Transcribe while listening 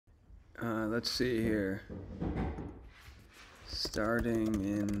Let's see here. Starting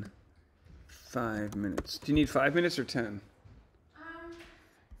in 5 minutes. Do you need 5 minutes or 10?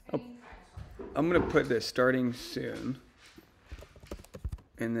 I'm going to put this starting soon.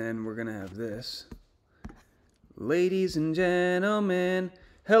 And then we're going to have this. Ladies and gentlemen,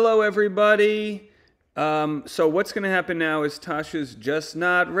 hello everybody. So what's going to happen now is Tasha's just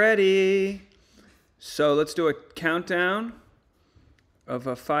not ready. So let's do a countdown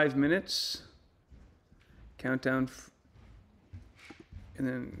of 5 minutes. Countdown. And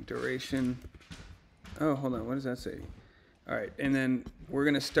then duration. Oh, hold on. What does that say? All right. And then we're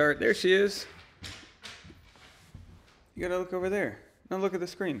going to start. There she is. You got to look over there. No, look at the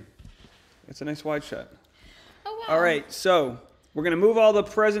screen. It's a nice wide shot. Oh, wow. All right. So we're going to move all the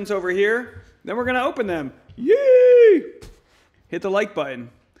presents over here. Then we're going to open them. Yay! Hit the like button.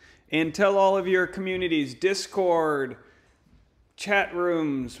 And tell all of your communities, Discord, chat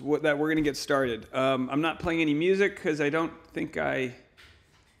rooms, that we're going to get started. I'm not playing any music because I don't think I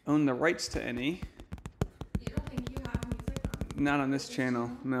own the rights to any. You don't think you have music on? Not on this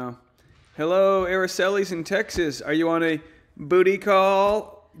channel, no. Hello, Araceli's in Texas. Are you on a booty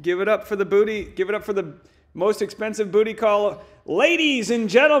call? Give it up for the booty. Give it up for the most expensive booty call. Ladies and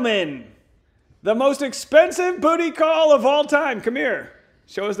gentlemen, the most expensive booty call of all time. Come here.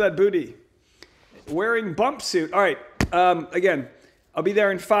 Show us that booty. Wearing bump suit. All right. Again, I'll be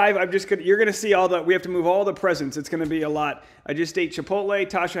there in 5. You're gonna see all the. We have to move all the presents. It's gonna be a lot. I just ate Chipotle.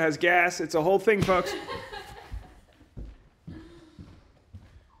 Tasha has gas. It's a whole thing, folks. Wait,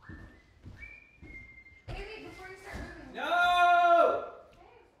 before you start moving. No.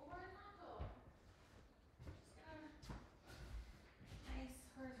 Okay, horizontal. Nice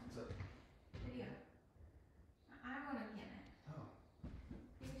horizontal. Video. I want to pin it. Oh.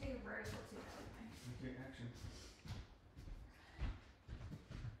 You can take a vertical too. That would be nice. Okay, action.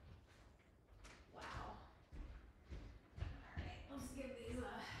 Wow. Alright, let's give these a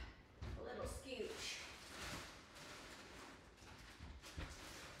little scooch.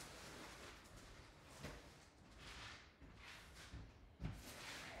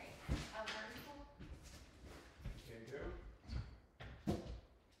 Alright, a vertical. Okay, go.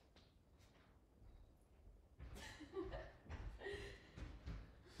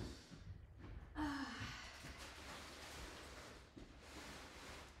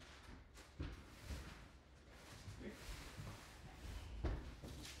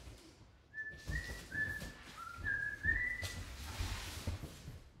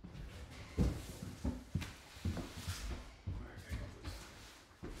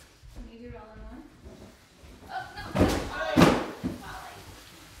 Can you do it all in one? Oh, no! It's falling! It's falling!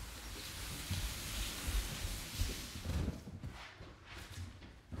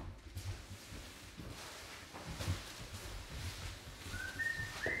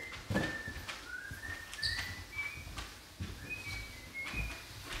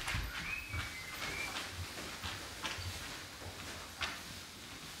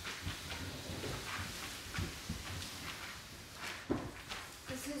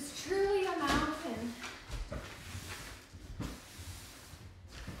 This is truly a mountain.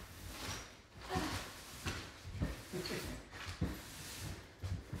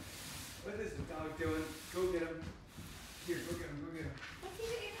 What is the dog doing? Go get him. Here, go get him. Go get him. What's he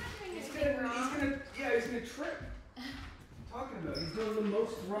doing? You're not doing He's anything gonna, wrong. he's gonna trip. Talking about, he's doing the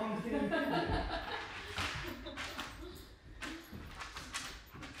most wrong thing.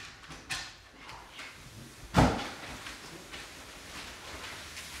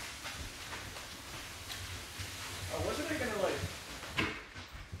 Oh, wasn't I gonna like?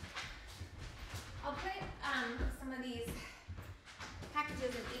 I'll put some of these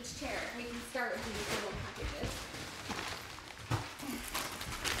packages in each chair. We can start with these little packages.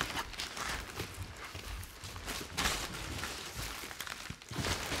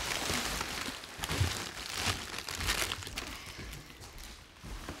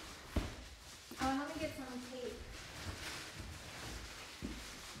 Oh, let me get some tape.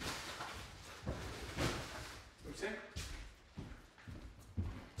 What's that?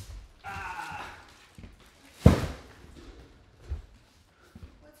 Ah.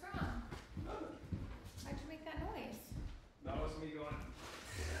 What's wrong? Why'd you make that noise? That was me going.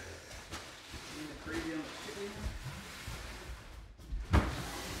 Being crazy on the chicken.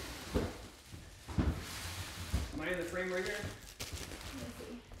 Am I in the frame right here? Let me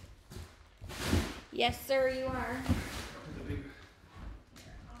see. Yes, sir, you are. Put the big.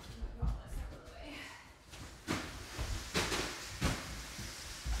 Here, I'll move all this out of the way.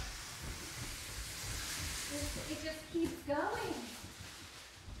 It just keeps going.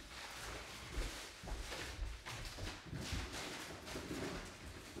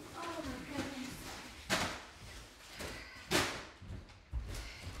 Oh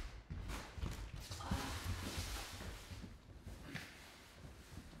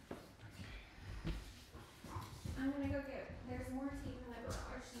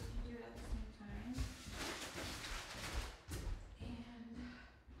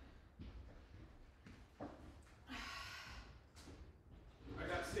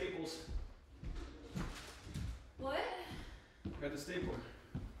stapler.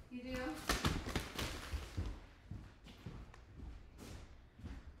 You do? Do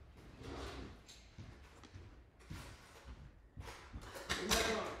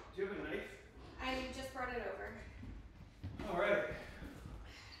you have a knife? I just brought it over. All right.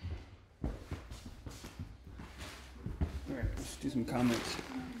 All right, let's do some comments.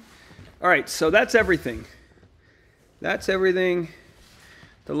 All right, so that's everything. That's everything.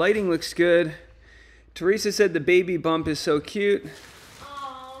 The lighting looks good. Teresa said the baby bump is so cute.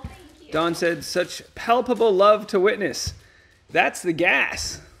 Oh, thank you. Dawn said such palpable love to witness. That's the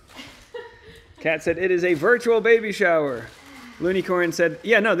gas. Kat said it is a virtual baby shower. Loonicorn said,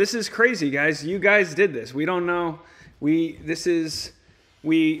 yeah, no, this is crazy, guys. You guys did this. We don't know. The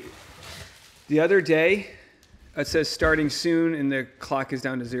other day, it says starting soon, and the clock is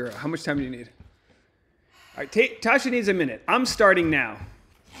down to 0. How much time do you need? All right, Tasha needs a minute. I'm starting now.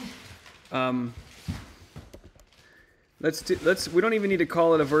 We don't even need to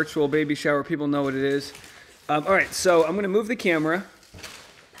call it a virtual baby shower. People know what it is. All right, so I'm going to move the camera.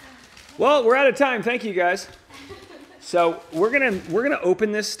 Well, we're out of time. Thank you, guys. So we're gonna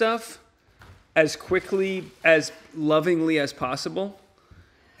open this stuff as quickly, as lovingly as possible.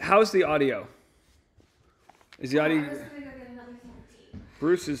 How's the audio? Is the audio? I'm just gonna go get another thing of tea.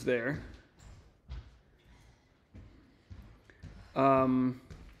 Bruce is there. I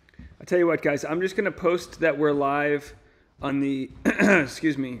tell you what, guys. I'm just gonna post that we're live on the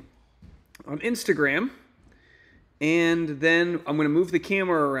excuse me, on Instagram, and then I'm gonna move the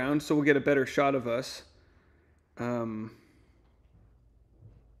camera around so we'll get a better shot of us.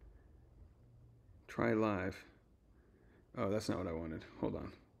 Try live. Oh, that's not what I wanted. Hold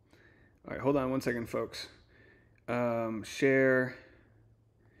on. All right, hold on 1 second, folks. Share.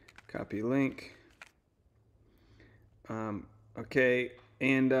 Copy link. Okay,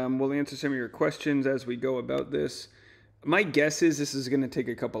 and we'll answer some of your questions as we go about this. My guess is this is going to take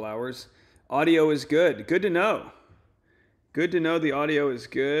a couple hours. Audio is good. Good to know. Good to know the audio is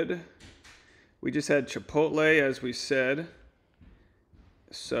good. We just had Chipotle, as we said.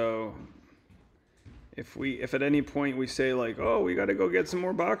 So if at any point we say like, oh, we got to go get some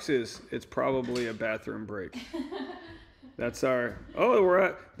more boxes, it's probably a bathroom break. That's our,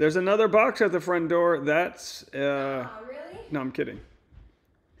 oh, there's another box at the front door. That's, Really? No, I'm kidding.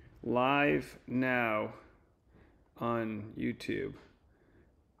 Live now on YouTube.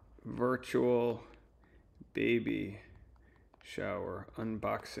 Virtual baby shower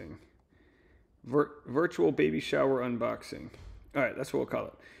unboxing. Virtual baby shower unboxing. All right, that's what we'll call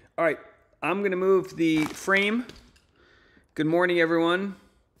it. All right, I'm going to move the frame. Good morning, everyone.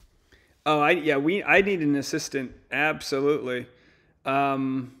 Oh, I need an assistant. Absolutely.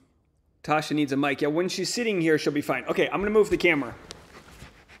 Tasha needs a mic. Yeah, when she's sitting here, she'll be fine. Okay, I'm going to move the camera.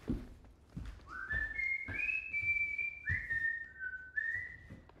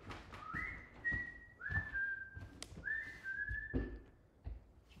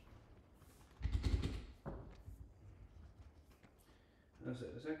 How's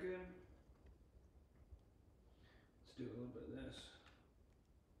that? Is that good? Let's do a little bit of this.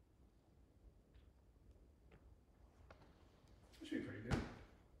 That should be pretty good.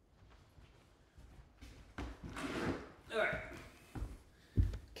 All right.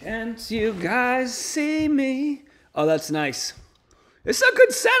 Can't you guys see me? Oh, that's nice. It's a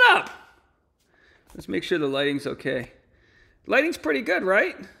good setup. Let's make sure the lighting's okay. Lighting's pretty good,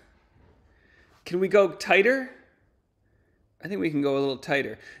 right? Can we go tighter? I think we can go a little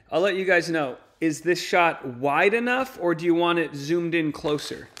tighter. I'll let you guys know. Is this shot wide enough, or do you want it zoomed in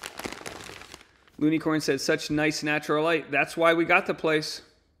closer? Loonicorn said, such nice natural light. That's why we got the place.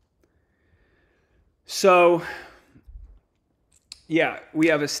 So, yeah, we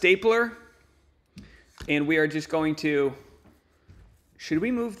have a stapler, and we are just going to... Should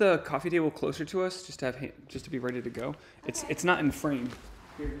we move the coffee table closer to us, just to be ready to go? Okay. It's not in frame.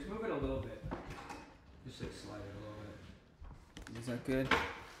 Here, just move it a little bit. Just like slide it a little bit. Is that good?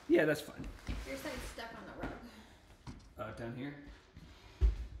 Yeah, that's fine. Your side's stuck on the rug. Down here?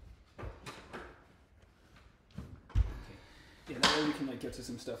 Okay. Yeah, that way we can like get to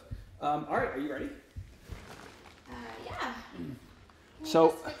some stuff. All right, are you ready? Yeah. Can So-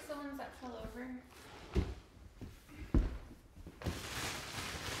 you just fix the ones that fell over?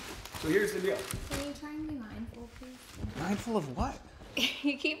 So here's the deal. Can you try and be mindful, please? Mindful of what?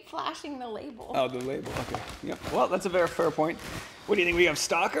 You keep flashing the label. Oh, the label. Okay. Yep. Well, that's a very fair point. What do you think? We have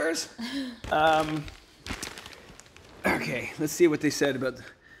stalkers? Okay. Let's see what they said about.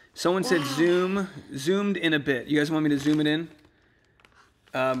 Someone said zoomed in a bit. You guys want me to zoom it in?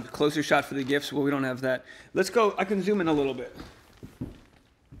 Closer shot for the gifts. Well, we don't have that. Let's go. I can zoom in a little bit.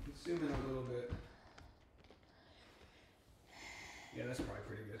 Let's zoom in a little bit. Yeah, that's probably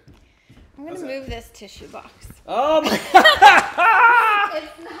pretty good. I'm gonna move this tissue box. Oh my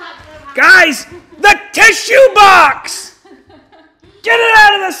It's not the Guys, the tissue box! Get it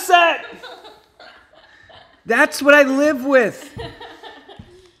out of the set! That's what I live with.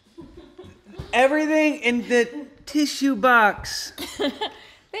 Everything in the tissue box. There,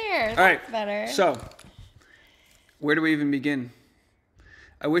 that's All right, better. So, where do we even begin?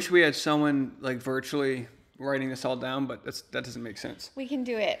 I wish we had someone like virtually writing this all down, but that doesn't make sense. We can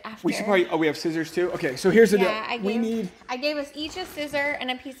do it after. We should probably. Oh, we have scissors too. Okay, so here's the deal. I gave us each a scissor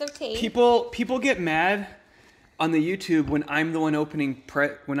and a piece of tape. People get mad on the YouTube when I'm the one opening.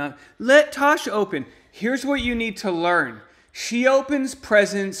 Let Tasha open. Here's what you need to learn. She opens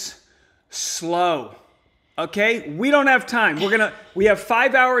presents slow. Okay, we don't have time. We have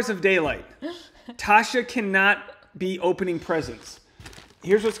 5 hours of daylight. Tasha cannot be opening presents.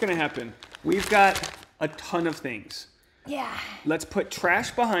 Here's what's gonna happen. We've got a ton of things. Yeah. Let's put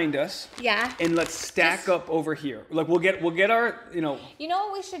trash behind us. Yeah. And let's stack up over here. Like we'll get our, You know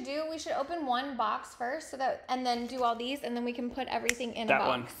what we should do? We should open one box first and then do all these and then we can put everything in a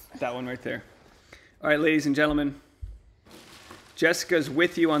box. That one right there. All right, ladies and gentlemen. Jessica's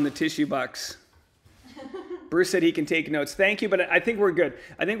with you on the tissue box. Bruce said he can take notes. Thank you, but I think we're good.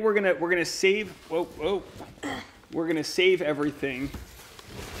 I think we're gonna save. Whoa. We're gonna save everything.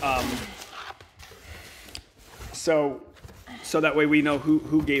 So that way we know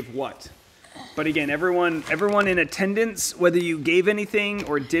who gave what. But again, everyone in attendance, whether you gave anything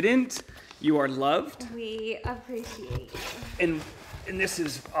or didn't, you are loved. We appreciate you. And this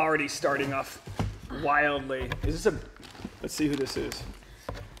is already starting off wildly. Is this let's see who this is.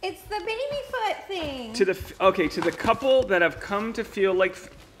 It's the baby foot thing. To the couple that have come to feel like,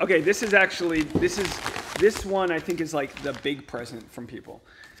 okay, this one I think is like the big present from people.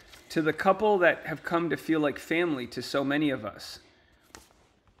 To the couple that have come to feel like family to so many of us.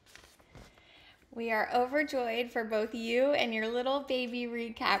 We are overjoyed for both you and your little baby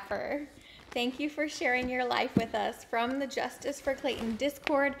recapper. Thank you for sharing your life with us from the Justice for Clayton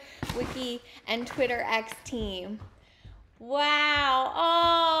Discord, Wiki, and Twitter X team. Wow.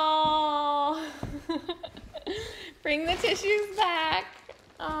 Oh. Bring the tissues back.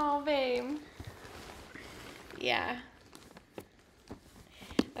 Oh, babe. Yeah.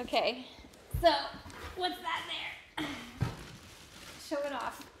 Okay. So, what's that there? Show it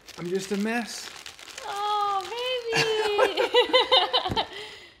off. I'm just a mess. Oh, baby.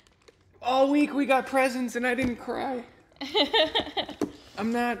 All week we got presents and I didn't cry.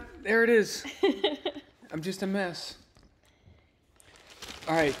 There it is. I'm just a mess.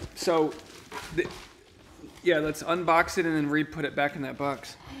 All right, so, let's unbox it and then re-put it back in that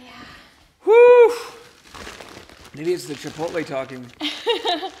box. Yeah. Whew! Maybe it's the Chipotle talking.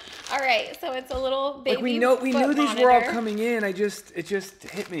 All right, so it's a little baby. Like we knew these were all coming in. It just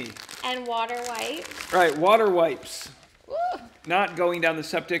hit me. And water wipes. All right, water wipes. Woo. Not going down the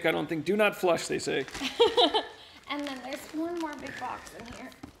septic. I don't think. Do not flush. They say. And then there's one more big box in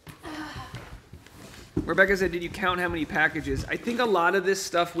here. Rebecca said, "Did you count how many packages?" I think a lot of this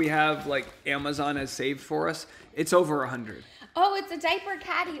stuff we have, like Amazon has saved for us. It's over 100. Oh, it's a diaper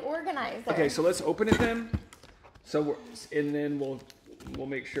caddy organizer. Okay, so let's open it then. And then we'll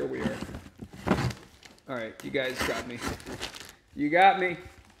make sure we are. All right, you guys got me. You got me.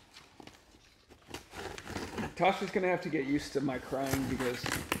 Tasha's gonna have to get used to my crying because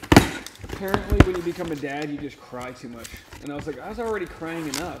apparently when you become a dad, you just cry too much. And I was like, I was already crying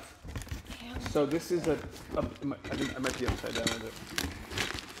enough. So this is I think I might be upside down with it.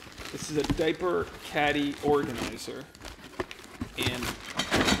 This is a diaper caddy organizer. And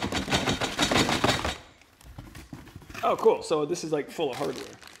oh, cool. So this is like full of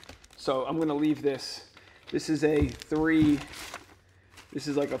hardware. So I'm going to leave this. This is this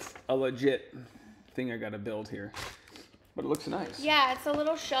is like a legit thing I got to build here. But it looks nice. Yeah, it's a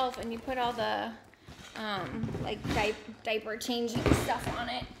little shelf and you put all the like diaper changing stuff on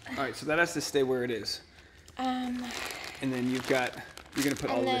it. All right, so that has to stay where it is. And then you're going to put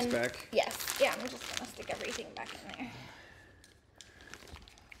all of this back? Yes. Yeah, I'm just going to stick everything back in there.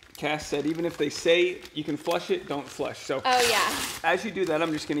 Cass said, even if they say you can flush it, don't flush. So oh, yeah. As you do that,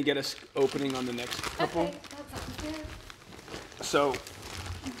 I'm just going to get us opening on the next couple. Okay, that sounds good. So,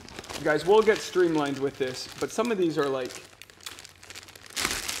 guys, we'll get streamlined with this, but some of these are like...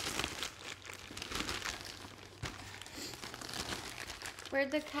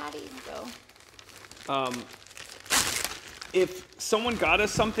 Where'd the caddies go? If someone got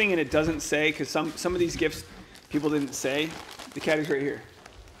us something and it doesn't say, because some of these gifts people didn't say, the caddy's right here.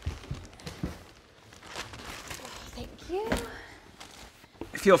 Thank you.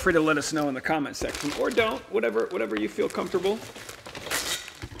 Feel free to let us know in the comment section, or don't, whatever you feel comfortable.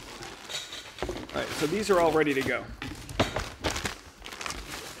 All right, so these are all ready to go.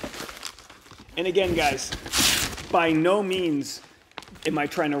 And again, guys, by no means am I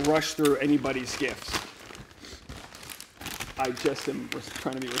trying to rush through anybody's gifts. I just am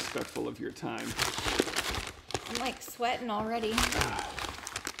trying to be respectful of your time. I'm like sweating already.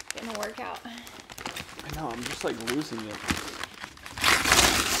 Getting a workout. I know, I'm just like losing it.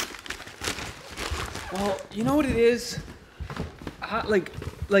 Well, you know what it is? Like,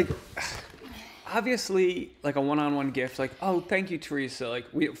 obviously, like a one-on-one gift, like, oh, thank you, Teresa. Like,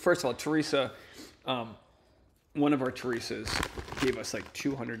 first of all, Teresa, one of our Teresas gave us like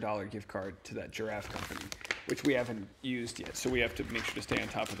 $200 gift card to that giraffe company, which we haven't used yet, so we have to make sure to stay on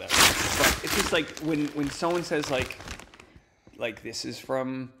top of that. But it's just like when someone says like this is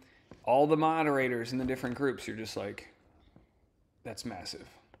from all the moderators in the different groups, you're just like, that's massive.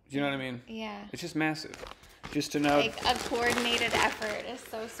 Do you know what I mean? Yeah. It's just massive. Just to know. Like a coordinated effort is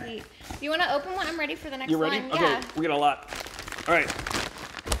so sweet. You want to open one? I'm ready for the next one. You ready? One. Okay, Yeah. we got a lot. All right.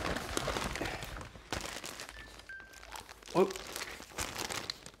 Oh.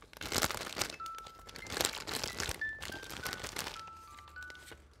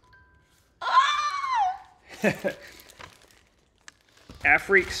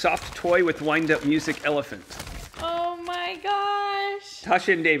 Afrique soft toy with wind-up music elephant. Oh my gosh.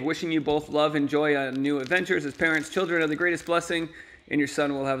 Tasha and Dave, wishing you both love and joy on new adventures as parents. Children are the greatest blessing, and your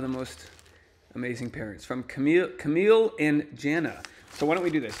son will have the most amazing parents. From Camille and Jana. So why don't we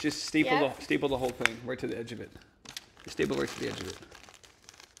do this? Just staple the whole thing right to the edge of it. Staple right to the edge of it.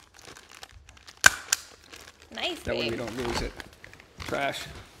 Nice, That way babe. we don't lose it. Trash.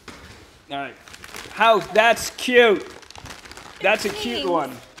 All right. How? That's cute. That's a cute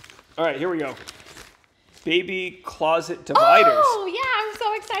one. All right, here we go. Baby closet dividers. Oh, yeah, I'm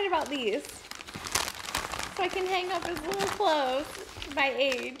so excited about these. So I can hang up his little clothes by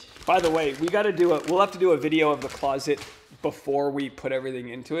age. By the way, we'll have to do a video of the closet before we put everything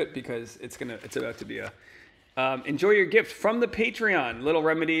into it because it's about to be a enjoy your gift from the Patreon. Little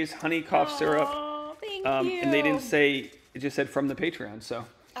Remedies, honey cough syrup. Oh, thank you. And they didn't say, it just said from the Patreon, so.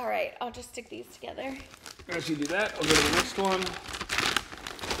 All right, I'll just stick these together. As you do that, I'll go to the next one.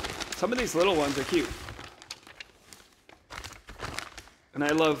 Some of these little ones are cute. And I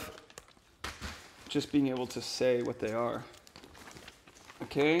love just being able to say what they are.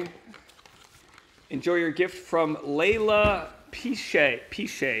 Okay. Enjoy your gift from Layla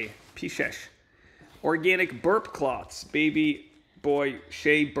Pishesh. Organic burp cloths. Baby boy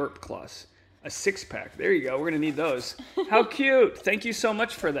Shea burp cloths. A 6-pack. There you go. We're going to need those. How cute. Thank you so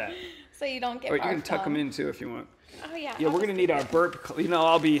much for that. So you don't get Or you can barfed tuck them on. in too if you want. Oh, yeah. Yeah, we're going to need our burp.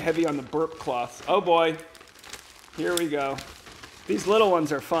 I'll be heavy on the burp cloths. Oh, boy. Here we go. These little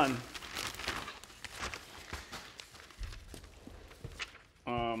ones are fun.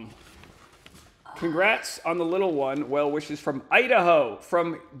 Congrats on the little one. Well wishes from Idaho,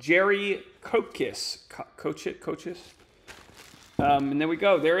 from Jerry Kokis. Coaches? And there we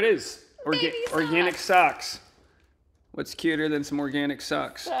go. There it is. Organic socks. What's cuter than some organic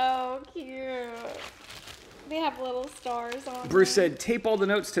socks? So cute. They have little stars on Bruce them. said, tape all the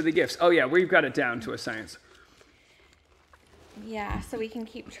notes to the gifts. Oh, yeah, we've got it down to a science. Yeah, so we can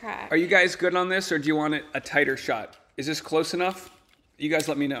keep track. Are you guys good on this, or do you want it a tighter shot? Is this close enough? You guys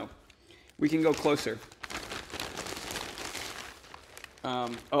let me know. We can go closer.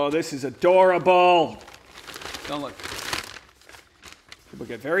 Oh, this is adorable. Don't look. People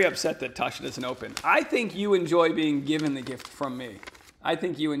get very upset that Tasha doesn't open. I think you enjoy being given the gift from me. I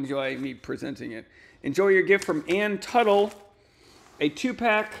think you enjoy me presenting it. Enjoy your gift from Ann Tuttle. A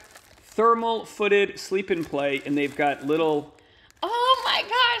 2-pack thermal footed sleep and play, and they've got little... Oh my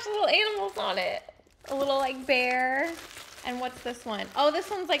gosh, little animals on it. A little like bear. And what's this one? Oh, this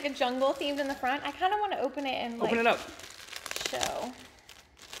one's like a jungle themed in the front. I kind of want to open it and like Open it up. show.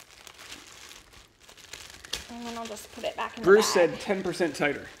 And then I'll just put it back in Bruce the bag. said 10%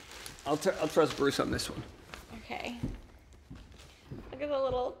 tighter. I'll trust Bruce on this one. Okay. Look at the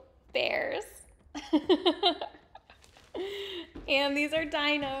little bears. And these are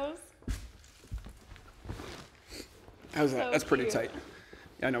dinos. How's that? So That's pretty cute. tight.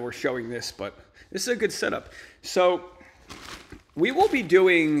 I know we're showing this, but this is a good setup. So we will be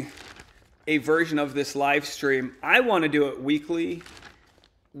doing a version of this live stream. I want to do it weekly,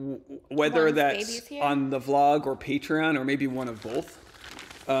 whether Once that's baby's here? on the vlog or Patreon or maybe one of both.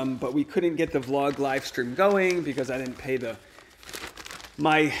 But we couldn't get the vlog live stream going because I didn't pay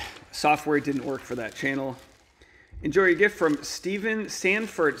my software didn't work for that channel. Enjoy your gift from Stephen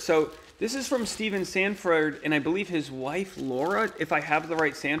Sanford. So this is from Stephen Sanford, and I believe his wife, Laura, if I have the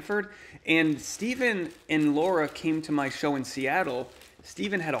right Sanford. And Stephen and Laura came to my show in Seattle,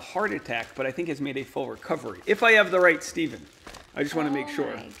 Steven had a heart attack, but I think has made a full recovery. If I have the right Steven. I just want to make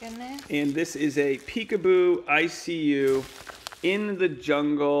sure. Oh my goodness. And this is a Peekaboo ICU in the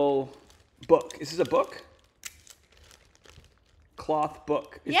Jungle book. Is this a book? Cloth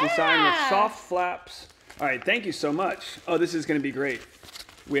book. It's designed with soft flaps. All right, thank you so much. Oh, this is going to be great.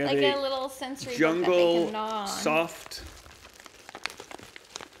 We have like a little sensory Jungle book that they can gnaw on. soft.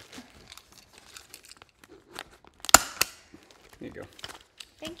 There you go.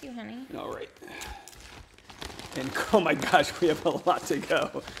 Thank you, honey. All right. And oh my gosh, we have a lot to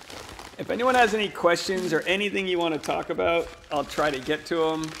go. If anyone has any questions or anything you want to talk about, I'll try to get to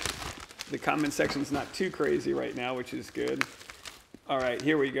them. The comment section's not too crazy right now, which is good. All right,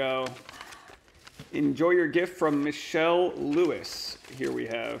 here we go. Enjoy your gift from Michelle Lewis. Here we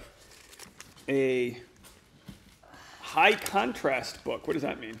have a high contrast book. What does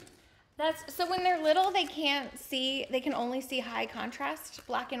that mean? That's so when they're little, they can't see. They can only see high contrast,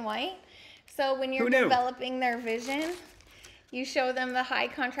 black and white. So when you're developing their vision, you show them the high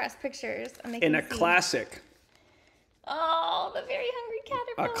contrast pictures, and they can see. A classic. Oh, the very hungry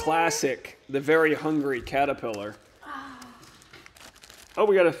caterpillar. A classic, the very hungry caterpillar. Oh,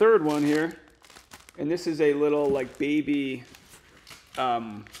 we got a third one here, and this is a little like baby.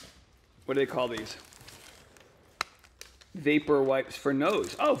 What do they call these? Vapor wipes for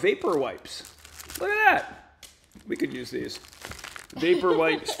nose. Oh, vapor wipes. Look at that. We could use these. Vapor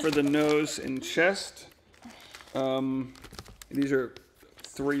wipes for the nose and chest. These are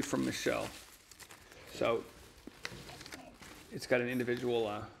 3 from Michelle. So it's got an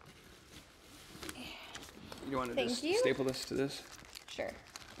individual. You want to just staple this to this? Sure.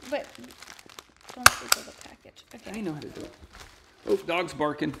 But don't staple the package. Okay. I know how to do it. Oh, dog's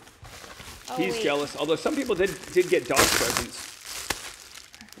barking. Oh, He's jealous. Although some people did get dog presents.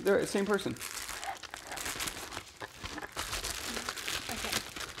 They're the same person.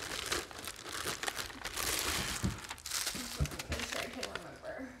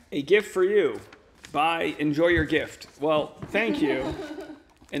 A gift for you. Buy, enjoy your gift. Well, thank you.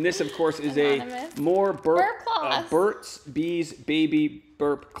 And this, of course, is Anonymous. more Burp cloths. Burt's Bees baby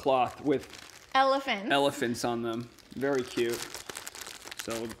burp cloth with elephants on them. Very cute.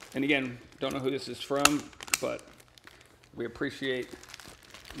 So, and again, don't know who this is from, but we appreciate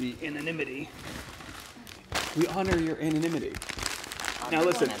the anonymity. We honor your anonymity. Now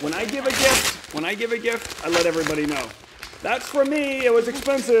listen, when I give a gift, I let everybody know. That's for me, it was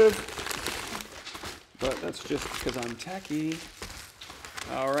expensive. But that's just because I'm tacky.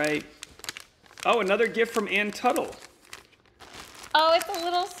 All right. Oh, another gift from Ann Tuttle. Oh, it's a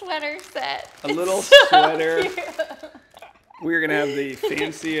little sweater set. A little sweater. We're going to have the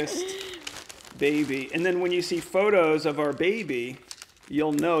fanciest baby. And then when you see photos of our baby,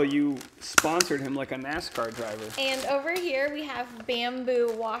 you'll know you sponsored him like a NASCAR driver. And over here we have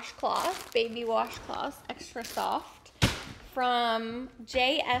bamboo washcloth, baby washcloths, extra soft, from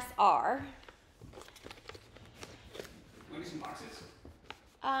JSR. Want some boxes?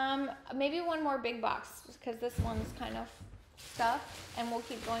 Maybe one more big box, because this one's kind of stuffed, and we'll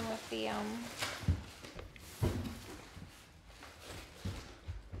keep going with the,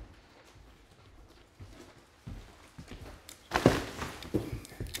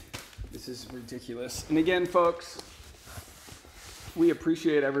 This is ridiculous. And again, folks, we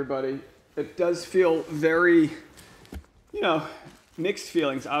appreciate everybody. It does feel very, mixed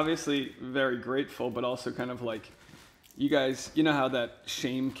feelings. Obviously very grateful, but also kind of like, you guys, you know how that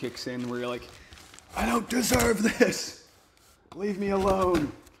shame kicks in where you're like, I don't deserve this. Leave me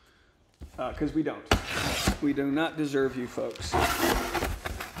alone. Because we don't. We do not deserve you folks.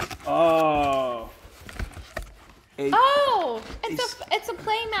 Oh. It's a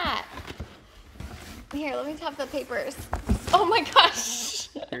play mat. Here, let me tap the papers. Oh my gosh.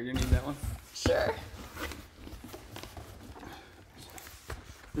 Here, you need that one? Sure.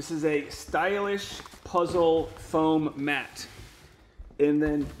 This is a stylish puzzle foam mat. And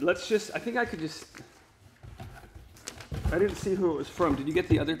then let's just, I think I could just, I didn't see who it was from. Did you get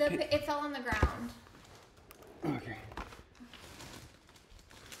the other? It fell on the ground. Okay.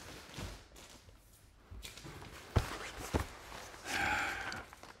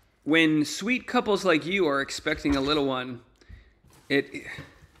 When sweet couples like you are expecting a little one, it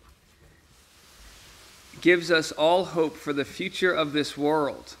gives us all hope for the future of this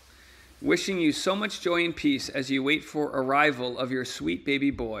world. Wishing you so much joy and peace as you wait for arrival of your sweet baby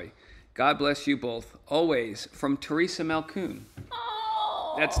boy. God bless you both. Always, from Teresa Malcoon.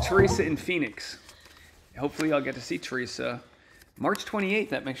 Oh. That's Teresa in Phoenix. Hopefully I'll get to see Teresa March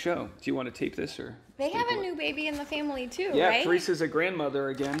 28th at my show. Do you want to tape this or? They have a new baby in the family too, yeah, right? Yeah, Teresa's a grandmother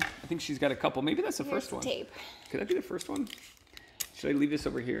again. I think she's got a couple. Maybe that's the first one. Tape. Could that be the first one? Should I leave this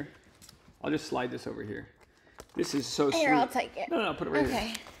over here? I'll just slide this over here. This is so sweet. Here, I'll take it. No, put it right Okay.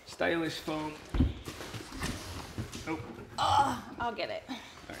 here. Stylish foam. Oh. Oh, I'll get it. All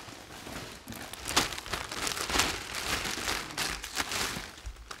right.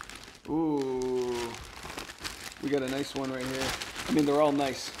 Ooh. We got a nice one right here. I mean, they're all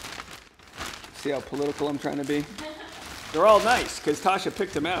nice. See how political I'm trying to be? They're all nice because Tasha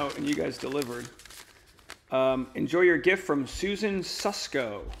picked them out and you guys delivered. Enjoy your gift from Susan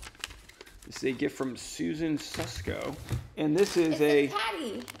Susko. This is a gift from Susan Susko. And this is It's a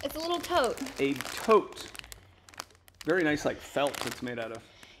caddy. It's a little tote. a tote. Very nice, like felt it's made out of.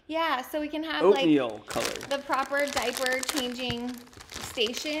 Yeah, so we can have Oatmeal like color. the proper diaper changing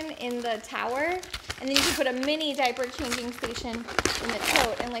station in the tower, and then you can put a mini diaper changing station in the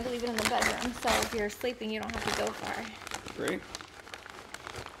tote and like leave it in the bedroom. So if you're sleeping, you don't have to go far. Great.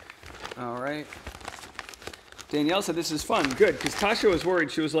 All right. Danielle said this is fun. Good, because Tasha was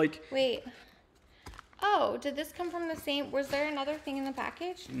worried. She was like, Wait. Oh, did this come from the same? Was there another thing in the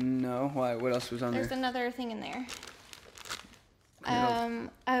package? no, why? What else was on There's there? another thing in there. Yeah.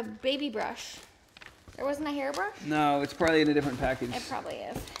 A baby brush. There wasn't a hairbrush? No, it's probably in a different package. It probably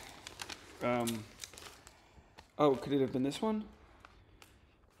is. Oh, could it have been this one?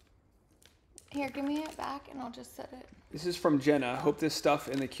 Here, give me it back and I'll just set it. This is from Jenna. Hope this stuff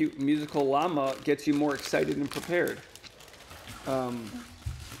and the cute musical llama gets you more excited and prepared.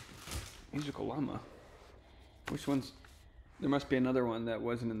 Musical llama. Which one's? There must be another one that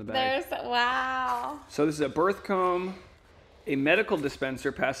wasn't in the bag. Wow. So this is a birth comb, a medical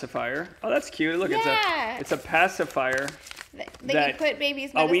dispenser pacifier. Oh, that's cute. Look, Yeah. it's a pacifier. That you put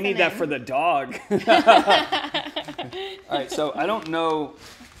baby's Oh, we medicine need that in. for the dog. All right, so I don't know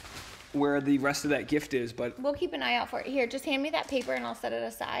where the rest of that gift is, but We'll keep an eye out for it. Here, just hand me that paper and I'll set it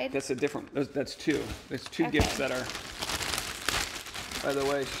aside. that's a different. That's two. There's two Okay. gifts that are. By the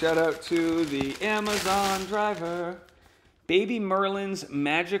way, shout out to the Amazon driver. Baby Merlin's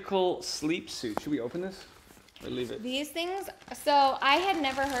magical sleep suit. Should we open this or leave it? These things, so I had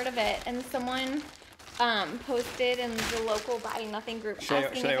never heard of it, and someone posted in the local Buy Nothing group Should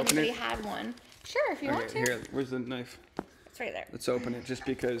asking I if open anybody it? had one. Sure, if you want to. Here, where's the knife? It's right there. Let's open it just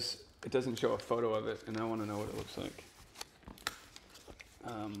because it doesn't show a photo of it and I want to know what it looks like.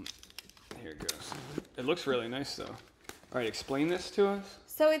 Here it goes. It looks really nice though. All right, explain this to us.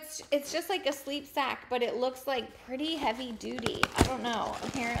 So it's just like a sleep sack, but it looks like pretty heavy duty. I don't know.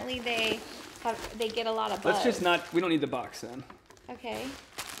 Apparently they get a lot of buzz. Let's just not, we don't need the box then. Okay.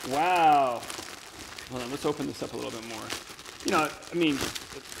 Wow. Hold on, let's open this up a little bit more. You know, I mean,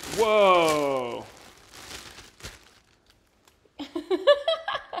 whoa.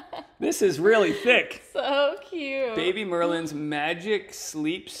 This is really thick. So cute. Baby Merlin's magic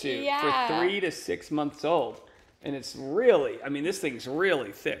sleep suit Yeah. for 3 to 6 months old. And it's really, I mean, this thing's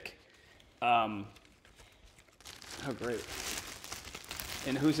really thick. How great.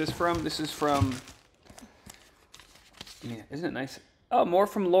 And who's this from? This is from, yeah, isn't it nice? Oh, more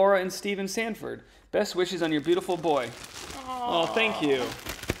from Laura and Stephen Sanford. Best wishes on your beautiful boy. Oh, thank you.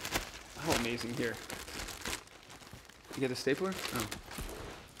 How amazing. Here. You get a stapler? Oh.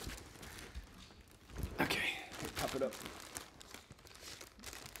 Okay, pop it up.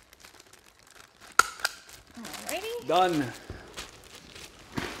 Alrighty. Done.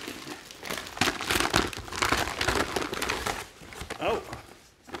 Oh.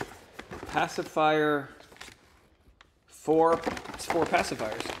 Pacifier. It's 4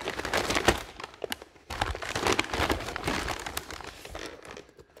 pacifiers.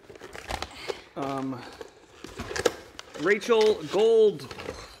 Rachel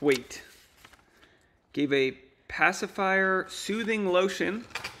Goldwaite gave a pacifier soothing lotion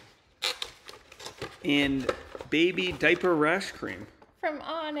and baby diaper rash cream. From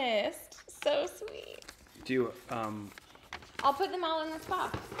Honest. So sweet. Do you, I'll put them all in this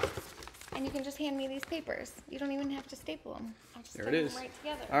box. And you can just hand me these papers. You don't even have to staple them. I'll just there stick it is. them right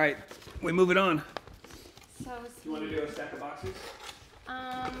together. All right, we move it on. So sweet. You want to do a stack of boxes?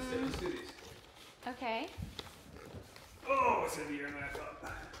 Let's do these. Okay. Oh, it's heavier than I thought.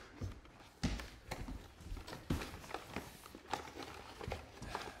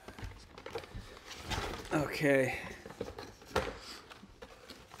 Okay.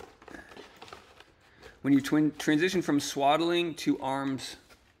 When you transition from swaddling to arms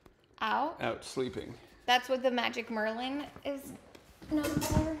Out. sleeping. That's what the Magic Merlin is known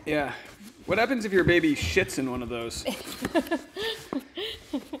for. Yeah. What happens if your baby shits in one of those?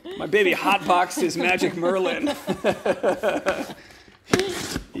 My baby hotboxed his Magic Merlin.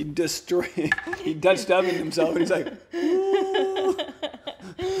 He Dutched oven himself and he's like, ooh.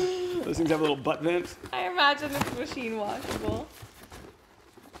 Those things have little butt vents. I imagine it's machine washable.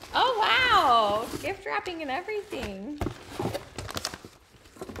 Wow, gift wrapping and everything. Oh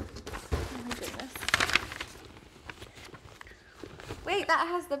my goodness. Wait, that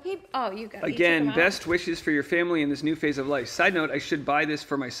has the paper. Oh, you got it. Again, best wishes for your family in this new phase of life. Side note, I should buy this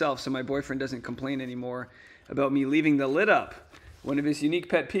for myself so my boyfriend doesn't complain anymore about me leaving the lid up. One of his unique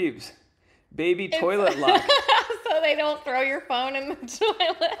pet peeves. Baby toilet lock. So they don't throw your phone in the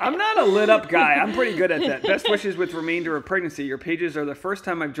toilet. I'm not a lit up guy. I'm pretty good at that. Best wishes with remainder of pregnancy. Your pages are the first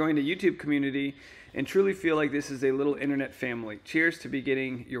time I've joined a YouTube community and truly feel like this is a little internet family. Cheers to be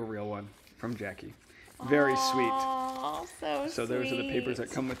getting your real one. From Jackie. Very sweet. Oh, so sweet. So those are the papers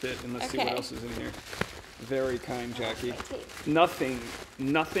that come with it, and let's see what else is in here. Very kind, Jackie. Okay.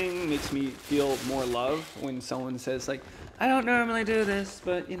 Nothing makes me feel more love when someone says, like, I don't normally do this,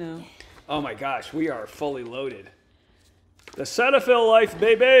 but, you know. Oh my gosh, we are fully loaded. The Cetaphil life,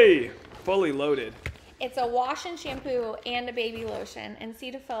 baby! Fully loaded. It's a wash and shampoo and a baby lotion. And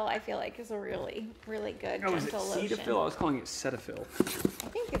Cetaphil, I feel like, is a really, really good gentle lotion. Cetaphil? I was calling it Cetaphil. I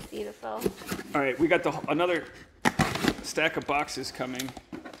think it's Cetaphil. All right, we got another stack of boxes coming.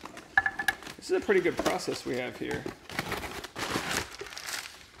 This is a pretty good process we have here.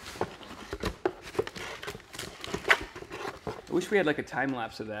 I wish we had like a time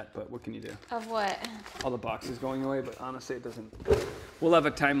lapse of that, but what can you do? Of what? All the boxes going away, but honestly, it doesn't. We'll have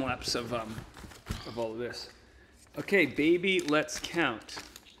a time lapse of all of this. Okay, baby, let's count.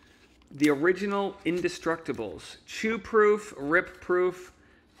 The original Indestructibles. Chew-proof, rip-proof,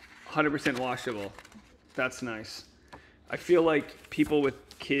 100% washable. That's nice. I feel like people with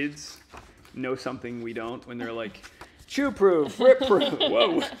kids know something we don't when they're like, chew-proof, rip-proof.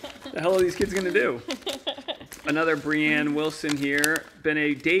 Whoa, what the hell are these kids gonna do? Another Brianne Wilson here. Been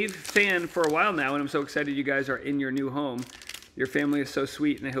a Dave fan for a while now, and I'm so excited you guys are in your new home. Your family is so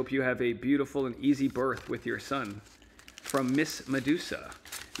sweet, and I hope you have a beautiful and easy birth with your son. From Miss Medusa.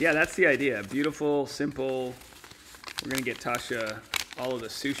 Yeah, that's the idea. Beautiful, simple. We're going to get Tasha all of the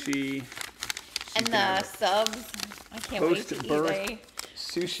sushi. And the subs. I can't wait to eat a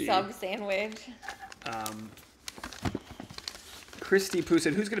sushi. Sub sandwich. Christy Poo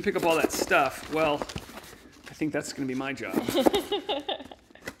said, who's going to pick up all that stuff? Well, I think that's going to be my job.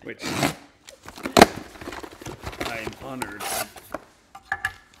 Which I am honored.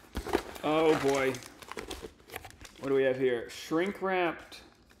 Oh boy. What do we have here? Shrink wrapped.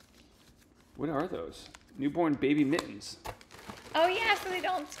 What are those? Newborn baby mittens. Oh yeah, so they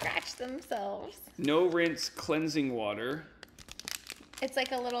don't scratch themselves. No rinse cleansing water. It's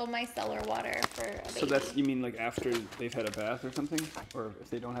like a little micellar water for a baby. So that's, you mean like after they've had a bath or something? Or if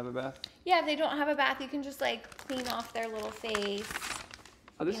they don't have a bath? Yeah, if they don't have a bath, you can just like clean off their little face.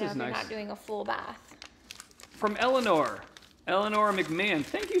 Oh, this is nice. If you're not doing a full bath. From Eleanor. Eleanor McMahon.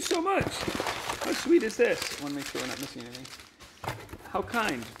 Thank you so much. How sweet is this? I want to make sure we're not missing anything. How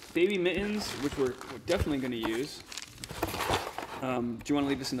kind. Baby mittens, which we're definitely going to use. Do you want to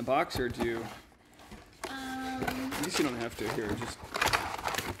leave this in the box, or do you? I guess you don't have to. Here, just.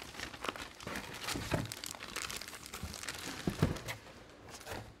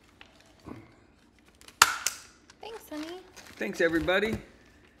 Thanks, honey. Thanks, everybody.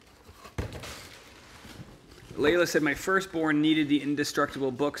 Layla said, my firstborn needed the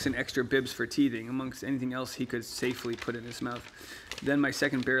indestructible books and extra bibs for teething, amongst anything else he could safely put in his mouth. Then my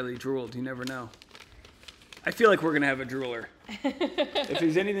second barely drooled. You never know. I feel like we're going to have a drooler. If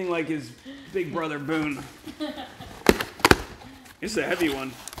he's anything like his big brother, Boone. It's a heavy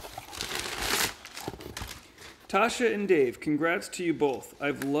one. Tasha and Dave, congrats to you both.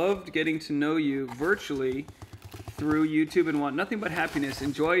 I've loved getting to know you virtually through YouTube and want nothing but happiness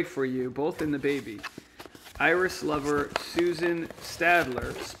and joy for you, both in the baby. Iris lover Susan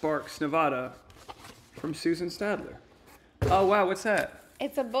Stadler, Sparks, Nevada. From Susan Stadler. Oh, wow, what's that?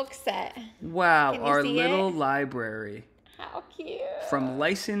 It's a book set. Wow, Can you our see little it? library. How cute. From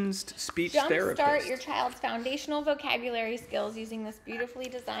licensed speech therapist. Jumpstart your child's foundational vocabulary skills using this beautifully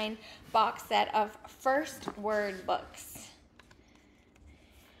designed box set of first word books.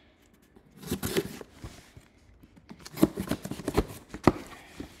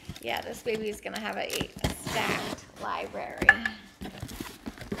 Yeah, this baby is going to have a stacked library.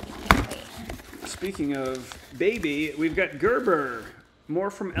 Can't wait. Speaking of baby, we've got Gerber.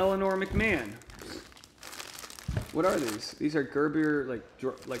 More from Eleanor McMahon. What are these? These are Gerber, like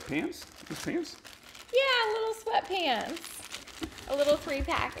pants? These pants? Yeah, little sweatpants. A little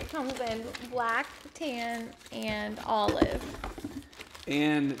 3-pack. It comes in black, tan, and olive.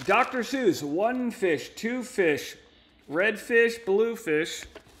 And Dr. Seuss, 1 fish, 2 fish, red fish, blue fish.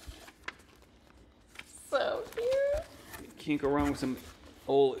 So cute. Can't go wrong with some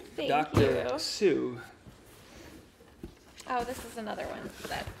old Thank Dr. you. Sue. Oh, this is another one.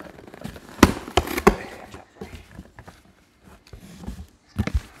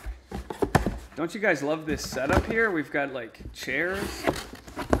 Don't you guys love this setup here? We've got like chairs.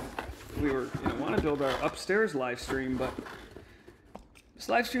 We want to build our upstairs live stream, but this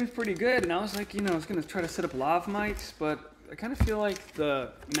live stream's pretty good. And I was like, I was going to try to set up lav mics, but I kind of feel like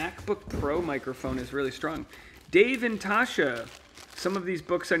the MacBook Pro microphone is really strong. Dave and Tasha, I saw some of these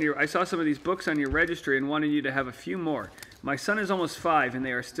books on your registry and wanted you to have a few more. My son is almost 5 and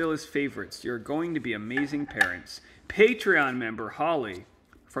they are still his favorites. You're going to be amazing parents. Patreon member Holly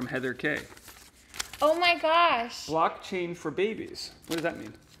from Heather K. Oh my gosh. Blockchain for babies. What does that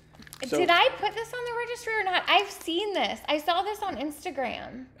mean? Did I put this on the registry or not? I've seen this. I saw this on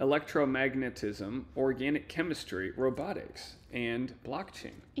Instagram. Electromagnetism, organic chemistry, robotics, and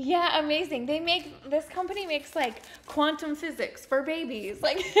blockchain. Yeah, amazing. This company makes like quantum physics for babies.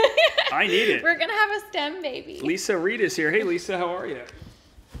 Like I need it. We're gonna have a STEM baby. Lisa Reed is here. Hey Lisa, how are you?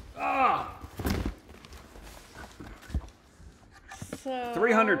 Ah.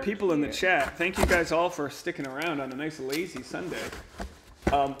 300 people in the chat. Thank you guys all for sticking around on a nice lazy Sunday.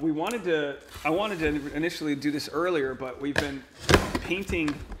 I wanted to initially do this earlier, but we've been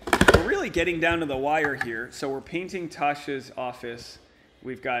painting. We're really getting down to the wire here. So we're painting Tasha's office.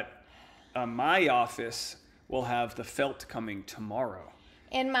 We've got my office will have the felt coming tomorrow.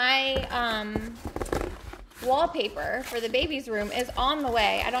 And my wallpaper for the baby's room is on the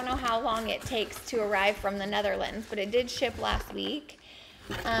way. I don't know how long it takes to arrive from the Netherlands, but it did ship last week.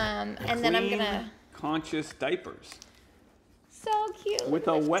 And then I'm gonna conscious diapers. So cute. With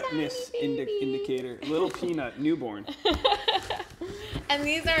a wetness indicator. Little peanut, newborn. And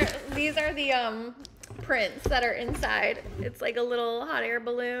these are the prints that are inside. It's like a little hot air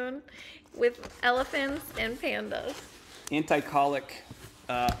balloon with elephants and pandas. Anti-colic.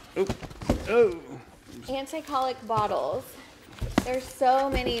 Anti-colic bottles. There's so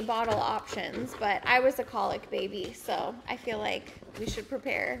many bottle options, but I was a colic baby, so I feel like we should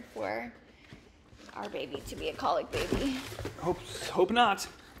prepare for our baby to be a colic baby. Hope not.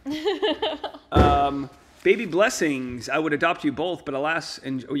 Baby blessings. I would adopt you both, but alas,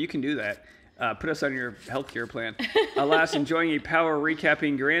 you can do that. Put us on your healthcare plan. Alas, enjoying a power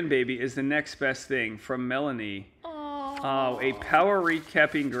recapping grandbaby is the next best thing. From Melanie. Aww. Oh, a power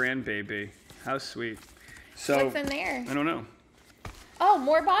recapping grandbaby. How sweet. So what's in there? I don't know. Oh,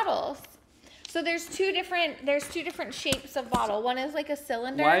 more bottles. So there's two different shapes of bottle. One is like a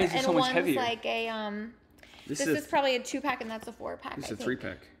cylinder, Why is it and so much one's heavier? like a This is probably a 2-pack, and that's a 4-pack. This is a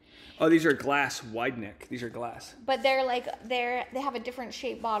 3-pack. Oh, these are glass wide neck. These are glass. But they have a different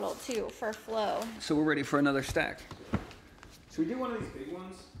shape bottle too for flow. So we're ready for another stack. Should we do one of these big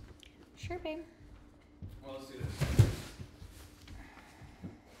ones? Sure, babe. Well, let's do this.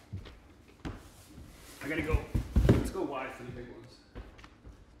 I gotta go. Let's go wide for the big ones.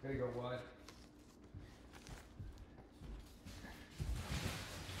 Gotta go wide.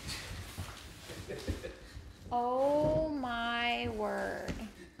 Oh my word.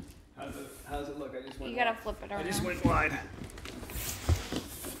 How's it look? I just went You gotta flip it around. I just went wide.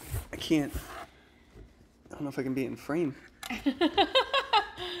 I can't. I don't know if I can be in frame.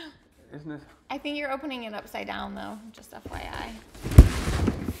 Isn't it? I think you're opening it upside down though, just FYI.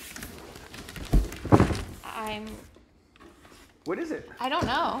 What is it? I don't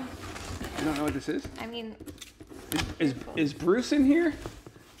know. You don't know what this is? I mean, is Bruce in here?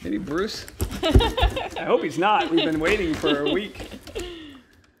 Maybe Bruce? I hope he's not. We've been waiting for a week.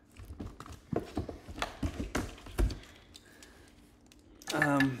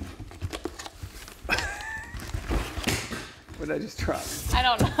 What did I just drop? I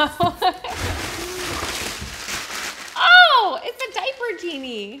don't know. Oh, it's a diaper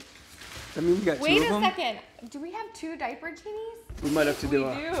genie. That means we got Wait two of them? a second. Do we have 2 diaper genies? We might have to do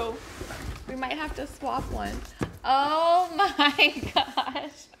We do. We might have to swap one. Oh my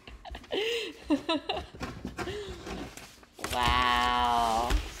gosh.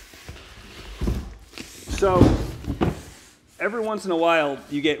 Wow. So, every once in a while,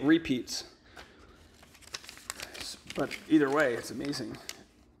 you get repeats. But either way, it's amazing.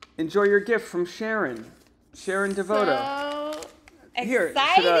 Enjoy your gift from Sharon. Sharon Devoto. So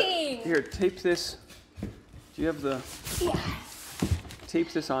exciting. Here, tape this. Do you have the... Yeah.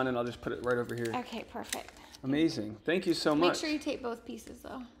 Tape this on and I'll just put it right over here. Okay, perfect. Amazing. Thank you so Make much. sure you tape both pieces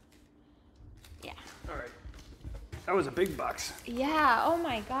though. Yeah. All right. That was a big box. Yeah, oh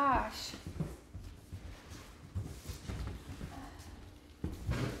my gosh.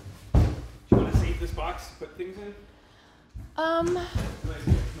 Do you want to save this box, put things in?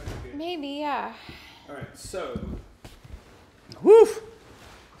 Maybe, yeah. All right, so. Woof!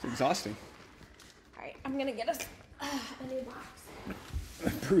 It's exhausting. All right, I'm gonna get us a new box.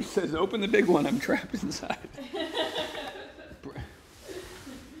 Bruce says, open the big one. I'm trapped inside.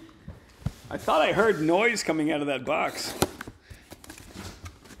 I thought I heard noise coming out of that box.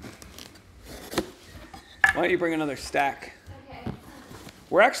 Why don't you bring another stack? Okay.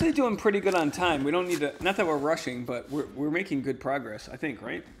 We're actually doing pretty good on time. We don't need to, not that we're rushing, but we're making good progress, I think,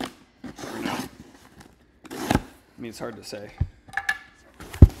 right? Or no? I mean, it's hard to say.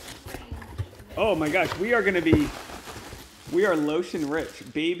 Oh my gosh, we are lotion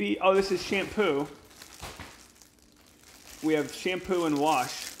rich. Baby, oh, this is shampoo. We have shampoo and wash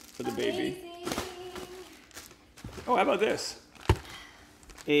for the baby. Oh, how about this?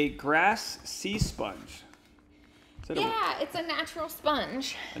 A grass sea sponge. Yeah, it's a natural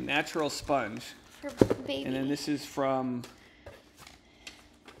sponge. A natural sponge. For baby. And then this is from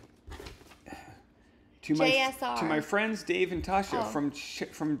to JSR. my friends Dave and Tasha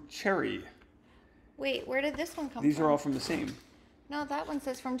from Cherry. Wait, where did this one come from? These are all from the same. No, that one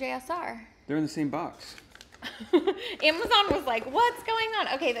says from JSR. They're in the same box. Amazon was like, what's going on?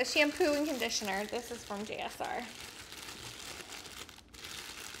 Okay, the shampoo and conditioner. This is from JSR.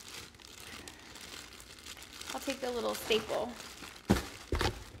 I'll take the little staple.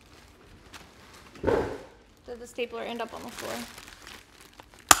 Did the stapler end up on the floor?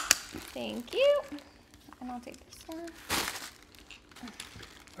 Thank you. And I'll take this one.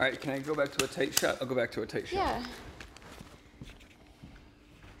 All right, can I go back to a tight shot? I'll go back to a tight shot. Yeah.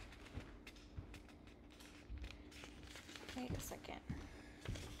 Wait a second.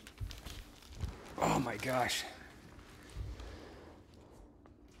 Oh my gosh.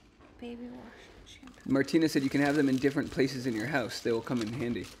 Baby wash shampoo. Martina said you can have them in different places in your house. They will come in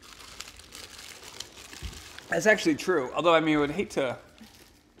handy. That's actually true. Although, I mean, I would hate to,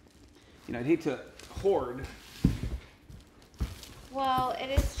 I'd hate to hoard. Well, it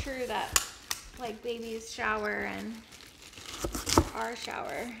is true that, like, baby's shower and our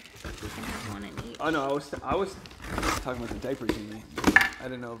shower, we can have one in each. Oh no, I was talking about the diaper genie. I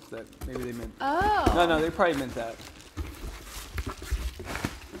didn't know if that, maybe they meant. Oh. No, they probably meant that.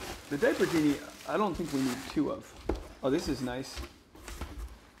 The diaper genie, I don't think we need two of. Oh, this is nice.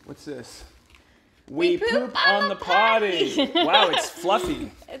 What's this? We poop on the potty. Wow, it's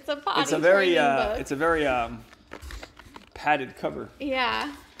fluffy. It's a potty. It's a very, book. it's a very padded cover.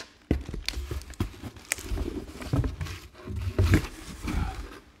 Yeah.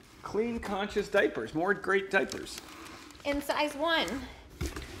 Clean, conscious diapers. More great diapers. In size 1.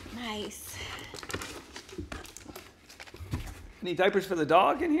 Nice. Any diapers for the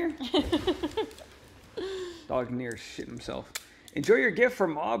dog in here? Dog near shit himself. Enjoy your gift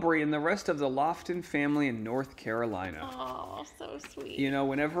from Aubrey and the rest of the Lofton family in North Carolina. Oh, so sweet. You know,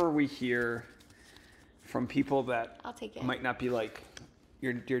 whenever we hear from people that I'll take it. might not be like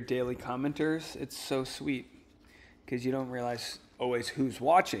your daily commenters, it's so sweet because you don't realize always who's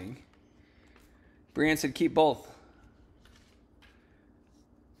watching. Brianne said keep both.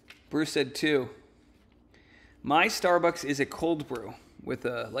 Bruce said 2. My Starbucks is a cold brew with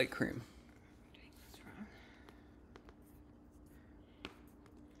a light cream.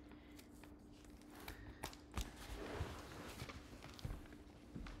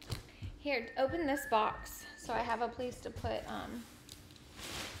 Here, open this box so I have a place to put,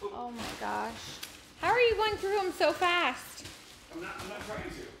 oh my gosh. How are you going through them so fast? I'm not trying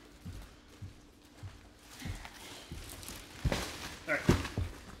to. All right.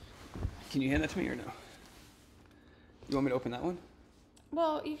 Can you hand that to me or no? You want me to open that one?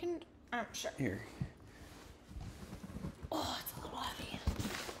 Well, you can, sure. Here. Oh, it's a little heavy.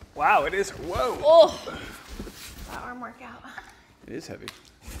 Wow, it is. Whoa. Oh, that arm workout. It is heavy.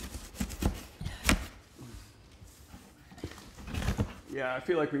 Yeah, I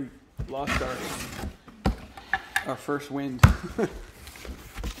feel like we lost our first wind.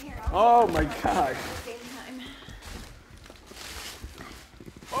 Here, Oh my gosh. at the same time.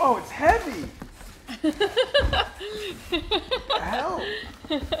 Oh, it's heavy. The hell?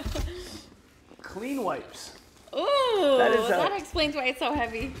 Clean wipes. Ooh, That is that explains why it's so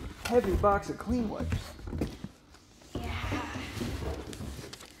heavy. Heavy box of clean wipes. Yeah.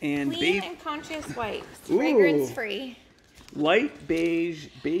 And Clean and conscious wipes. Ooh. Fragrance free. light beige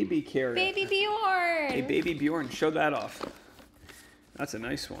baby carrot. Baby Bjorn. A baby Bjorn. Show that off. That's a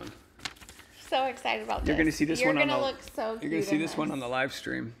nice one. So excited about this. You're gonna see this one on the. You're gonna look so cute. You're gonna see this one on the live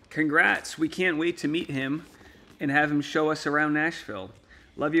stream. Congrats! We can't wait to meet him, and have him show us around Nashville.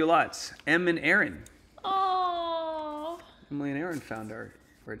 Love you lots, Em and Aaron. Oh. Emily and Aaron found our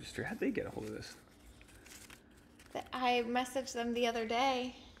registry. How'd they get a hold of this? I messaged them the other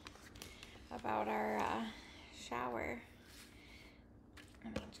day about our shower.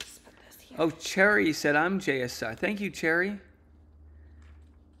 Let me just put this here. Oh, Cherry said I'm JSI. Thank you, Cherry.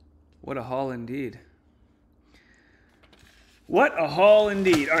 What a haul indeed. What a haul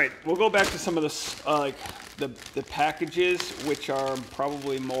indeed. All right, we'll go back to some of the like the packages, which are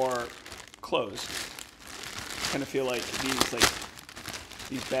probably more closed. Kind of feel like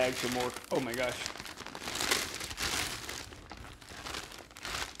these bags are more. Oh my gosh.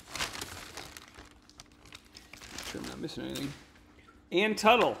 Make sure I'm not missing anything. Ann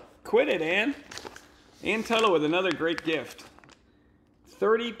Tuttle, quit it, Ann. Ann Tuttle with another great gift.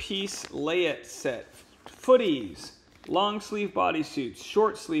 30-piece layette set, footies. Long sleeve bodysuits,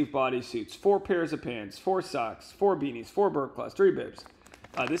 short sleeve bodysuits, 4 pairs of pants, 4 socks, 4 beanies, 4 burp cloths, 3 bibs.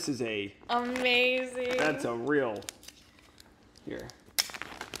 This is amazing. That's a real. Here.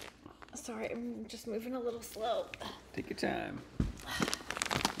 Sorry, I'm just moving a little slow. Take your time.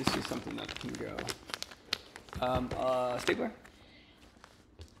 This is something that can go. Stapler.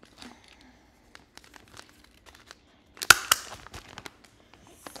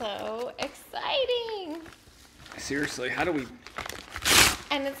 So exciting. Seriously, how do we?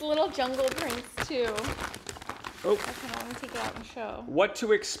 And it's little jungle prints too. Oh. I kind of want to take it out and show. What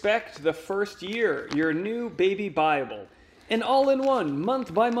to expect the first year. Your new baby Bible. An all-in-one,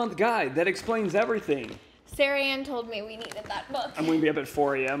 month-by-month guide that explains everything. Sarah Ann told me we needed that book. I'm going to be up at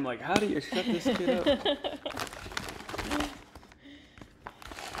 4 a.m. Like, how do you shut this kid up?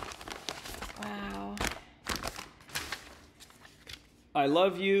 Wow. I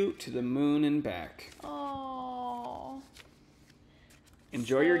love you to the moon and back. Oh.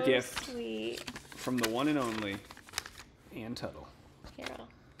 Enjoy So your gift sweet. from the one and only Ann Tuttle. Here.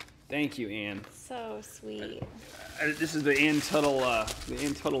 Thank you, Ann. So sweet. This is the Ann Tuttle hour.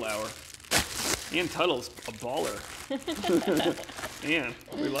 Ann Tuttle's a baller. Ann,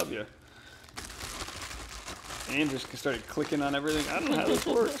 we love you. Ann just started clicking on everything. I don't know how this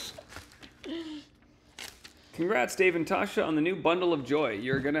works. Congrats, Dave and Tasha, on the new bundle of joy.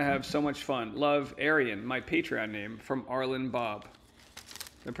 You're going to have so much fun. Love, Arian, my Patreon name, from Arlen Bob.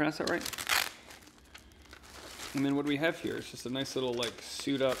 Did I pronounce that right? And then what do we have here? It's just a nice little, like,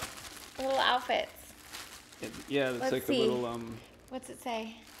 suit up. Little outfits. Yeah, it's Let's like see. a little, What's it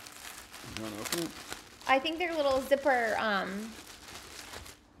say? You want to open it? I think they're little zipper, Yeah,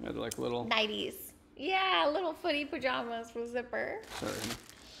 they're like little. nighties. Yeah, little footy pajamas with zipper. Sorry.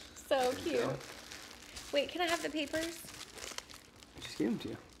 So cute. go. Wait, can I have the papers? I just gave them to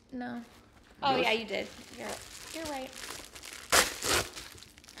you. No. Oh, Yours? yeah, you did. You're right.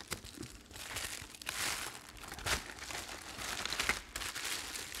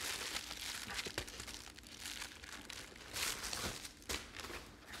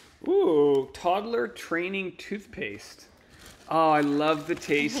 Ooh, toddler training toothpaste. Oh, I love the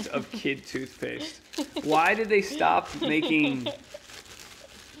taste of kid toothpaste. Why did they stop making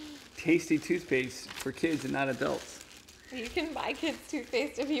tasty toothpaste for kids and not adults? You can buy kids'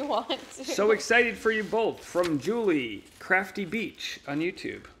 toothpaste if you want to. So excited for you both. From Julie, Crafty Beach on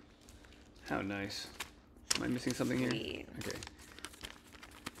YouTube. How nice. Am I missing something here? Sweet. Okay.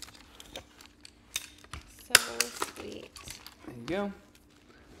 So sweet. There you go.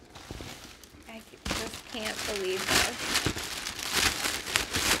 I just can't believe this.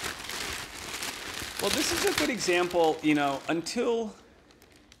 Well, this is a good example, you know, until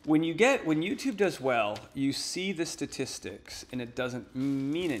when YouTube does well, you see the statistics and it doesn't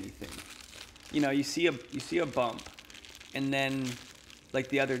mean anything. You know, you see a bump, and then like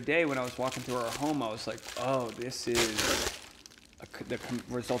the other day when I was walking through our home, I was like, oh, this is the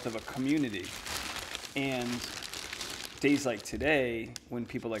result of a community. And days like today, when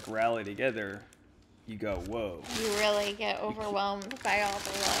people like rally together, you go, whoa. You really get overwhelmed by all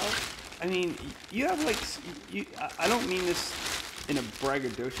the love. I mean, you have like, I don't mean this in a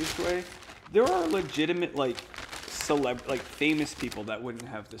braggadocious way. There are legitimate like famous people that wouldn't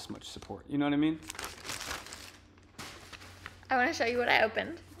have this much support. You know what I mean? I want to show you what I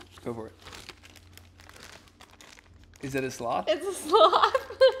opened. Go for it. Is it a sloth? It's a sloth.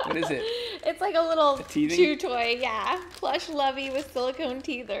 What is it? It's like a little teething? chew toy, yeah. Plush lovey with silicone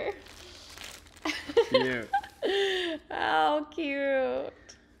teether. Cute. Oh, cute.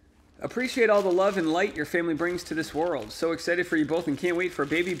 Appreciate all the love and light your family brings to this world. So excited for you both and can't wait for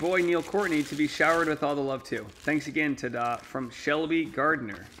baby boy Neal Courtney to be showered with all the love too. Thanks again, Tada, from Shelby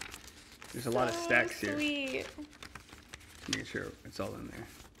Gardner. There's a lot of stacks here. Sweet. Make sure it's all in there.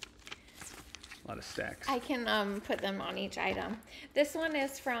 A lot of stacks. I can put them on each item. This one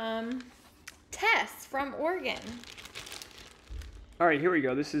is from Tess from Oregon. All right, here we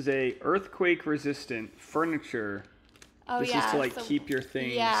go. This is a earthquake-resistant furniture. Oh, this yeah. is to like keep your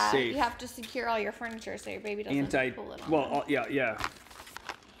things safe. You have to secure all your furniture so your baby doesn't pull it on. Well, yeah.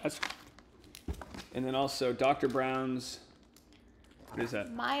 That's. And then also Dr. Brown's. What is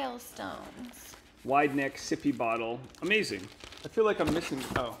that? Milestones. wide neck sippy bottle. Amazing. I feel like I'm missing,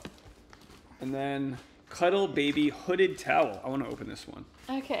 oh. And then Cuddle Baby hooded towel. I want to open this one.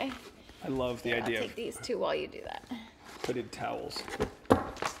 Okay. I love the idea I'll take these two while you do that. Hooded towels.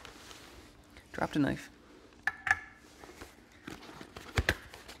 Dropped a knife.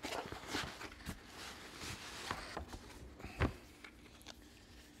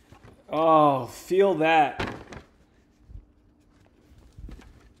 Oh, feel that.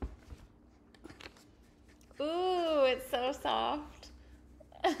 Ooh, it's so soft.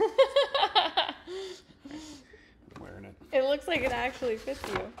 I'm wearing it. It looks like it actually fits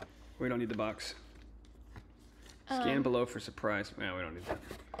you. We don't need the box. Scan below for surprise. No, we don't need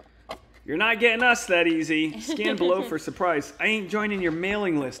that. You're not getting us that easy. Scan below for surprise. I ain't joining your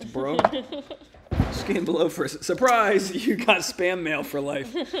mailing list, bro. Scan below for surprise. You got spam mail for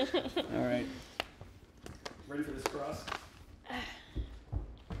life. All right. Ready for this cross?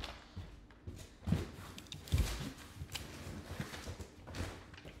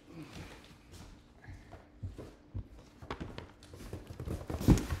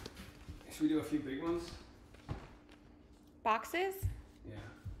 Should we do a few big ones? Boxes? Yeah.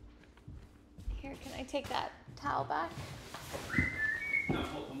 Here, can I take that towel back? No,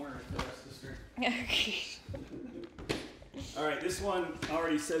 I'm wearing it for the rest of the string. Okay. All right, this one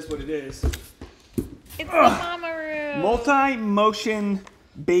already says what it is. It's the mama room. Multi-motion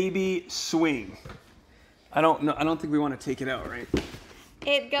baby swing. I don't know. I don't think we want to take it out, right?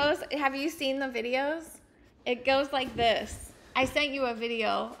 It goes, have you seen the videos? It goes like this. I sent you a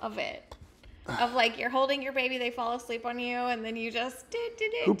video of it. Of like you're holding your baby, they fall asleep on you, and then you just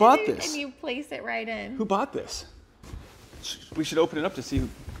Who bought this? And you place it right in. Who bought this? We should open it up to see who.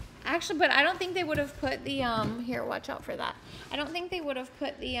 Actually, but I don't think they would have put the here, watch out for that. I don't think they would have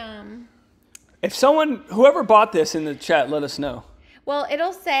put the If someone, whoever bought this in the chat, let us know. well,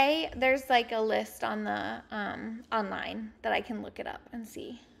 it'll say there's like a list on the online that I can look it up and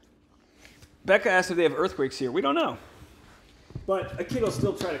see. Becca asked if they have earthquakes here. We don't know. But a kid will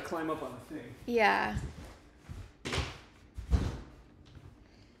still try to climb up on the thing. Yeah.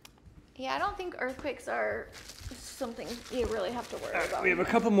 Yeah, I don't think earthquakes are something you really have to worry about. We have a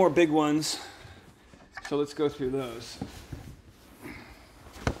couple more big ones. So let's go through those.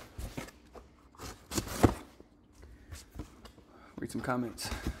 Read some comments.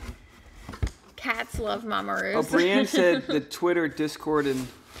 Cats love Mama Roos. Oh, Brienne said the Twitter, Discord, and...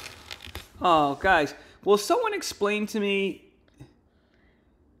 Oh, guys. Will someone explain to me...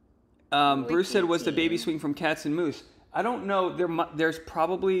 Bruce said, was the baby swing from Cats and Moose? I don't know. There's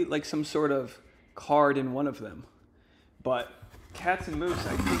probably like some sort of card in one of them. But Cats and Moose,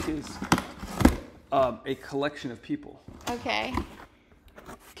 I think, is a collection of people. Okay.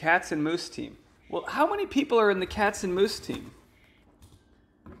 Cats and Moose team. Well, how many people are in the Cats and Moose team?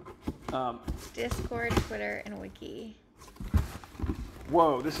 Discord, Twitter, and Wiki.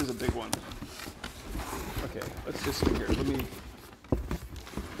 Whoa, this is a big one. Okay, let's just here. Let me.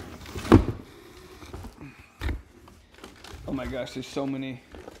 Oh my gosh, there's so many.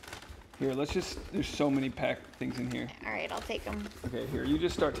 Here, there's so many packed things in here. All right, I'll take them. Okay, here, you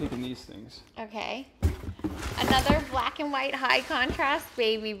just start taking these things. Okay. Another black and white high contrast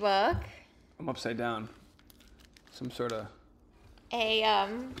baby book. I'm upside down. Some sort of... A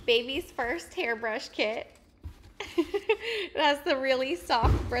baby's first hairbrush kit. It has the really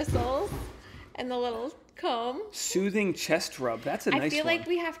soft bristles and the little comb. Soothing chest rub. That's a nice one. I feel like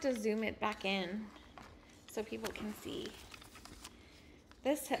we have to zoom it back in so people can see.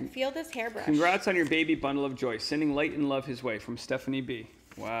 Feel this hairbrush. Congrats on your baby bundle of joy. Sending light and love his way from Stephanie B.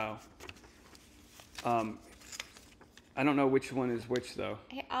 Wow. I don't know which one is which, though.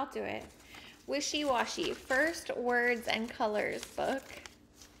 Hey, I'll do it. Wishy Washy. First Words and Colors book.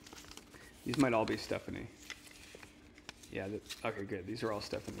 These might all be Stephanie. Yeah, okay, good. These are all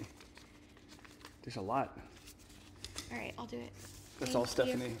Stephanie. There's a lot. All right, I'll do it. That's all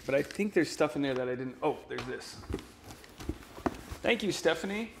Stephanie. But I think there's stuff in there that I didn't... Oh, there's this. Thank you,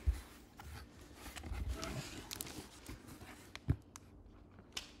 Stephanie.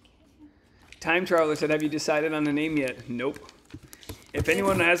 Time Traveler said, have you decided on a name yet? Nope. If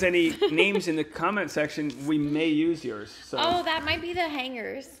anyone has any names in the comment section, we may use yours. So. Oh, that might be the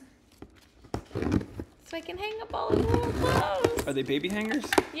hangers. So I can hang up all the little clothes. Are they baby hangers?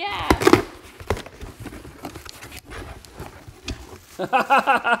 Yeah.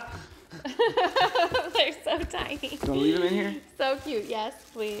 They're so tiny. Do you want to leave them in here? So cute. Yes,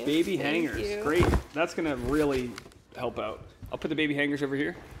 please. Baby Thank hangers. you. Great. That's going to really help out. I'll put the baby hangers over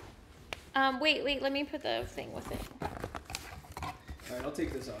here. Wait. Let me put the thing with it. All right, I'll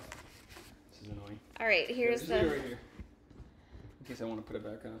take this off. This is annoying. All right, here's Just the... leave it right here. In case I want to put it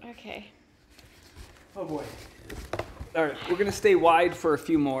back on. Okay. Oh boy. All right, we're gonna stay wide for a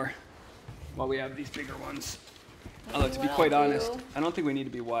few more while we have these bigger ones. Although to be quite honest, I don't think we need to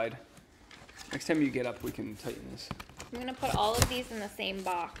be wide. Next time you get up, we can tighten this. I'm gonna put all of these in the same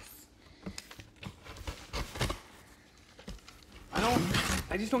box.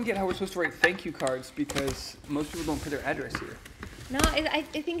 I just don't get how we're supposed to write thank you cards because most people don't put their address here. No, I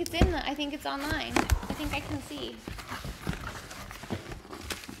think it's in the. I think it's online. I think I can see.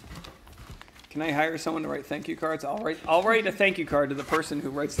 Can I hire someone to write thank you cards? I'll write a thank you card to the person who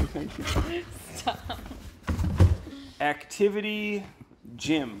writes the thank you card. Stop. Activity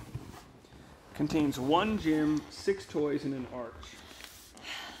gym. Contains 1 gym, 6 toys, and an arch.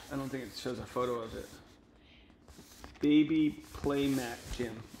 I don't think it shows a photo of it. Baby play mat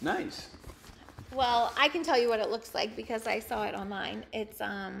gym. Nice. Well, I can tell you what it looks like because I saw it online. It's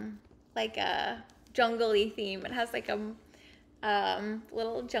like a jungle-y theme. It has like a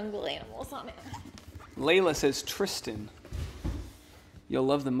little jungle animals on it. Layla says Tristan. You'll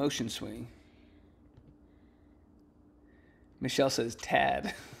love the motion swing. Michelle says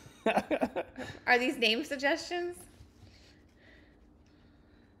Tad. Are these name suggestions?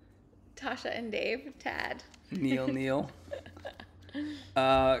 Tasha and Dave, Tad. Neal.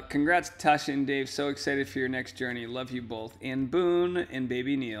 Congrats, Tasha and Dave. So excited for your next journey. Love you both. And Boone and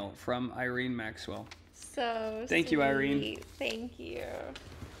baby Neal from Irene Maxwell. So Thank you, Irene. Thank you.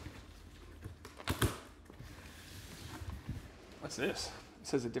 What's this? It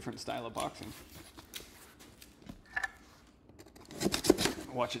says a different style of boxing.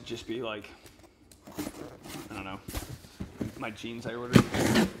 Watch it just be like, I don't know, my jeans I ordered.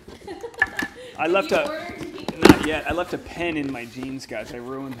 I left not yet. I left a pen in my jeans, guys. I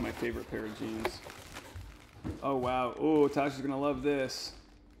ruined my favorite pair of jeans. Oh, wow. Oh, Tasha's going to love this.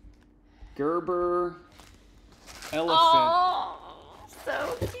 Gerber elephant. Oh,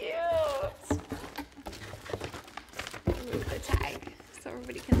 so cute. Move the tag so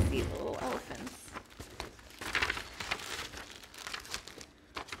everybody can see the little elephants.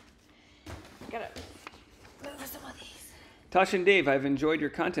 Gotta move some of these. Tasha and Dave, I've enjoyed your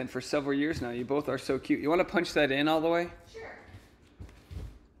content for several years now. You both are so cute. You want to punch that in all the way? Sure.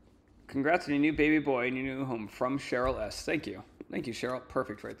 Congrats on your new baby boy and your new home from Cheryl S. Thank you. Thank you, Cheryl.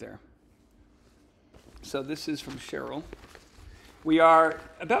 Perfect right there. So this is from Cheryl. We are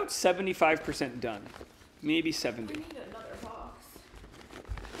about 75% done. Maybe 70. I need another box.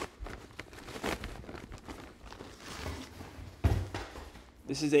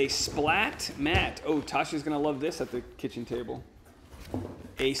 This is a splat mat. Oh, Tasha's going to love this at the kitchen table.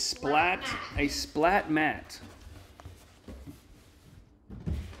 A splat mat.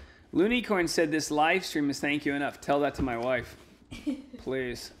 Looneycorn said this live stream is thank you enough. Tell that to my wife.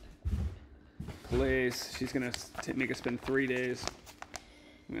 Please. Please. She's going to make us spend 3 days.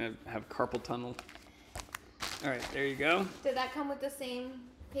 I'm going to have carpal tunnel. All right, there you go. Did that come with the same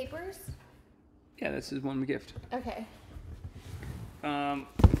papers? Yeah, this is one gift. Okay.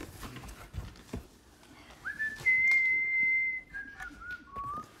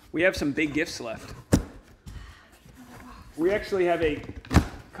 We have some big gifts left. We actually have a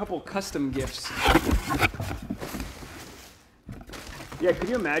couple custom gifts. Yeah, could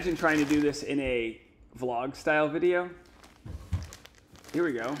you imagine trying to do this in a vlog style video? Here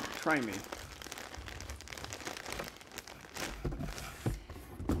we go. Try me.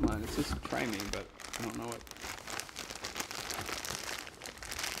 Come on, it's just try me, but I don't know what.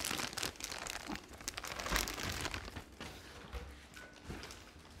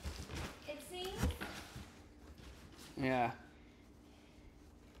 Yeah.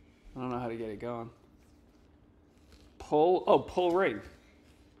 I don't know how to get it going. Pull ring.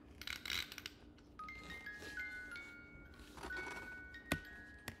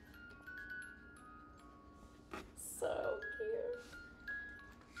 So cute.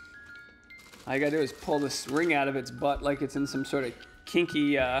 All you gotta do is pull this ring out of its butt like it's in some sort of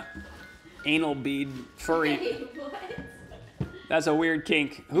kinky anal bead furry. Wait, what? That's a weird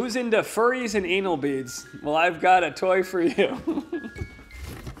kink. Who's into furries and anal beads? Well, I've got a toy for you.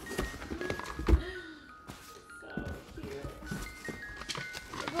 So cute.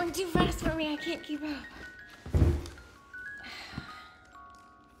 You're going too fast for me. I can't keep up.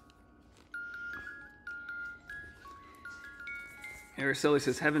 Araceli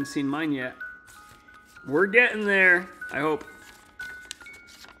says, haven't seen mine yet. We're getting there, I hope.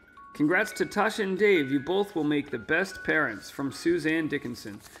 Congrats to Tasha and Dave. You both will make the best parents. From Suzanne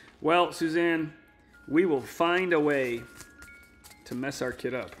Dickinson. Well, Suzanne, we will find a way to mess our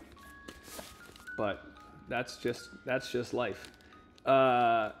kid up. But that's just life.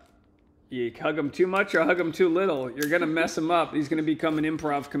 You hug him too much or hug him too little. You're going to mess him up. He's going to become an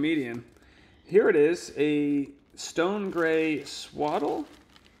improv comedian. Here it is, a stone gray swaddle.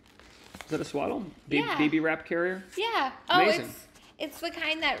 Is that a swaddle? Yeah. Baby wrap carrier? Yeah. Amazing. Oh, it's the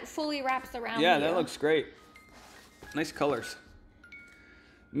kind that fully wraps around Yeah, you. that looks great. Nice colors.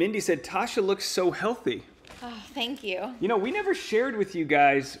 Mindy said, Tasha looks so healthy. Oh, thank you. You know, we never shared with you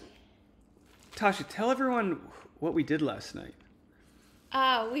guys. Tasha, tell everyone what we did last night.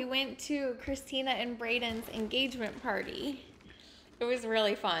 We went to Christina and Braden's engagement party. It was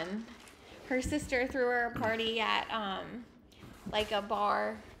really fun. Her sister threw her a party at like a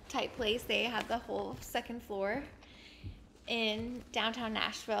bar type place. They had the whole second floor in downtown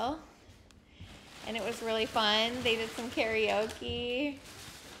Nashville. And it was really fun. They did some karaoke.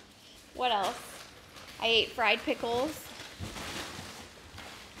 What else? I ate fried pickles.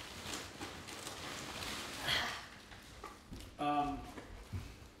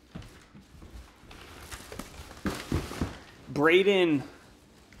 Braden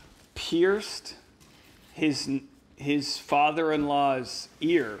pierced his father-in-law's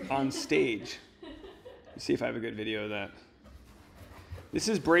ear on stage. Let's see if I have a good video of that. This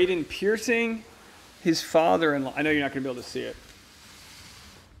is Braden piercing his father-in-law. I know you're not going to be able to see it.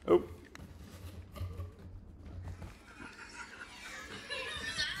 Oh.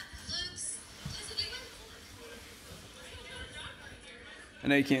 I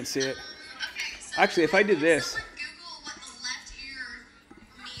know you can't see it. Actually, if I did this. Google what the left ear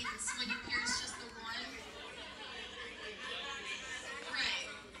means when you pierce just the one. Right.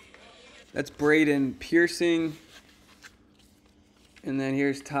 That's Braden piercing. And then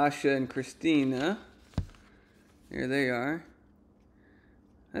here's Tasha and Christina. Here they are.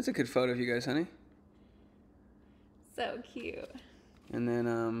 That's a good photo of you guys, honey. So cute. And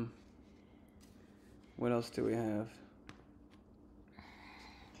then, what else do we have?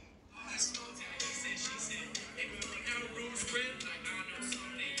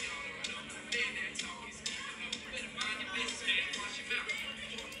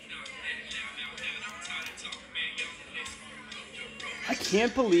 I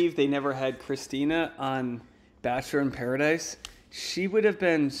can't believe they never had Christina on Bachelor in Paradise. She would have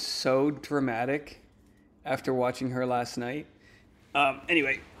been so dramatic after watching her last night.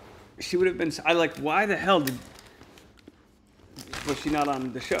 Anyway, she would have been. Why the hell was she not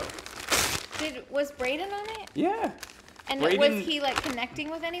on the show? Was Braden on it? Yeah. And Braden, was he like connecting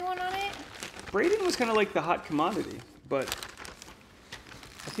with anyone on it? Braden was kind of like the hot commodity, but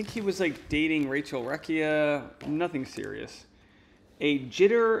I think he was like dating Rachel Recchia. Nothing serious. A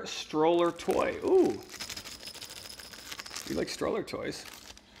jitter stroller toy. Ooh. You like stroller toys.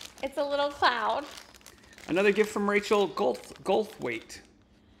 It's a little cloud. Another gift from Rachel Goldthwait.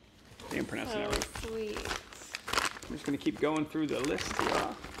 I didn't pronounce it right. Sweet. I'm just going to keep going through the list here.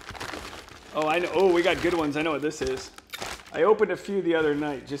 Oh, I know. Oh, we got good ones. I know what this is. I opened a few the other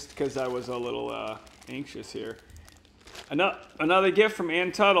night just because I was a little anxious here. Another gift from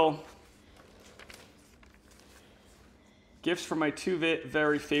Ann Tuttle. Gifts from my two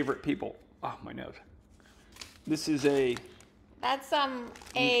very favorite people. Oh, my nose. This is That's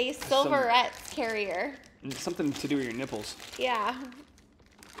a silverette carrier. something to do with your nipples. Yeah.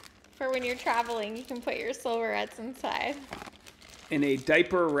 For when you're traveling, you can put your silverettes inside. And a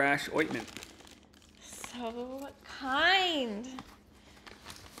diaper rash ointment. So kind.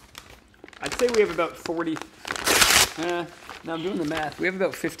 I'd say we have about 40. Now I'm doing the math. We have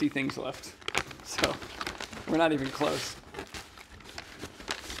about 50 things left. So we're not even close.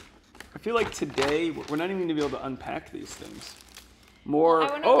 I feel like today we're not even going to be able to unpack these things. More.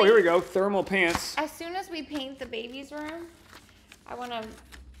 Oh, here we go. Thermal pants. As soon as we paint the baby's room, I want to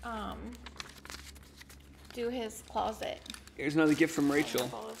do his closet. Here's another gift from Rachel.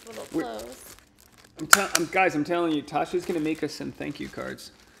 All his little clothes. Guys, I'm telling you, Tasha's going to make us some thank you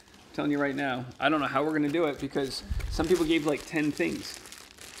cards. I'm telling you right now. I don't know how we're going to do it because some people gave like 10 things.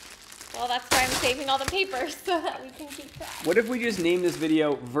 Well, that's why I'm saving all the papers so that we can keep track. What if we just name this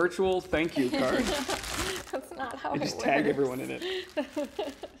video Virtual Thank You Card? That's not how And it just works. tag everyone in it.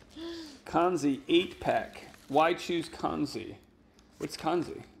 Kanzi 8-pack. Why choose Kanzi? What's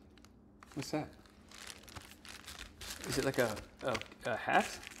Kanzi? What's that? Is it like a hat?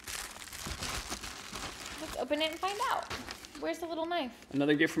 Let's open it and find out. Where's the little knife?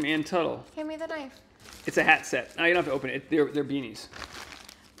 Another gift from Ann Tuttle. Hand me the knife. It's a hat set. No, you don't have to open it. They're beanies.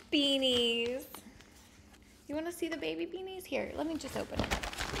 Beanies. You want to see the baby beanies? Here, let me just open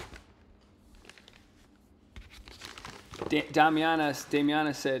it.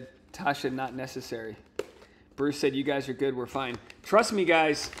 Damiana said, Tasha, not necessary. Bruce said, you guys are good. We're fine. Trust me,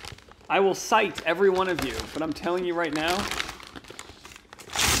 guys. I will cite every one of you. But I'm telling you right now,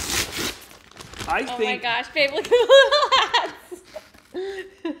 I Oh think... my gosh, babe, look at the little hats.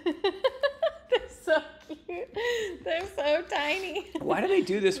 tiny. Why do they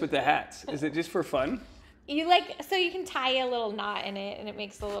do this with the hats? Is it just for fun? You like, so you can tie a little knot in it and it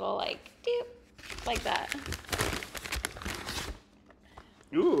makes a little like, doop, like that.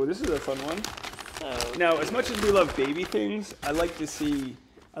 Ooh, this is a fun one. So Now, as much as we love baby things, I like to see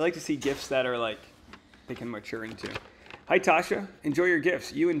gifts that are like they can mature into. Hi Tasha, enjoy your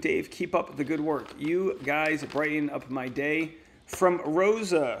gifts. You and Dave keep up the good work. You guys brighten up my day. From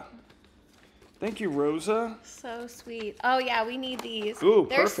Rosa. Thank you, Rosa. So sweet. Oh yeah, we need these. Ooh,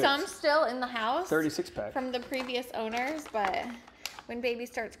 There's perfect. some still in the house. 36 pack. From the previous owners, but when baby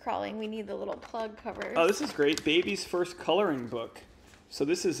starts crawling, we need the little plug covers. Oh, this is great. Baby's first coloring book. So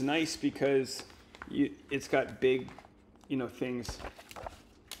this is nice because it's got big, things.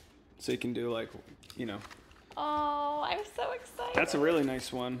 So you can do like, Oh, I'm so excited. That's a really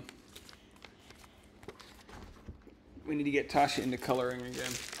nice one. We need to get Tasha into coloring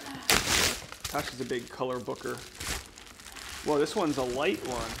again. Tasha's a big color booker. Whoa, this one's a light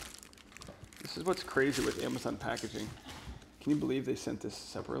one. This is what's crazy with Amazon packaging. Can you believe they sent this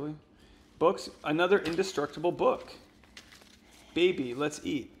separately? Books, another indestructible book. Baby, let's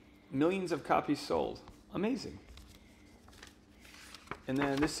eat. Millions of copies sold. Amazing. And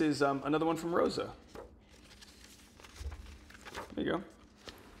then this is another one from Rosa. There you go.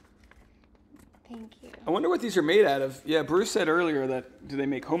 Thank you. I wonder what these are made out of. Yeah, Bruce said earlier that do they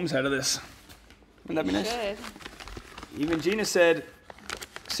make homes out of this? Wouldn't that be nice? Good. Even Gina said,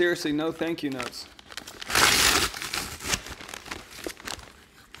 seriously, no thank you notes.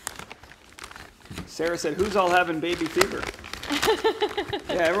 Sarah said, who's all having baby fever?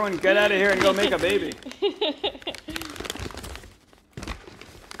 Yeah, everyone get out of here and go make a baby.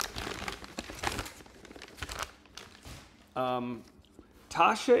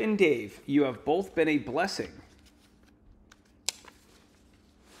 Tasha and Dave, you have both been a blessing.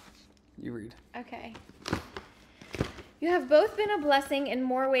 You read. Okay. You have both been a blessing in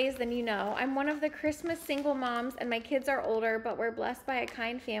more ways than you know. I'm one of the Christmas single moms, and my kids are older, but we're blessed by a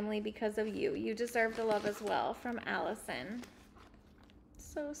kind family because of you. You deserve to love as well. From Allison.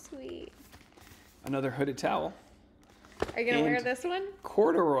 So sweet. Another hooded towel. Are you going to wear And this one?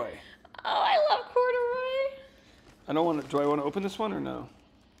 Corduroy. Oh, I love corduroy. I don't want to. Do I want to open this one or no?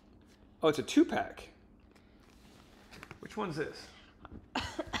 Oh, it's a 2-pack. Which one's this?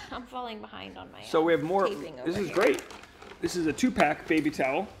 I'm falling behind on my So we have more. taping This over is here. great. This is a 2-pack baby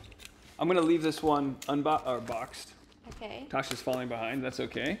towel. I'm gonna leave this one boxed. Okay. Tasha's falling behind. That's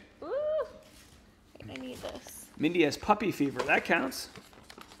okay. Ooh. Wait, I need this. Mindy has puppy fever. That counts.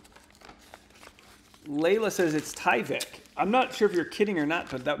 Layla says it's Tyvek. I'm not sure if you're kidding or not,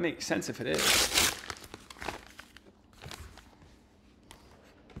 but that makes sense if it is.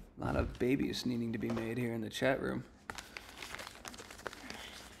 A lot of babies needing to be made here in the chat room.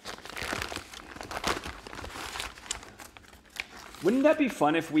 Wouldn't that be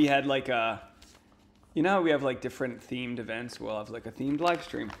fun if we had like a, you know how we have like different themed events? We'll have like a themed live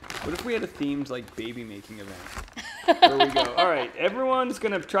stream. What if we had a themed like baby making event? There we go. All right, everyone's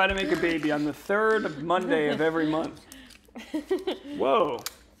gonna try to make a baby on the 3rd Monday of every month. Whoa.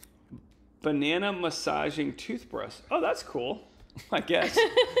 Banana massaging toothbrush. Oh, that's cool. I guess.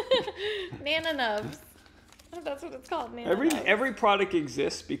 Nana Nubs. Oh, that's what it's called, Nana Nubs. Every product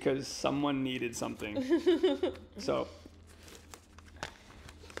exists because someone needed something. So,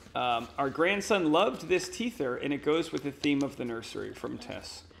 our grandson loved this teether, and it goes with the theme of the nursery from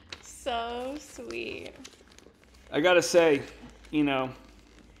Tess. So sweet. I gotta say,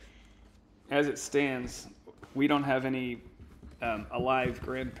 as it stands, we don't have any alive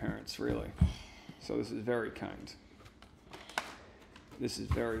grandparents, really. So this is very kind. This is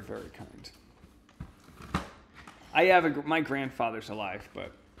very, very kind. I have my grandfather's alive,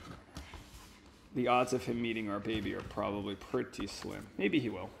 but the odds of him meeting our baby are probably pretty slim. Maybe he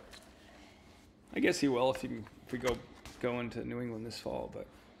will. I guess he will if we go into New England this fall. But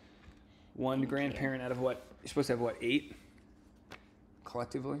one grandparent out of what? You're supposed to have what, 8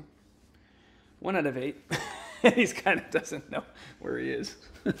 collectively? 1 out of 8. He kind of doesn't know where he is.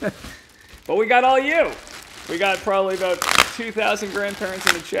 But we got all you. We got probably about 2,000 grandparents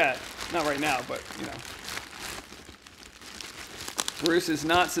in the chat. Not right now, but Bruce is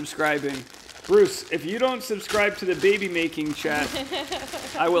not subscribing. Bruce, if you don't subscribe to the baby making chat,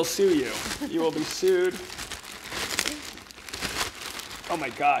 I will sue you. You will be sued. Oh my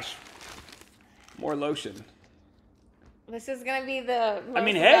gosh. More lotion. This is gonna be the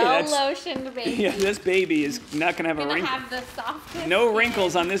most lotioned baby. Yeah, this baby is not gonna have a Gonna wrinkle. have the softest No skin.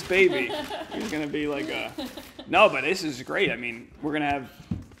 wrinkles on this baby. He's gonna be like a. No, but this is great. I mean, we're gonna have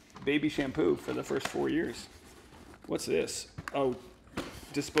baby shampoo for the first 4 years. What's this? Oh,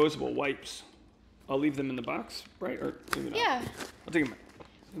 disposable wipes. I'll leave them in the box, right? Or leave it out? Yeah. I'll take them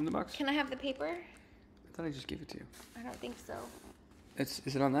in the box. Can I have the paper? I thought I just gave it to you. I don't think so.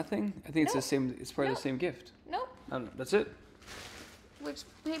 Is it on that thing? I think it's the same. It's part of the same gift. Nope. I don't know. That's it. Which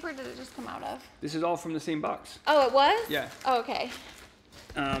paper did it just come out of? This is all from the same box. Oh, it was? Yeah. Oh, okay.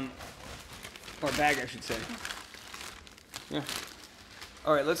 Or bag, I should say. Yeah.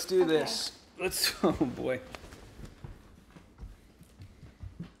 All right, let's do this. Let's. Oh boy.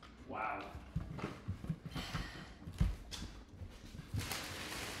 Wow.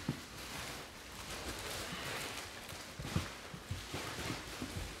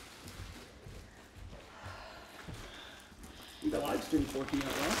 The live stream's working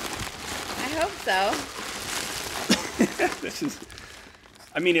out well. I hope so. This is,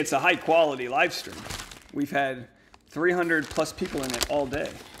 I mean, it's a high quality live stream. We've had 300 plus people in it all day.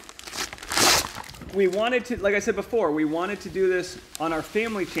 We wanted to, like I said before, we wanted to do this on our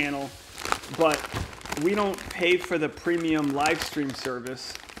family channel, but we don't pay for the premium live stream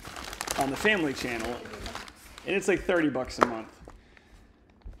service on the family channel. And it's like $30 a month.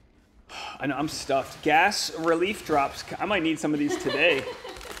 I know, I'm stuffed. Gas relief drops. I might need some of these today.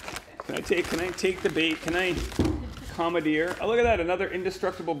 Can I take the bait? Can I commandeer? Oh, look at that, another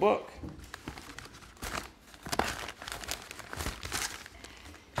indestructible book.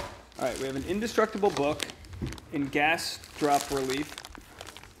 All right, we have an indestructible book in gas drop relief.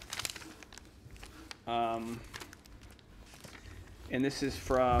 And this is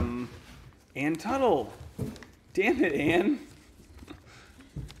from Ann Tuttle. Damn it, Ann.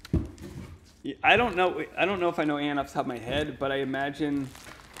 I don't know if I know Ann off the top of my head, but I imagine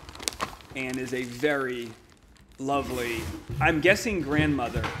Ann is a very lovely, I'm guessing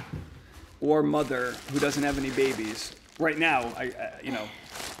grandmother or mother who doesn't have any babies. Right now, you know,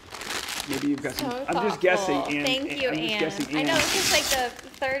 maybe you've got some. So I'm just guessing, Ann. Thank you, I'm just Ann. guessing, I Ann. know this is like the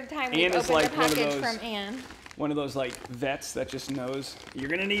third time we've Ann is opened like a one of package those- from Ann. One of those like vets that just knows you're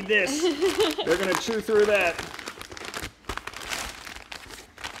gonna need this. They're gonna chew through that.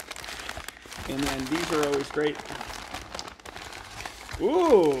 And then these are always great.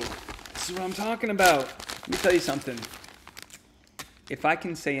 Ooh, this is what I'm talking about. Let me tell you something. If I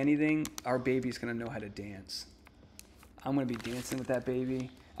can say anything, our baby's gonna know how to dance. I'm gonna be dancing with that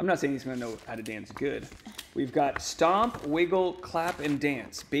baby. I'm not saying he's gonna know how to dance good. We've got Stomp, Wiggle, Clap, and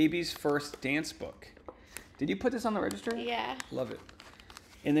Dance, Baby's First Dance Book. Did you put this on the registry? Yeah. Love it.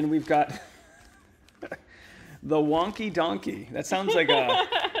 And then we've got the Wonky Donkey. That sounds like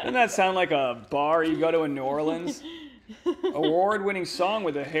doesn't that sound like a bar you go to in New Orleans? Award-winning song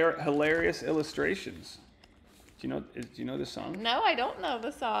with hilarious illustrations. Do you know this song? No, I don't know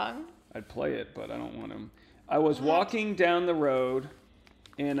the song. I'd play it, but I don't want to. I was walking down the road,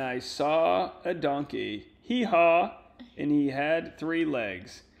 and I saw a donkey. Hee-haw, and he had 3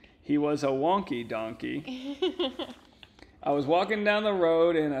 legs. He was a wonky donkey. I was walking down the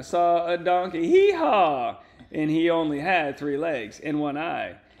road, and I saw a donkey. Hee-haw, and he only had 3 legs and 1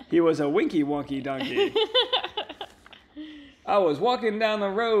 eye. He was a winky wonky donkey. I was walking down the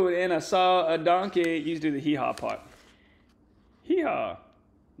road, and I saw a donkey. You do the hee-haw part. Hee-haw.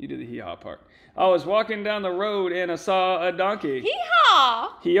 You do the hee-haw part. I was walking down the road and I saw a donkey.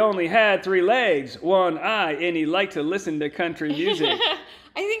 Hee-haw! He only had 3 legs, 1 eye, and he liked to listen to country music.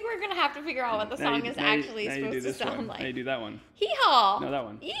 I think we're going to have to figure out what the song is actually supposed to sound like. Now you do that one. Hee-haw! No, that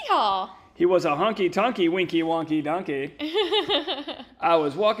one. Hee-haw! He was a honky-tonky, winky wonky donkey. I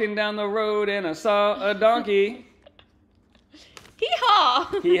was walking down the road and I saw a donkey.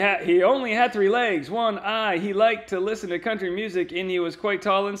 Hee-haw! He only had 3 legs, 1 eye. He liked to listen to country music, and he was quite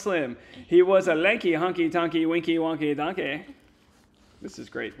tall and slim. He was a lanky, hunky-tonky, winky wonky donkey. This is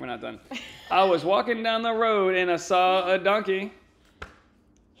great. We're not done. I was walking down the road and I saw a donkey.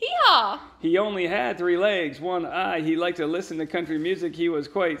 Hee-haw! He only had 3 legs, 1 eye. He liked to listen to country music. He was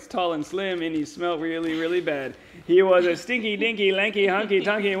quite tall and slim, and he smelled really, really bad. He was a stinky, dinky, lanky, hunky,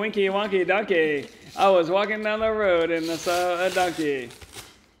 tonky, winky, wonky donkey. I was walking down the road and I saw a donkey.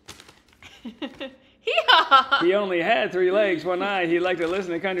 Hee-haw! He only had 3 legs, 1 eye. He liked to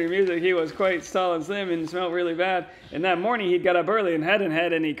listen to country music. He was quite tall and slim and smelled really bad. And that morning he'd got up early and hadn't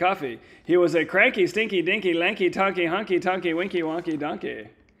had any coffee. He was a cranky, stinky, dinky, lanky, tonky, hunky, tonky, winky, wonky donkey.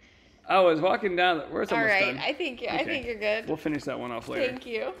 I was walking down. We're almost All right, done. I think you're good. We'll finish that one off later. Thank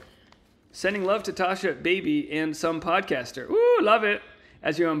you. Sending love to Tasha, baby, and some podcaster. Ooh, love it.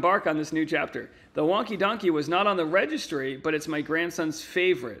 As you embark on this new chapter. The Wonky Donkey was not on the registry, but it's my grandson's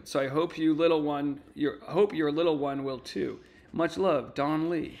favorite. So I hope your little one will too. Much love, Don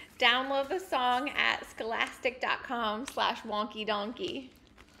Lee. Download the song at scholastic.com/wonkydonkey.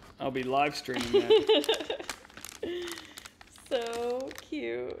 I'll be live streaming that. So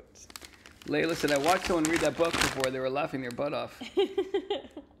cute. Layla said, I watched someone read that book before. They were laughing their butt off.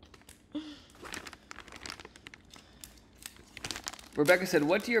 Rebecca said,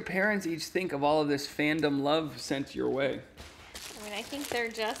 what do your parents each think of all of this fandom love sent your way? I mean, I think they're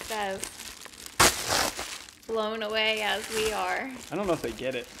just as blown away as we are. I don't know if they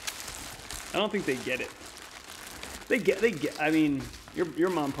get it. I don't think they get it. They get, I mean, your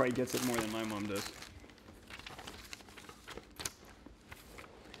mom probably gets it more than my mom does.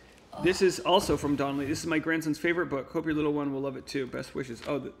 This is also from Donnelly. This is my grandson's favorite book. Hope your little one will love it too. Best wishes.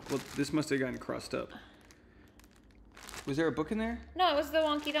 Oh, well, this must have gotten crossed up. Was there a book in there? No, it was the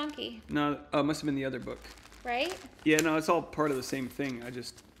Wonky Donkey. No, oh, it must have been the other book. Right? Yeah, no, it's all part of the same thing. I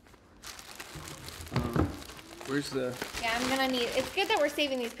just... where's the... Yeah, I'm going to need... It's good that we're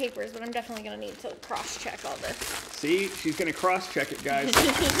saving these papers, but I'm definitely going to need to cross-check all this. See? She's going to cross-check it, guys.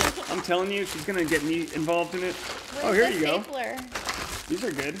 I'm telling you, she's going to get me involved in it. Where's oh, here the you go. stapler? These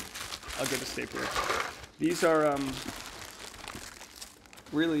are good. I'll get a stapler. These are,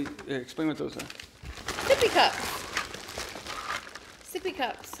 really... explain what those are. Sippy cups. Sippy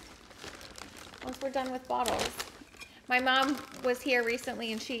cups. Once we're done with bottles. My mom was here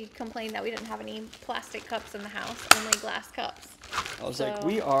recently and she complained that we didn't have any plastic cups in the house, only glass cups. I was like,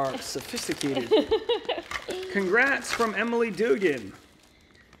 we are sophisticated. Congrats from Emily Dugan.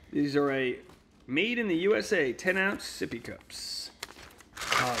 These are a made in the USA 10-ounce sippy cups.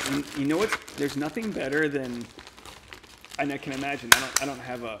 You know what? There's nothing better than, and I can imagine, we don't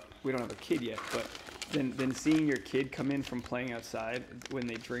have a kid yet, but than seeing your kid come in from playing outside when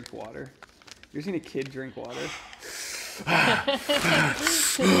they drink water. You ever seen a kid drink water?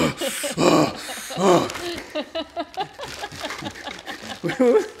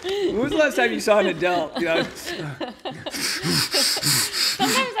 When was the last time you saw an adult? You know?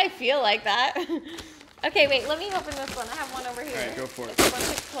 Sometimes I feel like that. Okay, wait, let me open this one. I have one over here. All right, go for it. It's one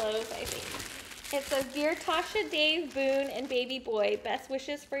to close, I think. It says, Dear Tasha, Dave, Boone, and Baby Boy, best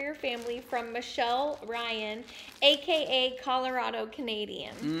wishes for your family from Michelle Ryan, a.k.a. Colorado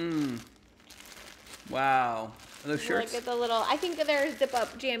Canadian. Wow. Are those shirts? Look at the little, I think they're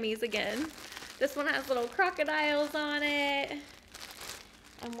zip-up jammies again. This one has little crocodiles on it.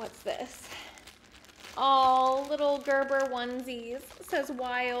 And what's this? Oh, little Gerber onesies. It says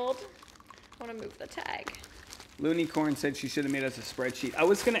wild. I want to move the tag. Looney Corn said she should have made us a spreadsheet. I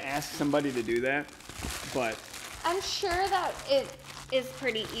was going to ask somebody to do that, but... I'm sure that it is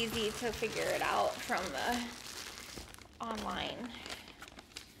pretty easy to figure it out from the online.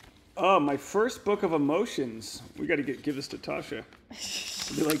 Oh, my first book of emotions. We got to give this to Tasha.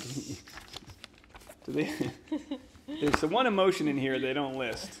 There's the one emotion in here they don't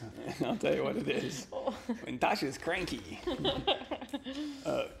list. I'll tell you what it is. When Tasha's cranky.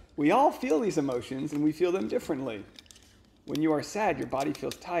 We all feel these emotions, and we feel them differently. When you are sad, your body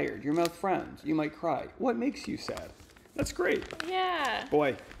feels tired. Your mouth frowns. You might cry. What makes you sad? That's great. Yeah.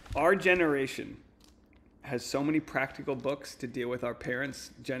 Boy, our generation has so many practical books to deal with our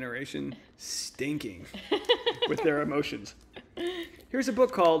parents' generation stinking with their emotions. Here's a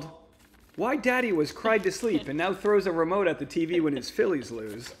book called Why Daddy Was Cried to Sleep and Now Throws a Remote at the TV When His Phillies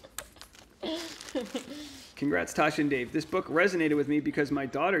Lose. Congrats, Tasha and Dave. This book resonated with me because my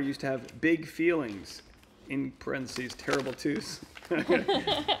daughter used to have big feelings, in parentheses, terrible twos.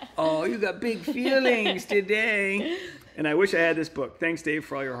 Oh, you got big feelings today. And I wish I had this book. Thanks, Dave,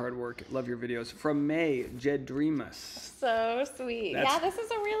 for all your hard work. Love your videos. From May Jedremus. So sweet. Yeah, this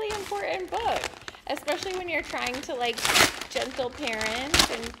is a really important book, especially when you're trying to, like, gentle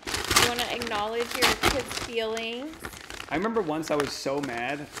parent and you want to acknowledge your kids' feelings. I remember once I was so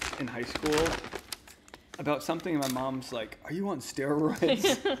mad in high school about something, and my mom's like, are you on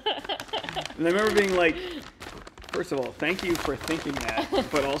steroids? And I remember being like, first of all, thank you for thinking that,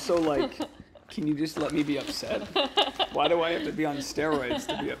 but also, like, can you just let me be upset? Why do I have to be on steroids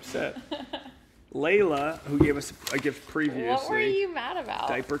to be upset? Layla, who gave us a gift previously. What were you mad about?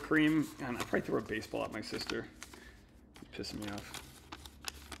 Diaper cream. And I probably threw a baseball at my sister. It's pissing me off.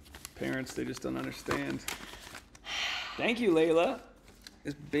 Parents, they just don't understand. Thank you, Layla.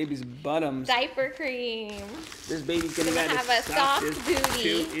 This baby's bottoms. Diaper cream. This baby's gonna have a soft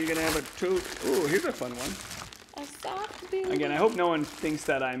booty. He's gonna have a tooth. Ooh, here's a fun one. A soft booty. Again, I hope no one thinks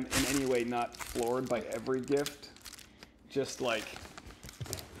that I'm in any way not floored by every gift. Just like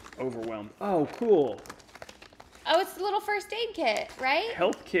overwhelmed. Oh, cool. Oh, it's the little first aid kit, right?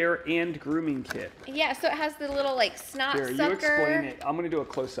 Healthcare and grooming kit. Yeah, so it has the little, like, snot Here, sucker. you explain it. I'm gonna do a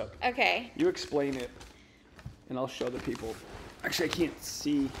close-up. Okay. You explain it, and I'll show the people. Actually, I can't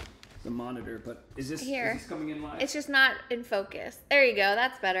see the monitor, but is this coming in live? It's just not in focus. There you go.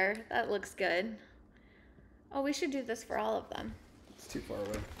 That's better. That looks good. Oh, we should do this for all of them. It's too far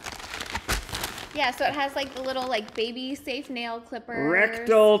away. Yeah, so it has like the little like baby safe nail clippers.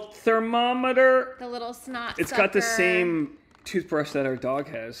 Rectal thermometer. The little snot It's sucker. got the same toothbrush that our dog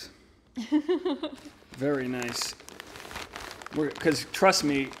has. Very nice. Because trust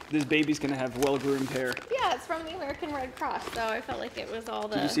me, this baby's gonna have well-groomed hair. Yeah, it's from the American Red Cross, so I felt like it was all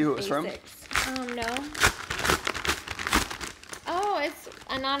the Did you see who it was basics. No. Oh, it's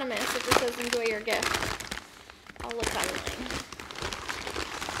anonymous. It just says enjoy your gift. I'll look online.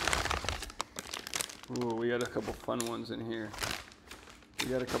 Ooh, we got a couple fun ones in here. We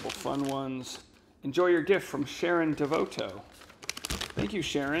got a couple fun ones. Enjoy your gift from Sharon Devoto. Thank you,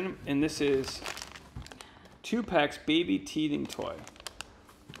 Sharon. And this is 2 packs baby teething toy.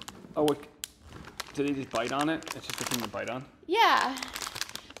 Oh, what, did they just bite on it? It's just a thing to bite on? Yeah.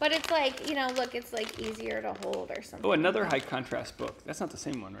 But it's like, you know, look, it's like easier to hold or something. Oh, another high contrast book. That's not the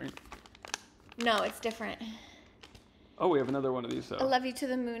same one, right? No, it's different. Oh, we have another one of these, though. I love you to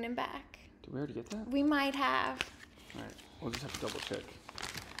the moon and back. Did we already get that? We might have. All right. We'll just have to double check.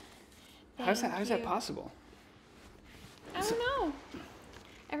 Thank How's that you. possible? I don't know.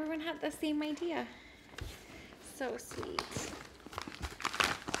 Everyone had the same idea. So sweet.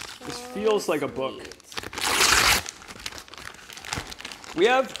 This So feels like a book. sweet. We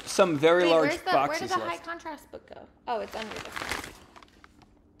have some very Wait, large where boxes did the high left. contrast book go? Oh, it's under the front.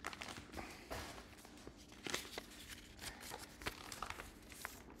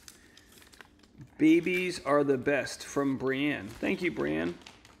 Babies are the best from Brienne. Thank you, Brienne.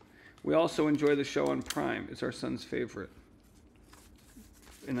 We also enjoy the show on Prime. It's our son's favorite.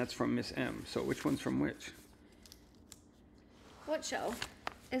 And that's from Miss M. So which one's from which? What show?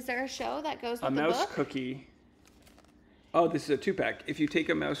 Is there a show that goes with A the mouse book? cookie. Oh, this is a 2-pack. If you take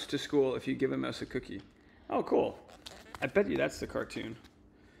a mouse to school, if you give a mouse a cookie. Oh, cool. I bet you that's the cartoon.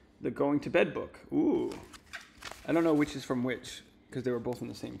 The Going to Bed book. Ooh. I don't know which is from which, because they were both in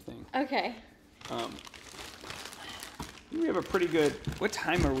the same thing. Okay. We have a pretty good. What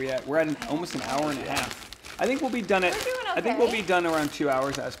time are we at? We're at almost an hour and a half. I think we'll be done at. We're doing I think we'll okay. be done around 2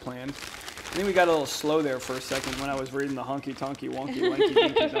 hours as planned. I think we got a little slow there for a second when I was reading the honky tonky wonky wanky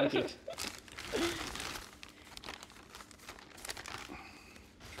dinky donkey.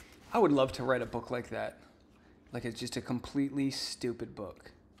 I would love to write a book like that. Like it's just a completely stupid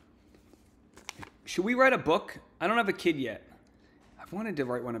book. Should we write a book? I don't have a kid yet. I've wanted to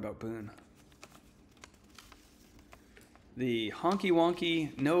write one about Boone. The honky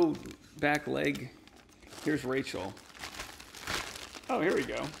wonky, no back leg. Here's Rachel. Oh, here we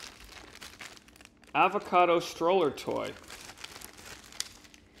go. Avocado stroller toy.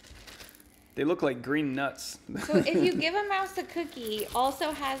 They look like green nuts. So if you give a mouse a cookie,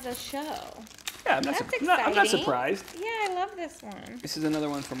 also has a show. Yeah, I'm That's I'm not exciting. surprised. Yeah, I love this one. This is another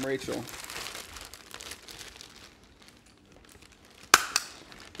one from Rachel.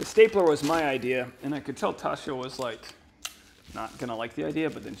 The stapler was my idea, and I could tell Tasha was like not gonna like the idea,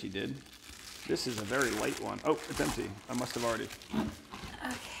 but then she did. This is a very light one. Oh, it's empty. I must have already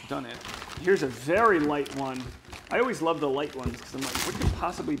done it. Here's a very light one. I always love the light ones because I'm like, what could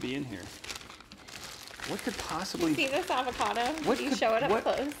possibly be in here? What could possibly See this avocado? What Can you could- show it up what-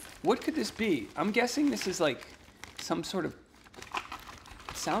 close? What could this be? I'm guessing this is like some sort of.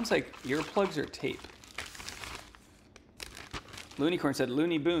 It sounds like earplugs or tape. Looneycorn said,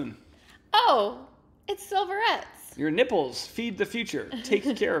 Looney Boone. Oh, it's silverettes. Your nipples feed the future.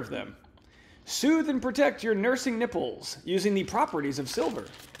 Take care of them. Soothe and protect your nursing nipples using the properties of silver.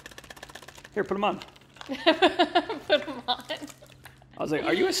 Here, put them on. Put them on. I was like,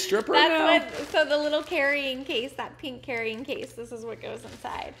 are you a stripper now? That's what, so the little carrying case, that pink carrying case, this is what goes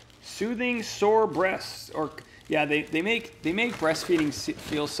inside. Soothing sore breasts. Or yeah, they make breastfeeding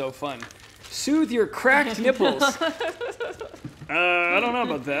feel so fun. Soothe your cracked nipples. I don't know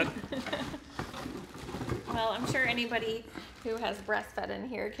about that. Well, I'm sure anybody who has breastfed in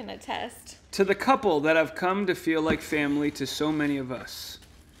here can attest. To the couple that have come to feel like family to so many of us,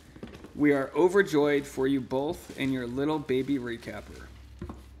 we are overjoyed for you both and your little baby recapper.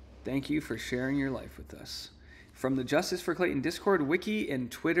 Thank you for sharing your life with us. From the Justice for Clayton Discord, Wiki,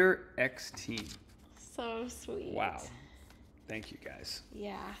 and Twitter X team. So sweet. Wow. Thank you guys.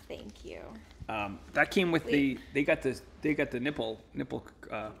 Yeah, thank you. That came with the they got the nipple.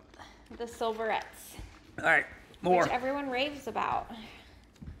 The silverettes, All right, more. which everyone raves about.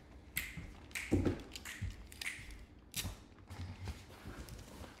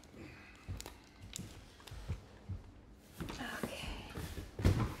 Okay.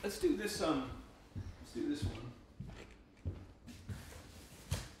 Let's do this. Let's do this one.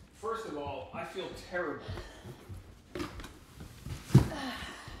 First of all, I feel terrible.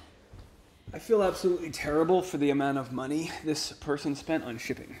 I feel absolutely terrible for the amount of money this person spent on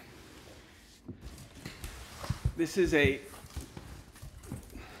shipping. This is a...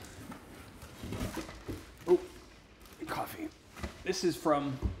 Oh, coffee. This is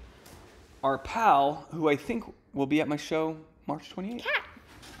from our pal, who I think will be at my show March 28th. Cat.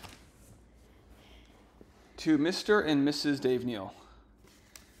 To Mr. and Mrs. Dave Neal.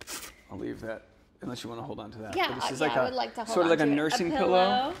 I'll leave that, unless you want to hold on to that. Yeah, But this is I would like to hold sort of on like a to it. nursing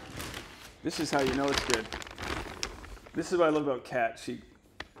pillow. This is how you know it's good. This is what I love about Kat. She...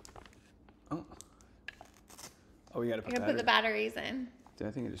 Oh. Oh, you gotta put You're gonna put the batteries in.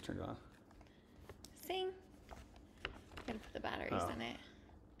 I think I just turned it on. Sing. Gotta put the batteries in it.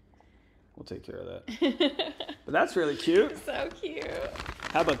 We'll take care of that. But that's really cute. So cute.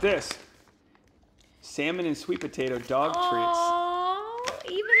 How about this? Salmon and sweet potato dog Oh,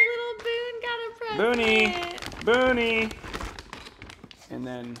 even little Boone got a present. Boonie. And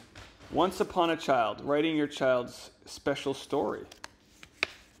then, once upon a child, writing your child's special story.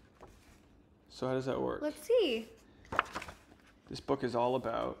 So how does that work? Let's see. This book is all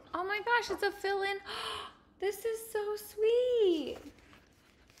about... Oh my gosh, it's a fill-in. This is so sweet.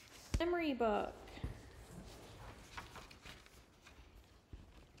 Memory book.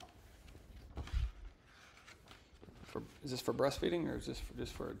 Is this for breastfeeding, or is this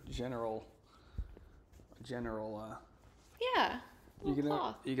just for general? Yeah. You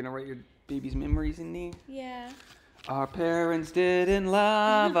gonna write your baby's memories in there? Yeah. Our parents didn't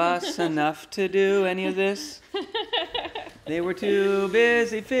love us enough to do any of this. They were too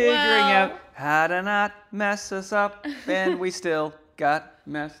busy figuring out how to not mess us up, and we still got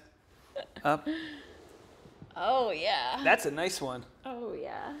messed up. Oh yeah. That's a nice one. Oh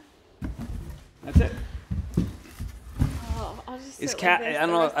yeah. That's it. Oh, I'll just Is sit Kat? like this I the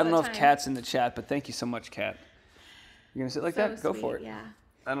don't know. rest I don't of know the if time. Kat's in the chat, but thank you so much, Kat. You gonna sit like So that? Go for sweet, it. Yeah.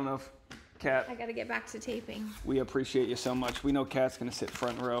 I don't know if Kat. I gotta get back to taping. We appreciate you so much. We know Kat's gonna sit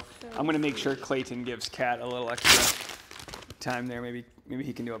front row. So I'm gonna make sure Clayton gives Kat a little extra time there. Maybe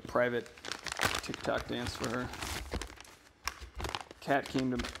he can do a private TikTok dance for her. Kat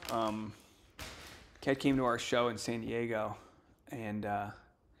came to our show in San Diego, and I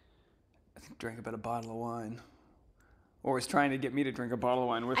think drank about a bottle of wine, or was trying to get me to drink a bottle of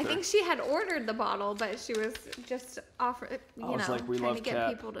wine with her. I think she had ordered the bottle, but she was just offering, We trying love to get Kat.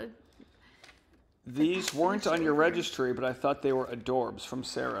 people to. These weren't on your registry, but I thought they were adorbs from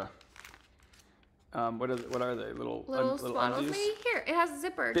Sarah. What are they? Little Swaddles. undies? Maybe here. It has a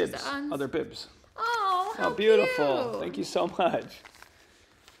zipper. Bibs. Just Other bibs. Oh, how Beautiful. Cute. Thank you so much.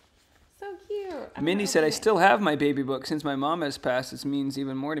 So cute. I'm Mindy gonna said, I open it. still have my baby book. Since my mom has passed, it means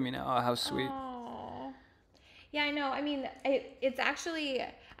even more to me now. Oh, how sweet. Oh. Yeah, I know. I mean, it's actually,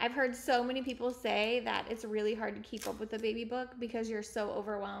 I've heard so many people say that it's really hard to keep up with the baby book because you're so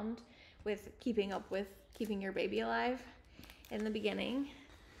overwhelmed with keeping your baby alive in the beginning.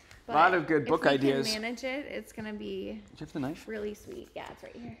 A lot of good book ideas. If we can manage it, it's going to be Do you have the knife? really sweet. Yeah, it's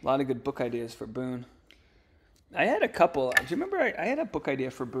right here. A lot of good book ideas for Boone. I had a couple. Do you remember I had a book idea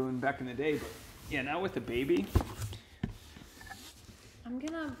for Boone back in the day, but yeah, now with the baby. I'm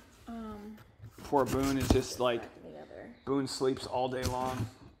going to, Poor Boone is just like, the other. Boone sleeps all day long.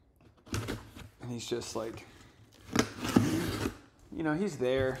 And he's just like, he's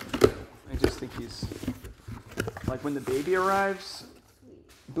there. I just think he's, like when the baby arrives,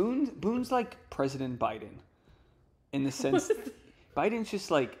 Boone's like President Biden. In the sense, Biden's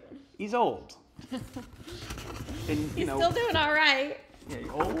just like, he's old. And, He's still doing all right. Yeah, he's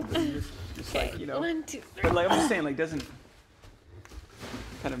old and just Okay, like, 1, 2, 3. But like I'm just saying, like doesn't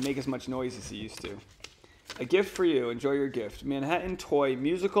kind of make as much noise as he used to. A gift for you. Enjoy your gift. Manhattan toy,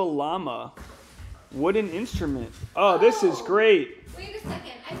 musical llama, wooden instrument. Oh, this is great. Wait a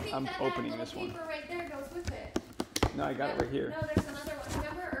second. I think I'm that opening little this one. paper right there goes with it. No, I got it right here. No, there's another one.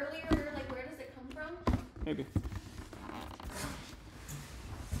 Remember earlier, like where does it come from? Maybe.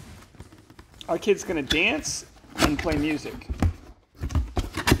 Our kid's gonna dance and play music.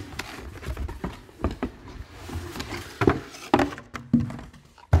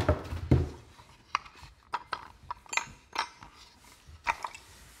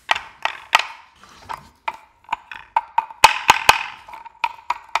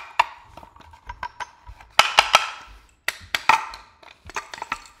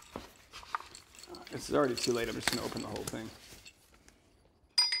 It's already too late. I'm just gonna open the whole thing.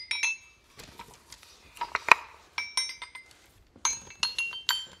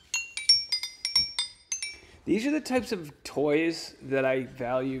 These are the types of toys that I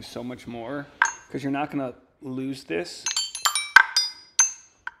value so much more because you're not gonna lose this.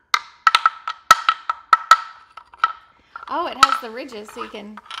 Oh, it has the ridges so you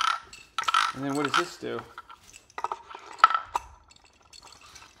can. And then what does this do?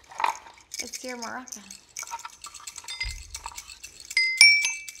 It's your maraca.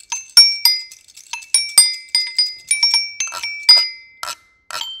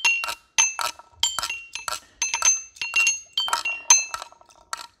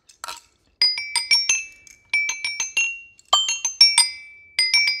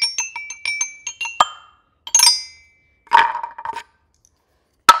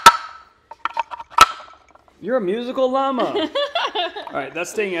 You're a musical llama. All right, that's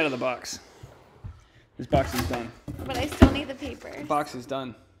staying out of the box. This box is done. But I still need the paper. The box is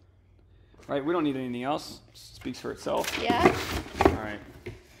done. All right, we don't need anything else. Speaks for itself. Yeah? All right.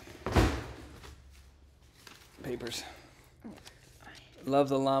 Papers. Love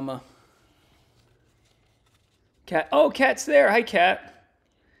the llama. Cat. Oh, Cat's there. Hi, Cat.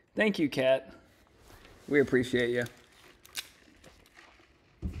 Thank you, Cat. We appreciate you.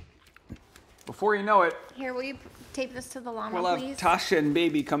 Before you know it, Here, will you tape this to the llama, we'll have please? Tasha and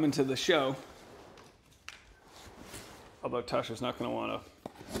Baby come into the show. Although Tasha's not going to want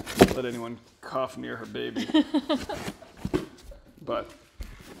to let anyone cough near her baby. But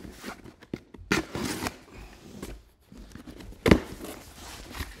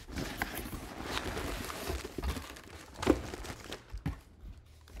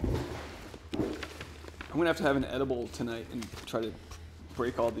I'm going to have an edible tonight and try to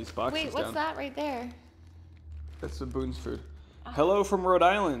break all these boxes Wait, what's down. that right there? That's the Boone's food. Hello from Rhode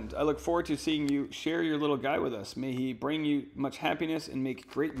Island. I look forward to seeing you share your little guy with us. May he bring you much happiness and make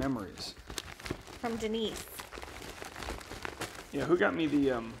great memories. From Denise. Yeah, who got me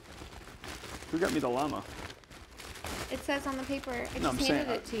the llama? It says on the paper. I No, just I'm handed saying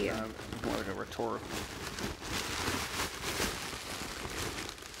it to you. It's more like a rhetorical.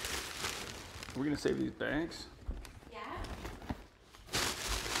 Are we gonna save these bags? Yeah.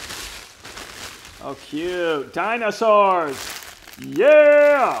 Oh, cute. Dinosaurs!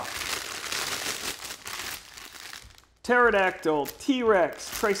 Yeah! Pterodactyl,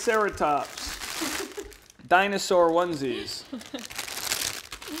 T-Rex, Triceratops. Dinosaur onesies.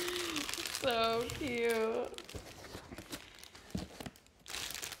 So cute.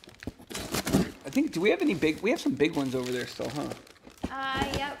 I think, do we have any big, we have some big ones over there still, huh?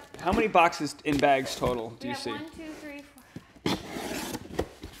 Yep. How many boxes in bags total do We you have see? 1, 2, 3, 4,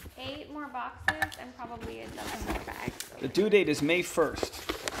 8 more boxes and probably a dozen more bags. The due date is May 1st.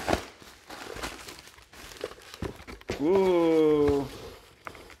 Ooh.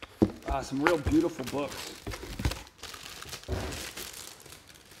 Some real beautiful books.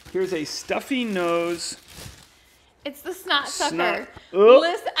 Here's a stuffy nose. It's the snot sucker. Snot.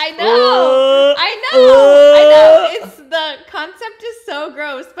 Listen, I know. I know. It's the concept is so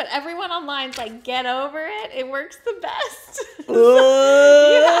gross, but everyone online's like, get over it. It works the best. You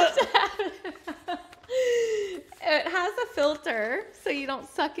have to have it. It has a filter, so you don't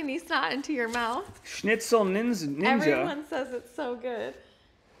suck any snot into your mouth. Schnitzel Ninja. Everyone says it's so good.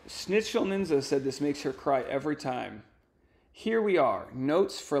 Schnitzel Ninja said this makes her cry every time. Here we are,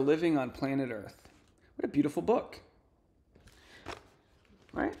 Notes for Living on Planet Earth. What a beautiful book.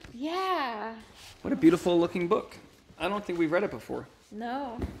 Right? Yeah. What a beautiful looking book. I don't think we've read it before.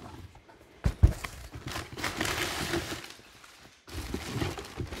 No.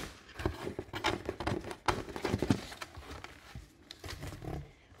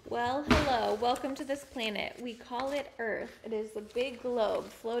 Well, hello. Welcome to this planet. We call it Earth. It is a big globe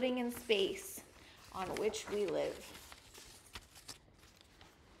floating in space on which we live.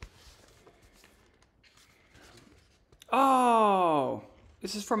 Oh,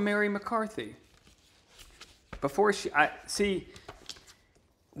 this is from Mary McCarthy. Before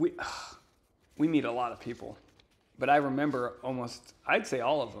we meet a lot of people, but I remember almost, I'd say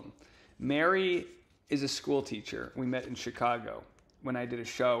all of them. Mary is a school teacher. We met in Chicago when I did a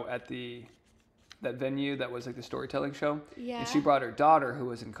show at that venue that was like the storytelling show. Yeah. And she brought her daughter who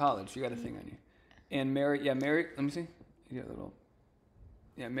was in college. You got a thing on you. And Mary, let me see. You got a little.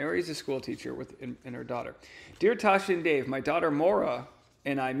 Yeah, Mary's a school teacher and her daughter. Dear Tasha and Dave, my daughter Maura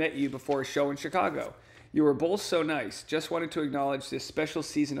and I met you before a show in Chicago. You were both so nice. Just wanted to acknowledge this special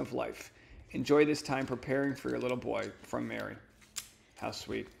season of life. Enjoy this time preparing for your little boy, from Mary. How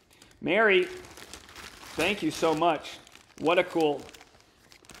sweet. Mary, thank you so much. What a cool...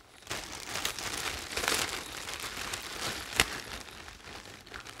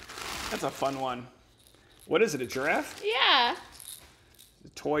 That's a fun one. What is it, a giraffe? Yeah. The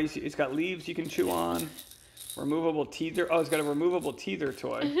toys, it's got leaves you can chew on. Removable teether. Oh, it's got a removable teether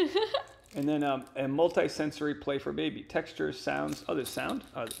toy. And then a multi-sensory play for baby. Textures, sounds. Oh, there's sound?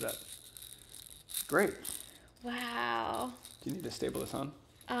 Oh, there's that. Great. Wow. Do you need to staple this on?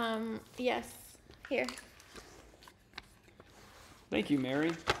 Yes. Here. Thank you,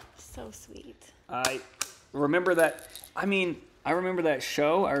 Mary. So sweet. I remember that. I mean, I remember that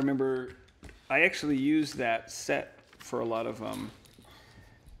show. I actually used that set for a lot of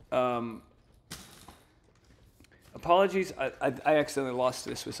apologies. I accidentally lost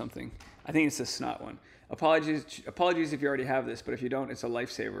this with something. I think it's a snot one. Apologies if you already have this, but if you don't, it's a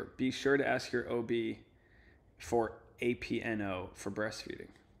lifesaver. Be sure to ask your OB for APNO for breastfeeding.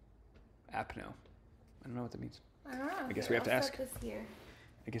 Apno. I don't know what that means. I don't know. I guess we have to ask. This here.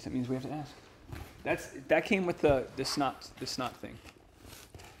 I guess that means we have to ask. That came with the snot thing.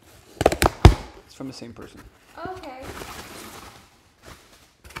 It's from the same person. Okay.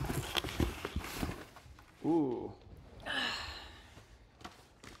 Ooh.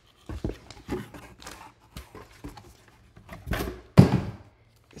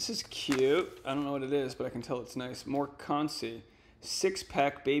 This is cute. I don't know what it is, but I can tell it's nice. More Concy.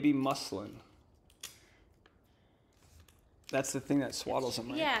 6-pack baby muslin. That's the thing that swaddles them,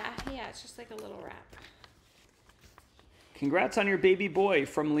 right? Yeah, it's just like a little wrap. Congrats on your baby boy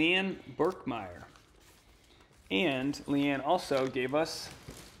from Leanne Burkmeyer. And Leanne also gave us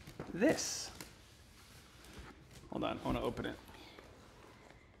this. Hold on, I want to open it.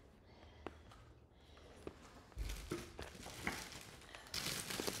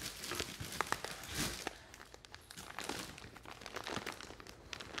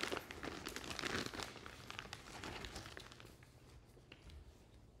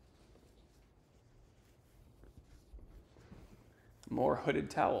 More hooded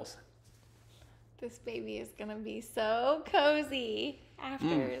towels. This baby is gonna be so cozy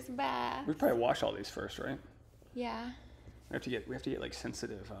after his bath. We probably wash all these first, right? Yeah. We have to get like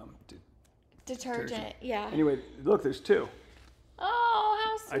sensitive Detergent. Yeah. Anyway, look, there's 2. Oh,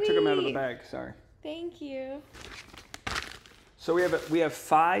 how sweet. I took them out of the bag. Sorry. Thank you. So we have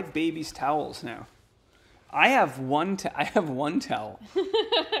 5 babies' towels now. I have one towel.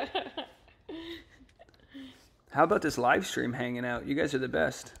 How about this live stream hanging out? You guys are the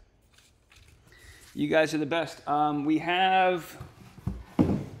best. You guys are the best. We have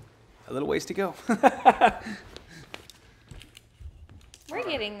a little ways to go. We're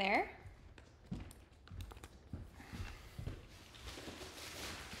getting there.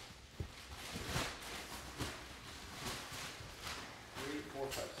 3, 4,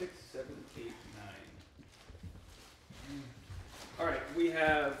 5, 6, 7, 8, 9. All right, we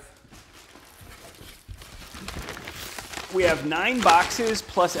have 9 boxes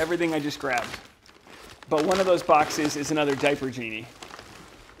plus everything I just grabbed. But one of those boxes is another diaper genie,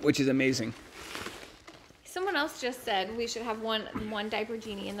 which is amazing. Someone else just said we should have one diaper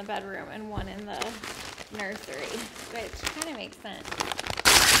genie in the bedroom and one in the nursery, which kind of makes sense.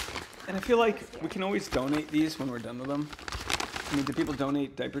 And I feel like we can always donate these when we're done with them. I mean, do people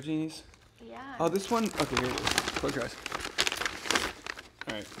donate diaper genies? Yeah. Oh, this one? Okay, here it is. Close your eyes.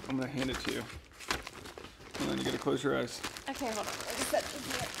 All right, I'm going to hand it to you. Hold on, you got to close your eyes. Okay, hold on. Let me set this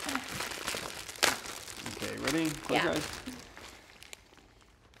here. Okay, ready? Close your eyes.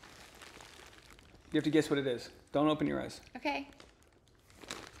 You have to guess what it is. Don't open your eyes. Okay.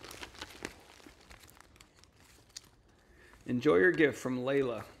 Enjoy your gift from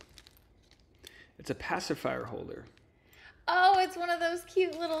Layla. It's a pacifier holder. Oh, it's one of those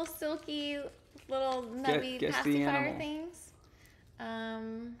cute little silky little nubby Guess the pacifier animal. things. I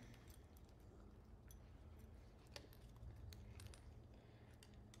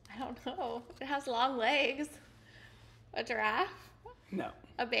don't know. It has long legs. A giraffe? No.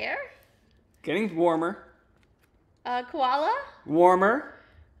 A bear? Getting warmer. A koala? Warmer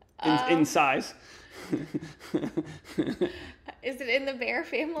in size. Is it in the bear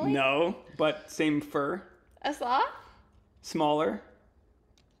family? No, but same fur. A sloth? Smaller.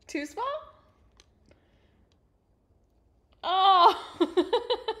 Too small? Oh!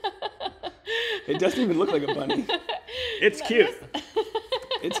 It doesn't even look like a bunny. It's cute.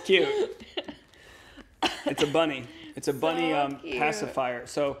 It's cute. It's a bunny. It's a bunny cute. pacifier.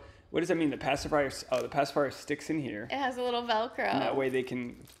 So what does that mean? The pacifier sticks in here. It has a little Velcro. And that way they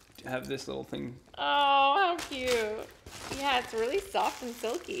can have this little thing. Oh, how cute. Yeah, it's really soft and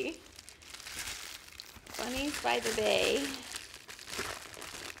silky. Bunnies by the bay.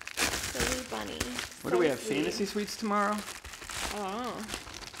 Silly bunny. What do we have? Fantasy Suites tomorrow? Oh.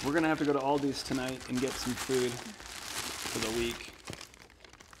 We're going to have to go to Aldi's tonight and get some food for the week.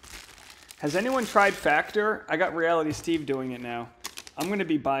 Has anyone tried Factor? I got Reality Steve doing it now. I'm going to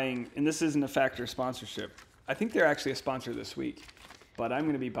be buying, and this isn't a Factor sponsorship. I think they're actually a sponsor this week, but I'm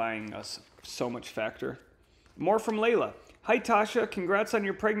going to be buying us so much Factor. More from Layla. Hi, Tasha. Congrats on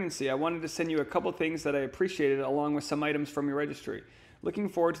your pregnancy. I wanted to send you a couple things that I appreciated along with some items from your registry. Looking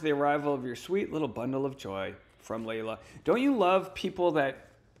forward to the arrival of your sweet little bundle of joy from Layla. Don't you love people that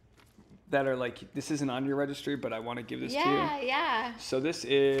that are like, this isn't on your registry, but I want to give this to you. Yeah. So this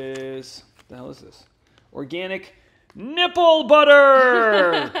is, what the hell is this? Organic nipple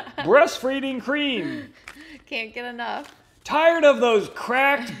butter, breastfeeding cream. Can't get enough. Tired of those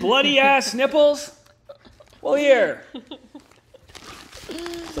cracked, bloody ass nipples? Well, here.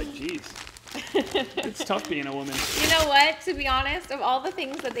 It's like, geez. It's tough being a woman. You know what? To be honest, of all the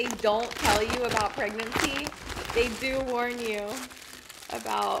things that they don't tell you about pregnancy, they do warn you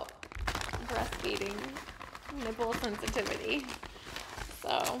about breastfeeding, nipple sensitivity.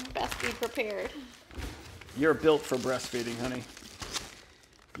 So, best be prepared. You're built for breastfeeding, honey.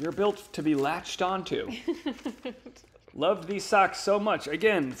 You're built to be latched onto. Loved these socks so much.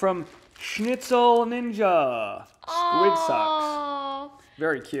 Again, from Schnitzel Ninja. Squid socks.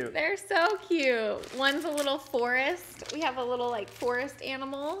 Very cute. They're so cute. One's a little forest. We have a little like forest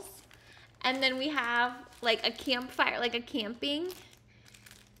animals. And then we have like a campfire, like a camping.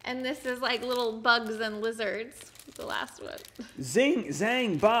 And this is like little bugs and lizards. The last one. Zing,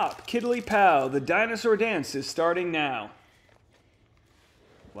 zang, bop, kiddly pow. The dinosaur dance is starting now.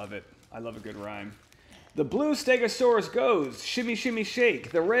 Love it. I love a good rhyme. The blue stegosaurus goes, shimmy, shimmy,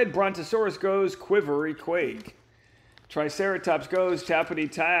 shake. The red brontosaurus goes, quivery, quake. Triceratops goes, tappity,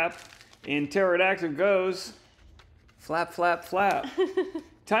 tap. And pterodactyl goes, flap, flap, flap.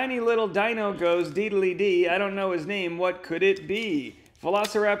 Tiny little dino goes, deedly dee. I don't know his name, what could it be?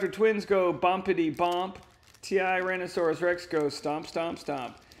 Velociraptor twins go, bompity, bomp. Tyrannosaurus rex goes, stomp, stomp,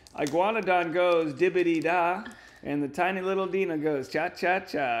 stomp. Iguanodon goes, dibbity, da. And the tiny little Dina goes,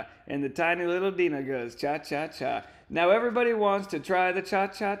 cha-cha-cha. And the tiny little Dina goes, cha-cha-cha. Now everybody wants to try the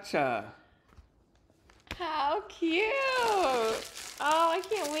cha-cha-cha. How cute. Oh, I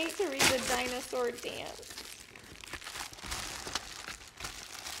can't wait to read the dinosaur dance.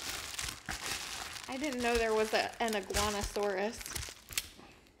 I didn't know there was an iguanosaurus.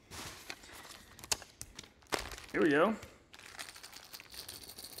 Here we go.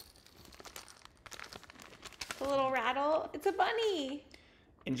 The little rattle. It's a bunny.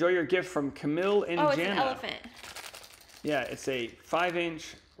 Enjoy your gift from Camille and Oh, it's Jana. an elephant. Yeah, it's a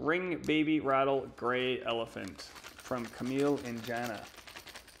 5-inch ring baby rattle gray elephant from Camille and Jana.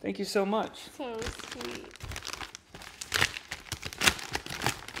 Thank you so much. So sweet.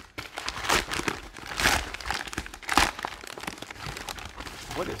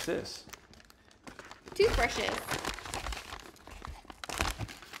 What is this? Toothbrushes.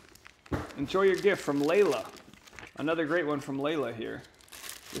 Enjoy your gift from Layla. Another great one from Layla here.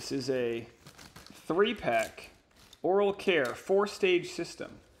 This is a 3-pack oral care 4-stage system.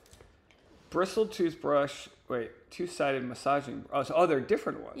 Bristled toothbrush, two-sided massaging. Oh, they're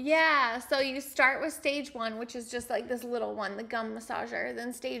different ones. Yeah, so you start with stage 1, which is just like this little one, the gum massager.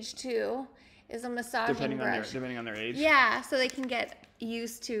 Then stage 2 is a massaging brush. Depending on their age? Yeah, so they can get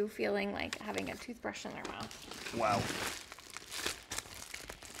used to feeling like having a toothbrush in their mouth. Wow.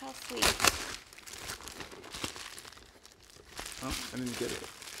 How sweet. Oh, I didn't get it.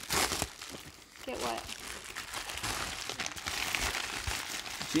 Get what?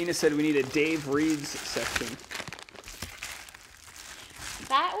 Gina said we need a Dave Reed's section.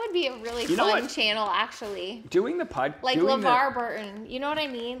 That would be a really You know fun what? channel, actually. Doing the pod... Like doing LeVar Burton. You know what I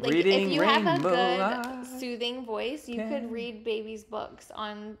mean? Like Reading if you have a Rainbow good, Eyes. soothing voice, you could read babies' books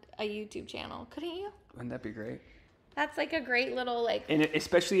on a YouTube channel, couldn't you? Wouldn't that be great? That's like a great little like. And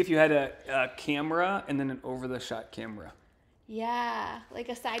especially if you had a camera and then an over-the-shot camera. Yeah, like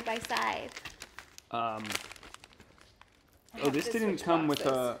a side by side. This didn't come with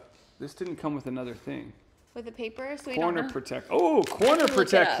a. This didn't come with another thing. With the paper, so we Corner don't know. protect. Oh, corner I can look it up.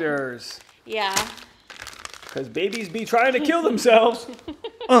 protectors. Yeah. Because babies be trying to kill themselves.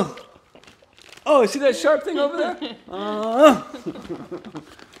 Oh, see that sharp thing over there?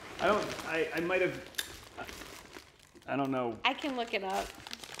 I might have. I don't know. I can look it up.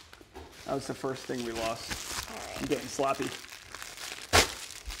 That was the first thing we lost. All I'm right. getting sloppy.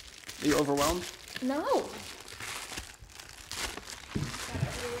 Are you overwhelmed? No.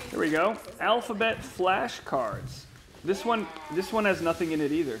 Here we go. Alphabet flashcards. This one has nothing in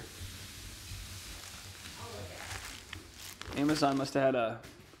it either. Amazon must have had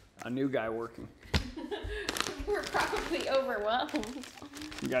a new guy working. We're probably overwhelmed.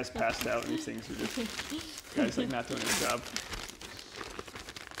 You guys passed out and these things are just guys like not doing their job.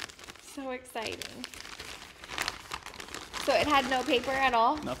 So exciting. So it had no paper at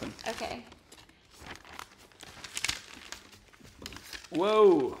all? Nothing. Okay.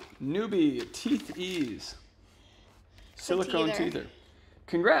 Whoa, newbie, teeth ease. Silicone teether. teether.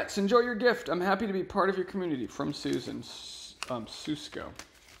 Congrats, enjoy your gift. I'm happy to be part of your community. From Susan Susco.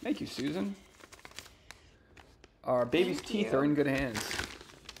 Thank you, Susan. Our baby's Thank teeth you. are in good hands.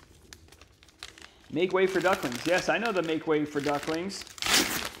 Make way for ducklings. Yes, I know the make way for ducklings.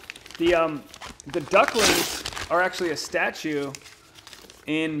 The ducklings are actually a statue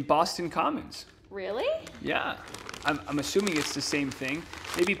in Boston Commons. Really? Yeah. I'm assuming it's the same thing.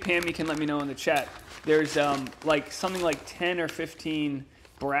 Maybe Pam, you can let me know in the chat. There's like something like 10 or 15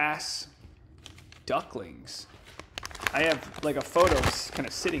 brass ducklings. I have like a photo kind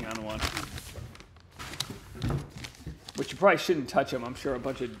of sitting on one. Which you probably shouldn't touch them. I'm sure a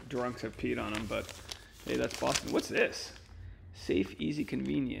bunch of drunks have peed on them, but hey, that's Boston. What's this? Safe, easy,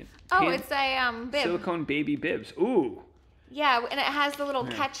 convenient. Oh, it's a bib. Silicone baby bibs. Ooh. Yeah, and it has the little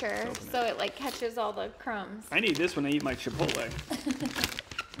catcher, so it like catches all the crumbs. I need this when I eat my Chipotle.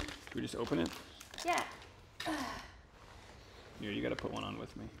 Can we just open it? Yeah. Here, you gotta put one on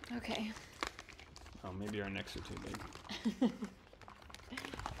with me. Okay. Oh, maybe our necks are too big.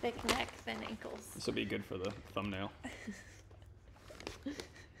 Thick neck, thin ankles. This will be good for the thumbnail.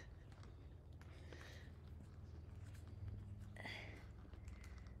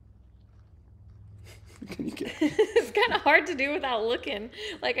 Can you get? It's kind of hard to do without looking.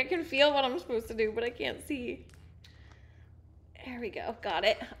 Like I can feel what I'm supposed to do, but I can't see. There we go. Got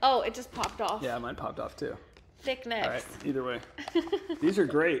it. Oh, it just popped off. Yeah, mine popped off too. Thick necks. All right, either way. These are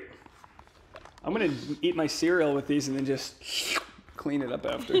great. I'm going to eat my cereal with these and then just clean it up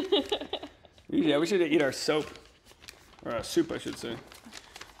after. Yeah, we should eat our soap. Or soup, I should say.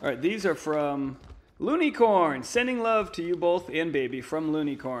 All right, these are from Loonicorn. Sending love to you both and baby from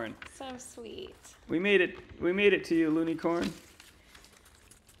Loonicorn. So sweet. We made it. We made it to you, Loonicorn.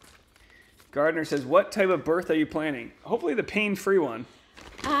 Gardner says, what type of birth are you planning? Hopefully the pain-free one.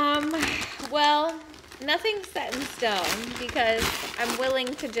 Well, nothing's set in stone because I'm willing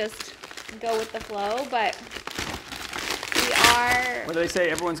to just go with the flow, but we are... What do they say?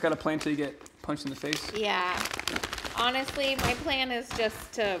 Everyone's got a plan till you get punched in the face? Yeah. Honestly, my plan is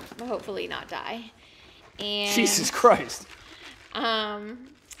just to hopefully not die. And Jesus Christ.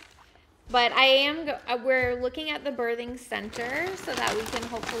 But we're looking at the birthing center so that we can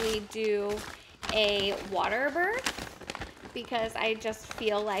hopefully do a water birth because I just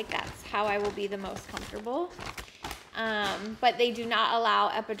feel like that's how I will be the most comfortable. But they do not allow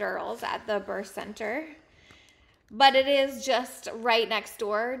epidurals at the birth center. But it is just right next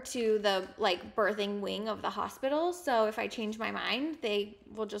door to the like birthing wing of the hospital. So if I change my mind, they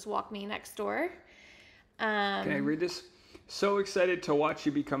will just walk me next door. Can I read this? So excited to watch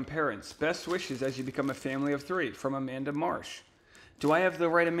you become parents. Best wishes as you become a family of 3 from Amanda Marsh. Do I have the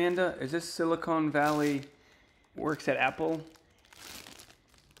right Amanda? Is this Silicon Valley works at Apple?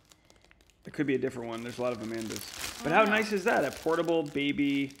 It could be a different one. There's a lot of Amandas. But how nice is that? A portable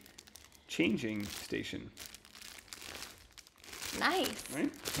baby changing station. Nice.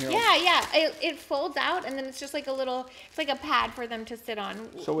 Right? Yeah. It folds out and then it's just like a little, it's like a pad for them to sit on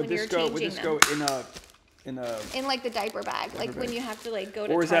So would when you're this go? changing Would this them. go in like the diaper bag, like when you have to like go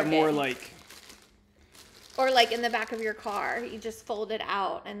to or is that Target. more like? Or like in the back of your car, you just fold it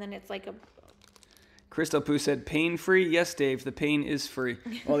out and then it's like a... Crystal Poo said, pain free? Yes, Dave, the pain is free.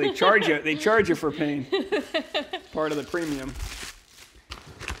 Well, they charge you. They charge you for pain. Part of the premium.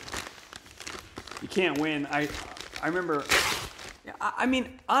 You can't win. I remember... I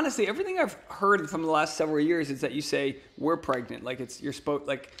mean, honestly, everything I've heard from the last several years is that you say, we're pregnant. Like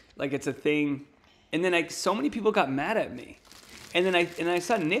like it's a thing. And then so many people got mad at me. And then I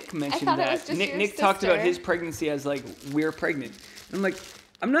saw Nick mention thought it that. was just your Nick talked about sister. his pregnancy as like, we're pregnant. And I'm like,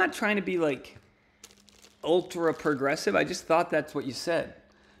 I'm not trying to be like ultra progressive. I just thought that's what you said.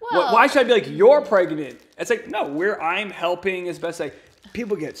 Well, Why should I be like, you're pregnant? It's like, no, I'm helping as best I...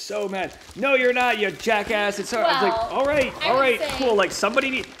 People get so mad. No, you're not, you jackass. It's I was like, all right, cool. Like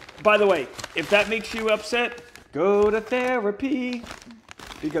somebody by the way, if that makes you upset, go to therapy.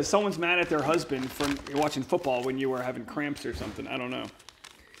 Because someone's mad at their husband for watching football when you were having cramps or something. I don't know.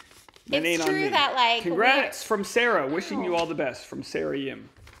 That it's ain't true on me. that like... Congrats from Sarah. Wishing you all the best from Sarah Yim.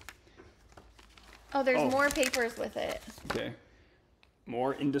 Oh, there's more papers with it. Okay.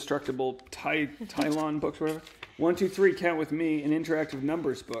 More indestructible Tylon books, whatever. 1, 2, 3, count with me, an interactive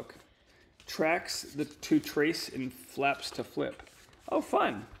numbers book. Tracks to trace and flaps to flip. Oh,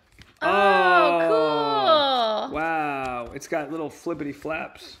 fun. Oh, cool. Wow. It's got little flippity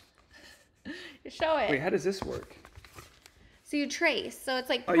flaps. Show it. Wait, how does this work? So you trace. So it's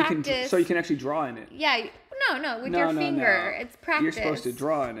like Oh, practice. you can actually draw in it. Yeah. No, with your finger. It's practice. You're supposed to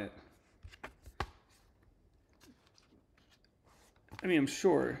draw in it. I mean, I'm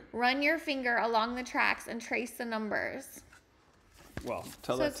sure. Run your finger along the tracks and trace the numbers. Well,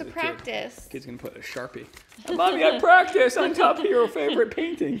 tell So that it's to a the practice. kid. Kid's gonna put a Sharpie. Mommy, I practice on top of your favorite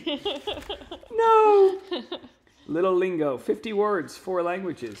painting. No. Little lingo. 50 words, 4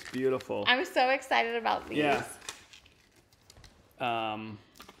 languages. Beautiful. I'm so excited about these. Yeah.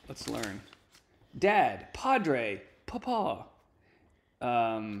 Let's learn. Dad, padre, papa.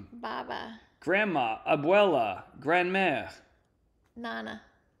 Baba. Grandma, abuela, grandmère. Nana.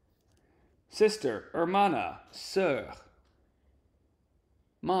 Sister, hermana, sœur.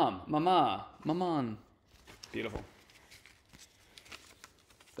 Mom, mama, maman. Beautiful.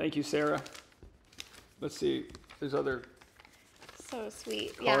 Thank you, Sarah. Let's see. There's other. So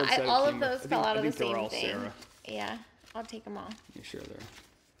sweet. Cards Yeah, that all came of with- those I fell think- out I of the think they're same all thing. Sarah. Yeah, I'll take them all. You sure there?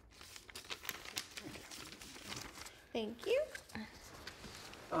 Thank you.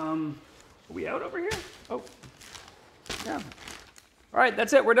 Are we out over here? Oh. Yeah. All right,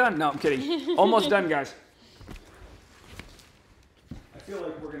 that's it. We're done. No, I'm kidding. Almost done, guys. I feel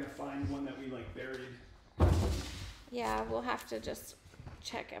like we're gonna find one that we like buried. Yeah, we'll have to just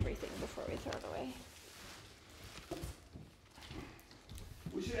check everything before we throw it away.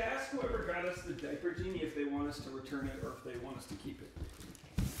 We should ask whoever got us the diaper genie if they want us to return it or if they want us to keep it.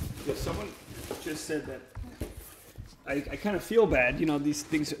 Because someone just said that I kind of feel bad. You know, these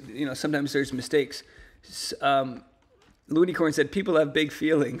things, you know, sometimes there's mistakes. Loonicorn said, people have big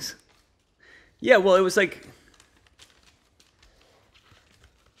feelings. Yeah, well, it was like,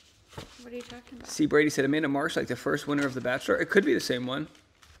 What are you talking about? C. Brady said, Amanda Marsh, like the first winner of The Bachelor. It could be the same one.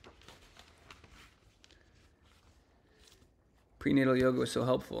 Prenatal yoga was so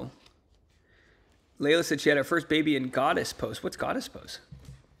helpful. Layla said she had her first baby in goddess pose. What's goddess pose?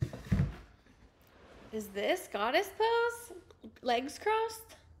 Is this goddess pose? Legs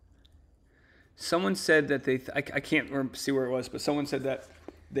crossed? Someone said that they, I can't see where it was, but someone said that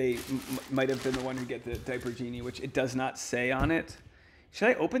they might have been the one who get the diaper genie, which it does not say on it. Should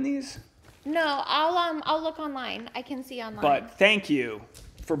I open these? No, I'll look online. I can see online. But thank you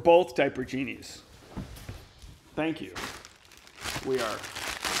for both diaper genies. Thank you. We are.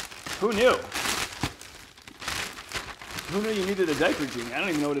 Who knew? Who knew you needed a diaper genie? I don't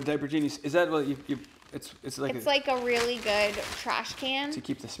even know what a diaper genie is. Is that what you it's like it's like a really good trash can. to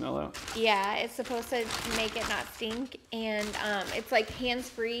keep the smell out? Yeah, it's supposed to make it not stink, and it's like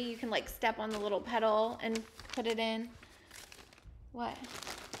hands-free. You can like step on the little pedal and put it in. What?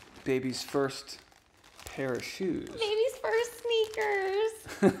 Baby's first pair of shoes. Baby's first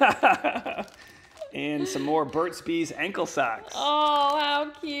sneakers. And some more Burt's Bees ankle socks. Oh, how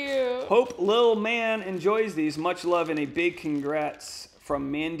cute. Hope Lil Man enjoys these. Much love and a big congrats from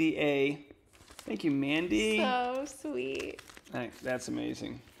Mandy A. Thank you, Mandy. So sweet. That's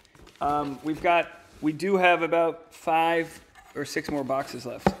amazing. We do have about 5 or 6 more boxes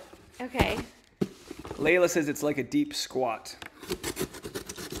left. Okay. Layla says it's like a deep squat.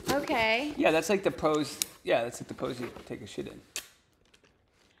 Okay. Yeah, that's like the pose. Yeah, that's like the pose you take a shit in.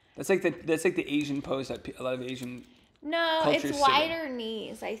 That's like the Asian pose that a lot of Asian. No, cultures it's sit in. wider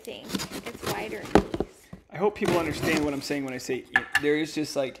knees, I think. It's wider knees. I hope people understand what I'm saying when I say there is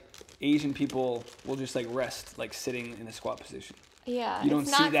just like Asian people will just like rest like sitting in a squat position. Yeah, You don't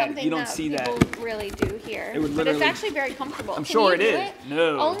it's see not that- something you don't see that. people really do here. It would but it's literally- actually very comfortable. I'm Can sure you it do is.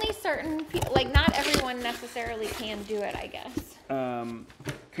 No. Only certain people, like not everyone necessarily can do it, I guess.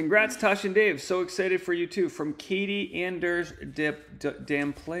 Congrats, Tosh and Dave. So excited for you too. From Katie Anders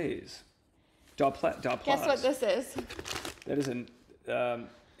Dam Plays. Guess what this is? That is an.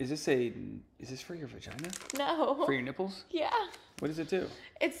 Is this for your vagina? No. For your nipples? Yeah. What does it do?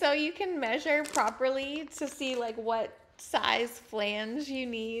 It's so you can measure properly to see like what size flange you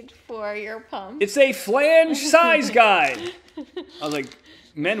need for your pump. It's a flange size guide. I was like,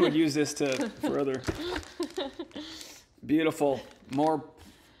 men would use this for other. Beautiful. More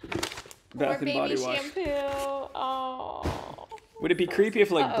Bath and Body Wash. Shampoo. Oh. Would it be creepy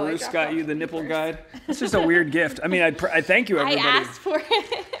if like Uh-oh, I Bruce dropped got off you the the nipple papers. guide? It's just a weird gift. I mean, I thank you, everybody. I asked for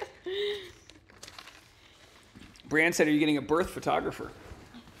it. Brian said, "Are you getting a birth photographer?"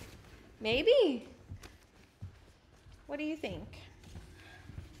 Maybe. What do you think?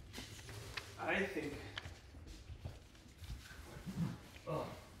 I think. Oh.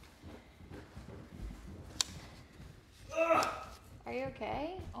 Ugh. Are you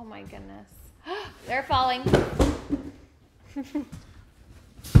okay? Oh my goodness. They're falling.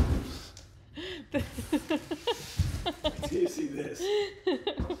 Do you see this?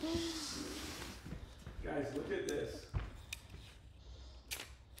 Guys, look at this.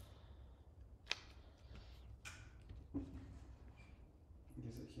 I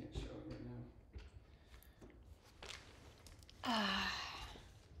guess I can't show it right now.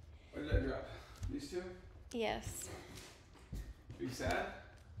 What did I drop? These two? Yes. Are you sad?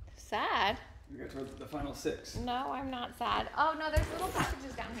 Sad? We got to the final 6. No, I'm not sad. Oh no, there's little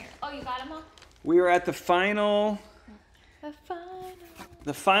packages down here. Oh, you got them all? We are at the final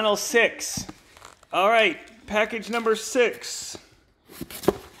 6. All right, package number 6.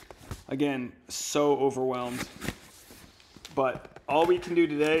 Again, so overwhelmed. But all we can do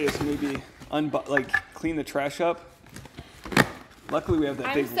today is maybe clean the trash up. Luckily, we have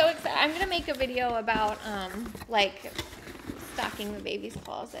that big. I'm so excited. I'm gonna make a video about stocking the baby's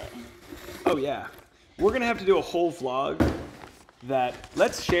closet. Oh yeah, we're gonna have to do a whole vlog.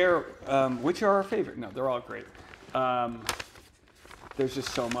 Let's share which are our favorite. No, they're all great. There's just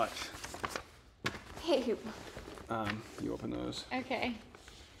so much. Hey. You open those. Okay.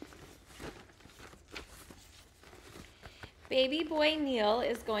 Baby boy Neal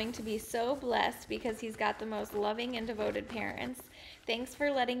is going to be so blessed because he's got the most loving and devoted parents. Thanks for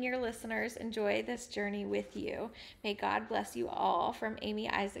letting your listeners enjoy this journey with you. May God bless you all. From Amy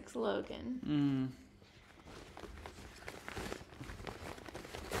Isaacs Logan.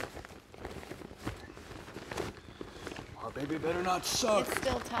 Our baby better not suck. It's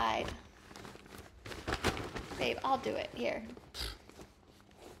still tied. Babe, I'll do it. Here.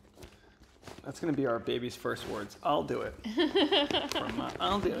 That's going to be our baby's first words. I'll do it.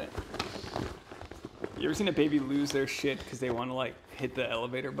 I'll do it. You ever seen a baby lose their shit because they want to hit the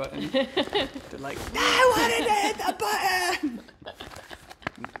elevator button? They're like, I wanted to hit the button.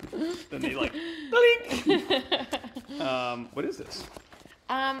 Then they blink. What is this?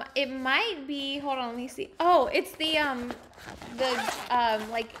 It might be. Hold on, let me see. Oh, it's the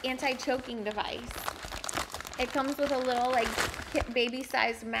anti-choking device. It comes with a little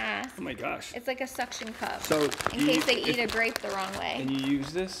baby-sized mask. Oh my gosh. It's like a suction cup. So in case they eat a grape the wrong way. And you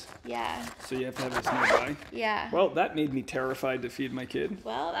use this? Yeah. So you have to have this nearby? Yeah. Well, that made me terrified to feed my kid.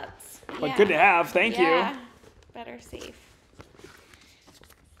 Well, that's. But good to have. Thank you. Better safe.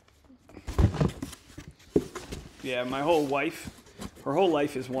 Yeah, her whole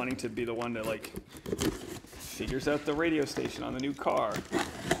life is wanting to be the one that figures out the radio station on the new car.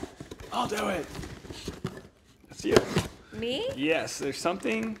 I'll do it. That's you. Me? Yes, there's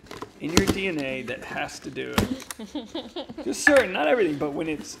something in your DNA that has to do it. Just certain, not everything, but when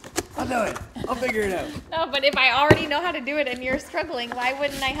it's, I'll do it. I'll figure it out. No, but if I already know how to do it and you're struggling, why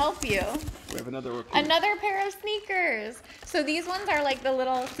wouldn't I help you? We have another pair of sneakers. So these ones are the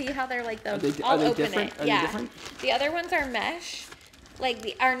little, see how they're the, are they open different? it. Are Yeah. they different? The other ones are mesh,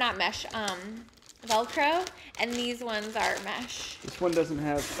 not mesh, Velcro, and these ones are mesh. This one doesn't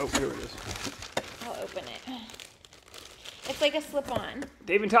have, oh, here it is. I'll open it. It's like a slip-on.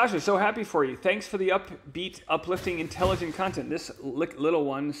 Dave and Tasha, so happy for you. Thanks for the upbeat, uplifting, intelligent content. This little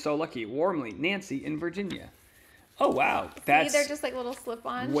one, so lucky. Warmly, Nancy in Virginia. Oh, wow. That's they're just little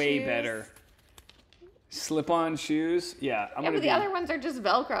slip-on way shoes. better. Slip-on shoes? Yeah. But the other ones are just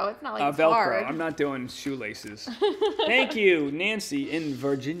Velcro. It's not it's Velcro. hard. I'm not doing shoelaces. Thank you, Nancy in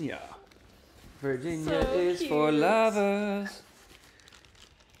Virginia. Virginia So is cute. for lovers.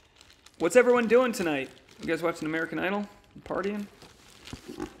 What's everyone doing tonight? You guys watching American Idol? Partying?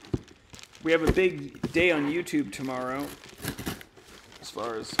 We have a big day on YouTube tomorrow as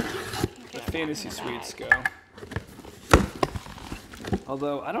far as the fantasy suites go.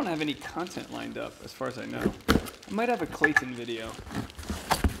 Although I don't have any content lined up as far as I know. I might have a Clayton video.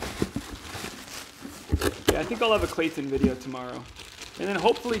 Yeah, I think I'll have a Clayton video tomorrow. And then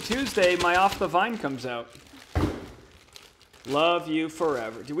hopefully Tuesday, my Off the Vine comes out. Love You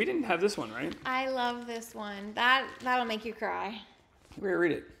Forever. We didn't have this one, right? I love this one. That'll make you cry.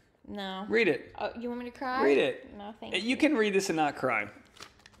 Read it. No. Read it. Oh, you want me to cry? Read it. No, thank you. You can read this and not cry.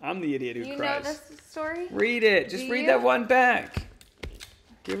 I'm the idiot who You cries. know this story? Read it. Just read that one back.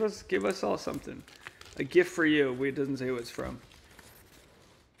 Give us all something. A gift for you. It doesn't say who it's from.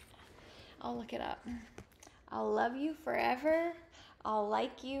 I'll look it up. I'll love you forever. I'll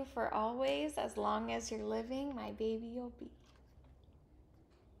like you for always. As long as you're living, my baby you'll be.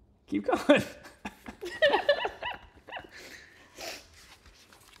 Keep going.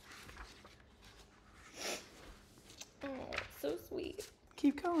 Oh, so sweet.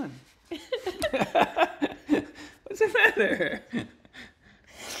 Keep going. What's the matter?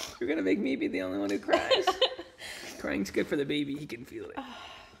 You're going to make me be the only one who cries. Crying's good for the baby. He can feel it.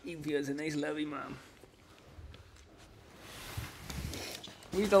 He feels a nice, lovey mom.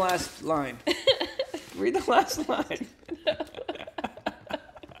 Read the last line. Read the last line.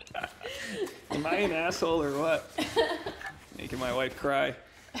 Am I an asshole or what? Making my wife cry.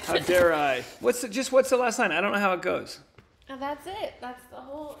 How dare I? What's the last line? I don't know how it goes. Oh, that's it. That's the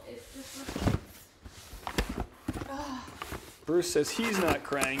whole. It's just. Oh. Bruce says he's not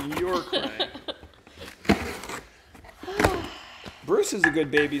crying. You're crying. Bruce is a good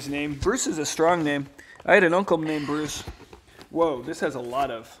baby's name. Bruce is a strong name. I had an uncle named Bruce. Whoa, this has a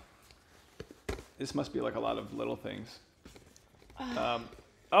lot of This must be like a lot of little things.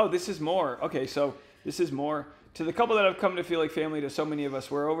 Oh, this is more. Okay, so this is more. To the couple that have come to feel like family to so many of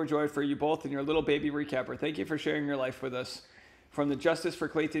us, we're overjoyed for you both and your little baby recapper. Thank you for sharing your life with us. From the Justice for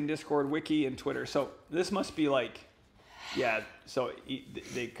Clayton Discord, Wiki, and Twitter. So this must be like, yeah, so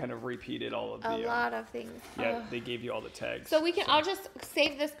they kind of repeated all of the... A lot of things. Yeah, they gave you all the tags. So we can, I'll just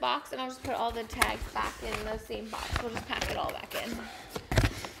save this box and I'll just put all the tags back in the same box. We'll just pack it all back in.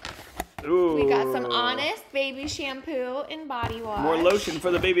 Ooh. We got some Honest baby shampoo and body wash. More lotion for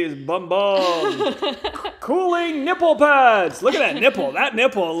the baby's bum bum. Cooling nipple pads. Look at that nipple. That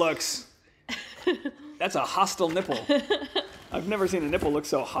nipple looks... That's a hostile nipple. I've never seen a nipple look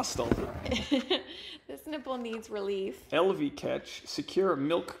so hostile. This nipple needs relief. LV Catch, secure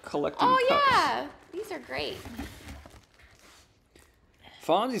milk collecting cups. Oh yeah, these are great.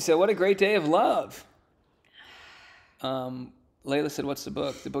 Fonzie said, what a great day of love. Layla said, what's the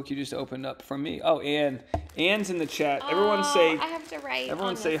book? The book you just opened up from me. Oh, Anne. Anne's in the chat. Everyone say, I have to write.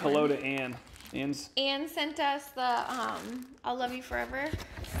 Everyone say hello to Anne. Anne sent us the I'll Love You Forever.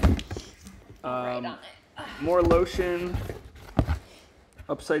 Right on it. More lotion.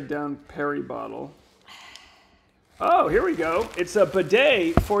 Upside down Perry bottle. Oh, here we go. It's a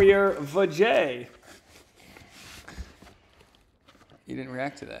bidet for your vajay. You didn't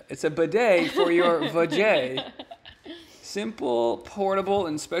react to that. It's a bidet for your vajay. Simple, portable,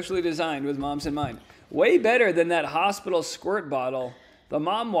 and specially designed with moms in mind. Way better than that hospital squirt bottle. The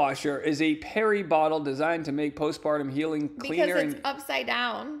mom washer is a Perry bottle designed to make postpartum healing cleaner. Because it's upside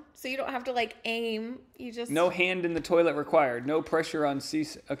down, so you don't have to like aim. You just... No hand in the toilet required. No pressure on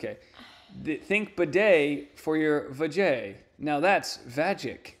Okay. Think bidet for your vajay. Now that's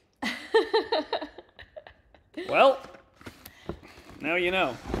vagic. Well, now you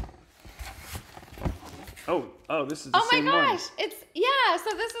know. Oh, this is the same one. Oh my gosh,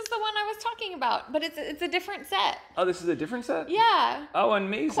 so this is the one I was talking about, but it's a different set. Oh, this is a different set? Yeah. Oh,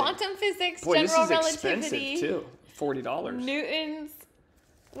 amazing. Quantum physics, boy, general this is relativity. Expensive too. $40. Newton's,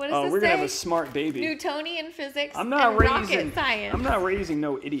 what does this say? Oh, we're going to have a smart baby. Newtonian physics and rocket science. I'm not raising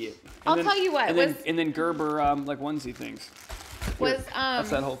no idiot. I'll tell you what. And then Gerber, like onesie things. That's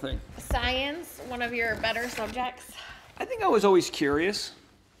that whole thing. Science one of your better subjects? I think I was always curious.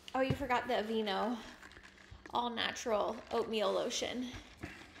 Oh, you forgot the Aveeno. All natural oatmeal lotion.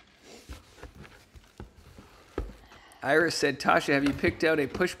 Iris said, Tasha, have you picked out a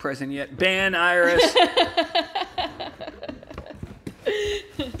push present yet? Ban Iris.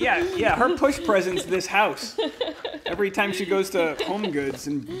 Yeah, her push present's this house. Every time she goes to Home Goods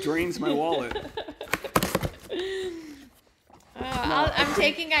and drains my wallet. I'm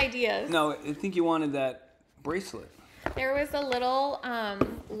taking ideas. No, I think you wanted that bracelet. There was a little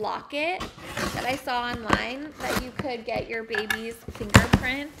locket that I saw online that you could get your baby's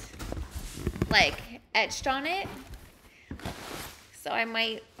fingerprint like etched on it. So I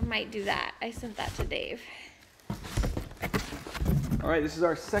might do that. I sent that to Dave. All right, this is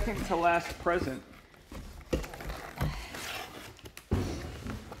our second to last present.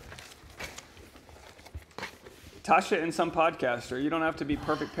 Tasha and some podcaster, you don't have to be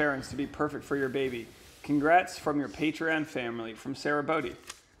perfect parents to be perfect for your baby. Congrats from your Patreon family, from Sarah Bodie.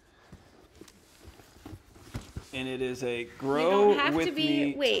 And it is a grow with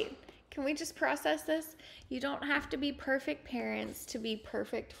me. Wait, can we just process this? You don't have to be perfect parents to be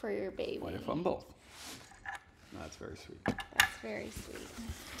perfect for your baby. What if I'm both? That's very sweet. That's very sweet.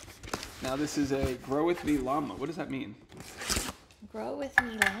 Now this is a grow with me llama. What does that mean? Grow with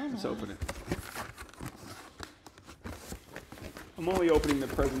me llama. Let's open it. I'm only opening the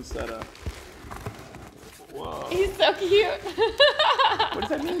presents that Whoa. He's so cute. What does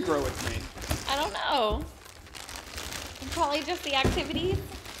that mean, grow with me? I don't know. Probably just the activities.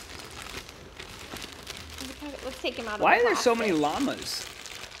 Let's take him out of Why the are there so plastic. many llamas?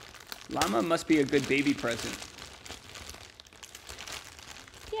 Llama must be a good baby present.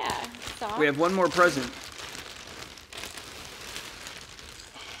 Yeah, soft. We have one more present.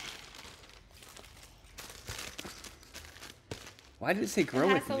 Why did it say grow with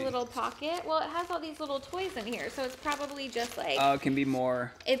me? It has a little pocket. Well, it has all these little toys in here, so it's probably just like... Oh, it can be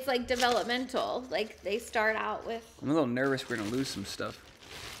more... It's like developmental. Like they start out with... I'm a little nervous we're going to lose some stuff.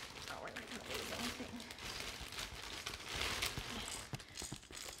 Oh, we're not going to lose anything.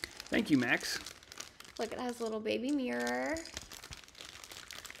 Thank you, Max. Look, it has a little baby mirror.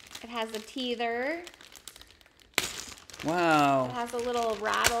 It has a teether. Wow. It has a little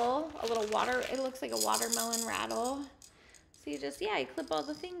rattle, a little water... It looks like a watermelon rattle. So you just, you clip all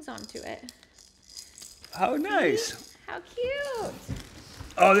the things onto it. How nice. How cute.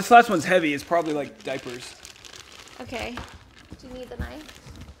 Oh, this last one's heavy. It's probably like diapers. Okay. Do you need the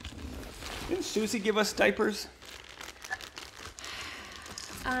knife? Didn't Susie give us diapers?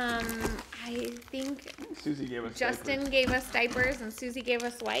 I think Susie gave us Justin diapers. gave us diapers and Susie gave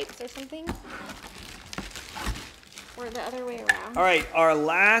us wipes or something. Or the other way around. All right, our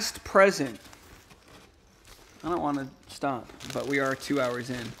last present. I don't want to stop, but we are 2 hours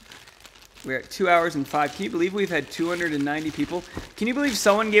in. We're at 2 hours and 5. Can you believe we've had 290 people? Can you believe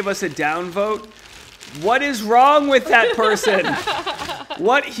someone gave us a downvote? What is wrong with that person?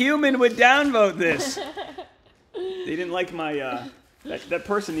 What human would downvote this? They didn't like my, that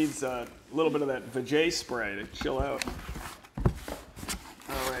person needs a little bit of that Vajay spray to chill out.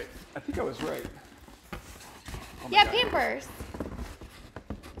 All right, I think I was right. Oh my Yeah, God. Pampers.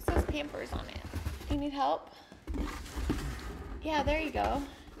 It says Pampers on it. You need help? Yeah, there you go.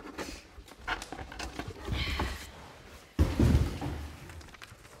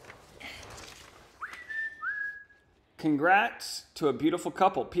 Congrats to a beautiful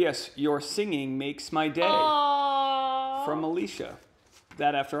couple. P.S. Your singing makes my day. Aww. From Alicia.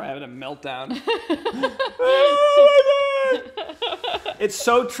 That after I had a meltdown. It's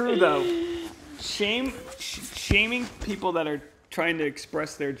so true though. Shaming people that are trying to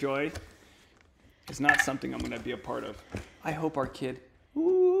express their joy is not something I'm going to be a part of. I hope our kid.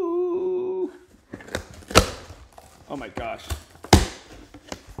 Ooh. Oh my gosh.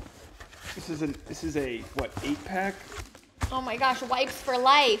 This is a what, 8-pack? Oh my gosh, wipes for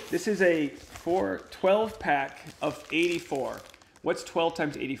life. This is a 12 pack of 84. What's 12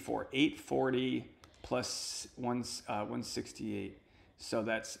 times 84? 840 plus 168. So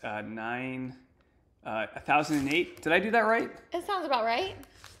that's 1008. Did I do that right? It sounds about right.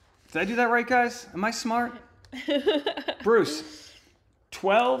 Did I do that right, guys? Am I smart? Bruce,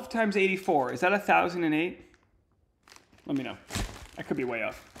 12 times 84. Is that 1008? Let me know. I could be way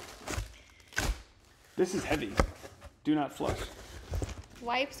off. This is heavy. Do not flush.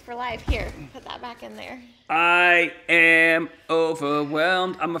 Wipes for life. Here, put that back in there. I am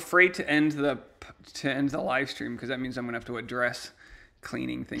overwhelmed. I'm afraid to end the live stream because that means I'm gonna have to address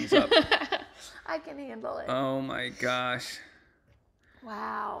cleaning things up. I can handle it. Oh my gosh.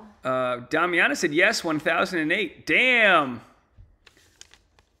 Wow. Damiana said yes, 1008. Damn.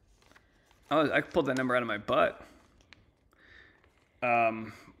 Oh, I pulled that number out of my butt.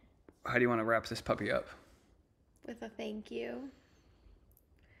 How do you want to wrap this puppy up? With a thank you.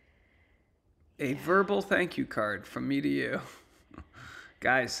 A verbal thank you card from me to you.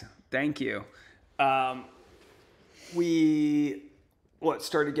 Guys, thank you. We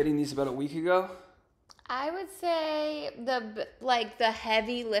started getting these about a week ago? I would say the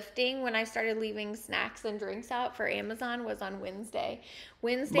heavy lifting when I started leaving snacks and drinks out for Amazon was on Wednesday.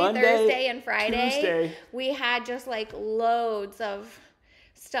 Monday, Thursday, and Friday. Tuesday. We had just like loads of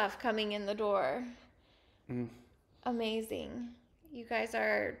stuff coming in the door. Amazing. You guys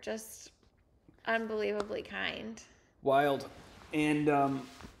are just unbelievably kind. Wild. And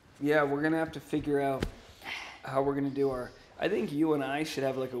yeah, we're going to have to figure out how we're going to do our... I think you and I should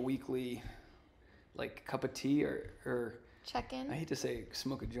have like a weekly cup of tea or Check in? I hate to say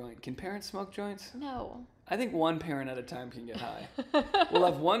smoke a joint. Can parents smoke joints? No. I think one parent at a time can get high. We'll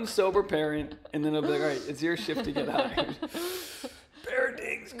have one sober parent, and then it'll be like, all right, it's your shift to get high.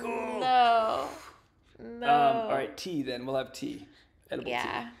 Parenting's cool. No. All right, tea then. We'll have tea. Edible tea.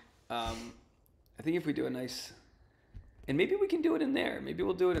 Yeah. I think if we do a nice... And maybe we can do it in there. Maybe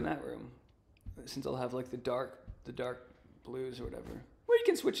we'll do it in that room. Since I'll have like the dark blues or whatever. Or you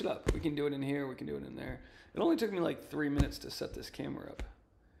can switch it up. We can do it in here. We can do it in there. It only took me like 3 minutes to set this camera up.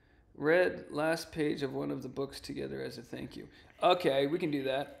 Read last page of one of the books together as a thank you. Okay, we can do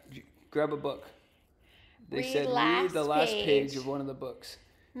that. Grab a book. They said read the last page of one of the books.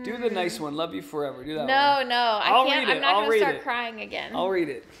 Do the nice one. Love you forever. Do that one. No, I can't. I'm not going to start crying again. I'll read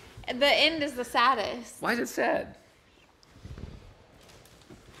it. The end is the saddest. Why is it sad?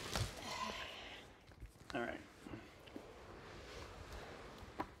 All right.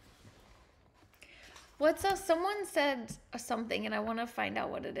 Someone said something, and I want to find out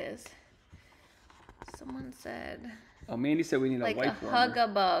what it is. Someone said... Oh, Mandy said we need a wipe warmer. Like a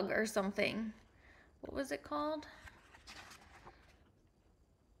hug-a-bug or something. What was it called?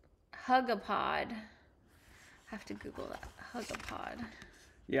 Hug-a-pod. I have to Google that. Hug-a-pod.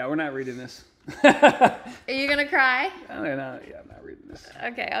 Yeah, we're not reading this. Are you going to cry? I'm not reading this.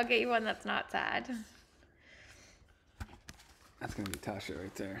 Okay, I'll get you one that's not sad. That's going to be Tasha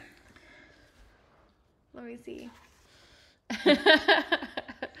right there. Let me see.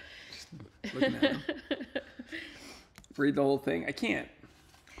 Looking at him. Read the whole thing. I can't.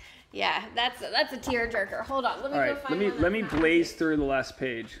 Yeah, that's a tearjerker. Hold on, let me All go right, find let me blaze through the last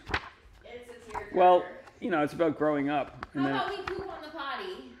page. It's a tearjerker. Well, it's about growing up. How about we poop on the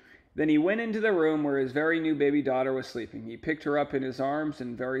potty? Then he went into the room where his very new baby daughter was sleeping. He picked her up in his arms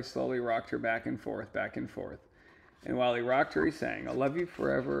and very slowly rocked her back and forth, back and forth. And while he rocked her, he sang, "I'll love you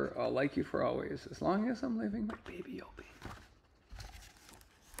forever, I'll like you for always. As long as I'm living, my baby you'll be."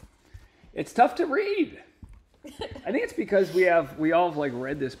 It's tough to read. I think it's because we all have like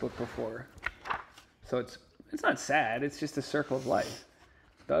read this book before. So it's not sad, it's just a circle of life.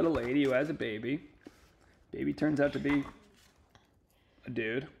 About a lady who has a baby. Baby turns out to be a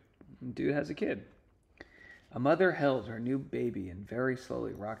dude. And dude has a kid. A mother held her new baby and very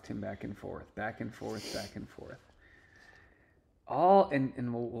slowly rocked him back and forth, back and forth, back and forth.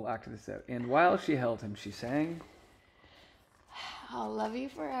 We'll act this out. And while she held him, she sang, I'll love you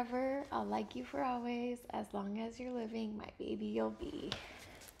forever. I'll like you for always. As long as you're living, my baby you'll be.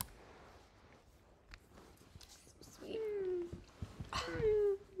 So sweet.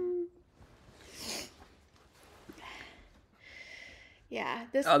 Yeah,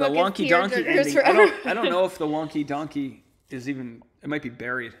 this the book wonky is donkey tearjerkers ending. forever. I don't know if the wonky donkey is even. It might be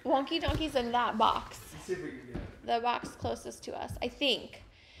buried. Wonky donkey's in that box. Let's see if we can get it. The box closest to us, I think.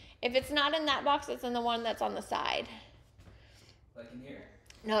 If it's not in that box, it's in the one that's on the side. Like in here.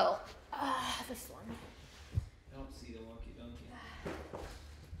 No. This one. I don't see the wonky donkey.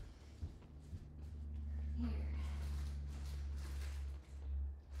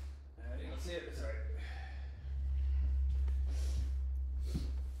 I don't see it. It's alright.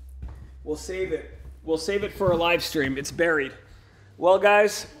 We'll save it. We'll save it for a live stream. It's buried. Well,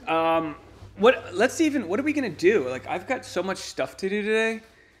 guys, what are we gonna do? Like, I've got so much stuff to do today.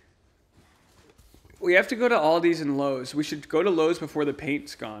 We have to go to Aldi's and Lowe's. We should go to Lowe's before the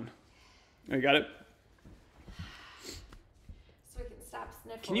paint's gone. Oh, you got it? So we can stop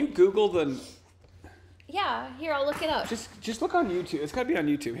sniffling. Can you Google the? Yeah, here, I'll look it up. Just look on YouTube. It's got to be on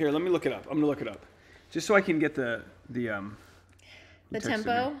YouTube. Here, let me look it up. I'm gonna look it up, just so I can get the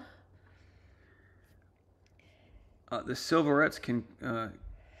tempo. The silverettes can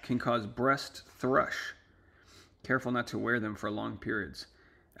cause breast thrush. Careful not to wear them for long periods.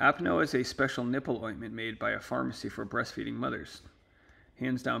 Apno is a special nipple ointment made by a pharmacy for breastfeeding mothers.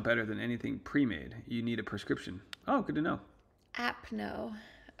 Hands down better than anything pre-made. You need a prescription. Oh, good to know. Apno.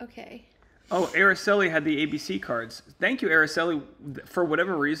 Okay. Oh, Araceli had the ABC cards. Thank you, Araceli. For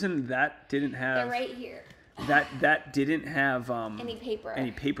whatever reason, that didn't have... They're right here. That didn't have any paper. Any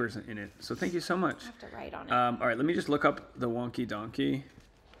papers in it. So thank you so much. I have to write on it. All right, let me just look up the wonky donkey.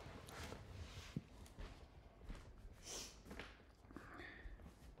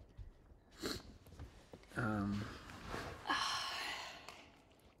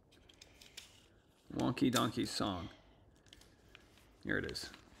 Wonky donkey song. Here it is.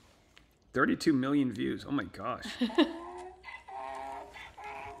 32 million views. Oh my gosh.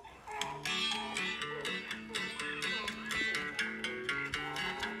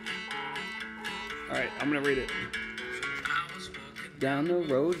 All right, I'm gonna read it. Down the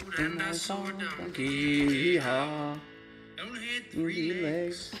road and I saw a donkey, ha, wonky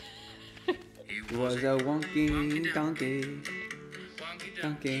legs. It was a wonky donkey,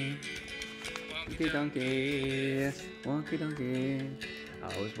 donkey, wonky donkey, wonky donkey.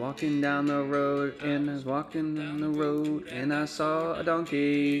 I was walking down the road and I was walking down the road and I saw a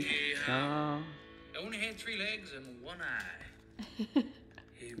donkey, ha. It only had 3 legs and 1 eye.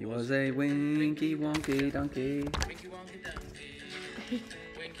 He was a winky wonky donkey. Winky wonky donkey.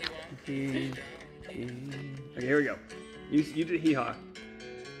 Winky wonky. Okay, here we go. You did hee-haw.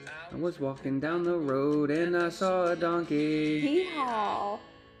 I was walking down the road and I saw a donkey. Hee-haw.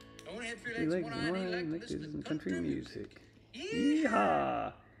 Only had 3 He legs, liked 1 eye, and he liked to like listen this to country music.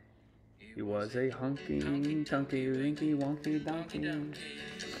 Hee-haw. He was a hunky donkey, winky wonky donkey.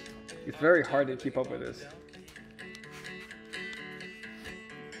 It's very hard to keep up with this.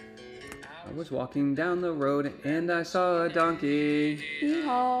 I was walking down the road and I saw a donkey.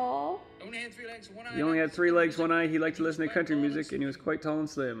 Hee-haw. Only had 3 legs, 1 eye. He only had 3 legs, 1 eye. He liked to listen to country music and he was quite tall and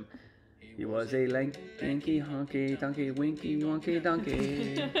slim. He was a lanky honky donkey, winky wonky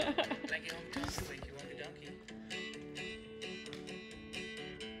donkey. Lanky honky donkey, winky wonky donkey.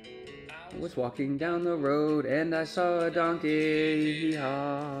 I was walking down the road and I saw a donkey.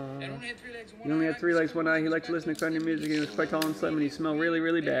 Hee-haw. It only had 3 legs, 1 He only had 3 legs, 1 eye. He liked to listen to country music. He was quite tall and slim, and he smelled really,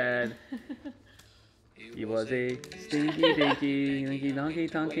 really bad. He was a stinky dinky, winky donkey,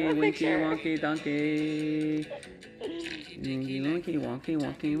 donkey, winky wonky donkey. Winky wonky wonky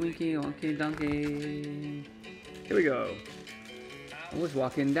wonky winky wonky donkey. Here we go. I was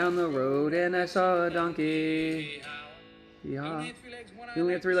walking down the road and I saw a donkey. Yeah. He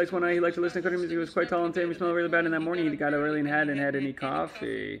only had 3 legs, 1 eye. He liked to listen to country music. He was quite tall and thin. He smelled really bad. And that morning he got up early and hadn't had any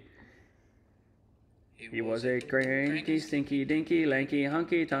coffee. He was a cranky, stinky, dinky, lanky,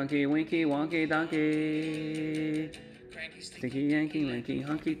 hunky, tonky, winky, wonky, donkey. Stinky, yanky, lanky,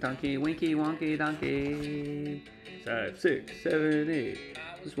 hunky, tonky, winky, wonky, donkey. 5, 6, 7, 8.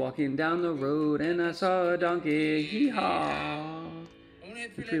 Was walking down the road and I saw a donkey. Hee-haw.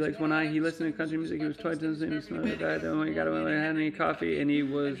 With 3 legs, 1 eye. He listened to country music. He was twice the same. He smelled bad. Then when he got away, he had any coffee, and he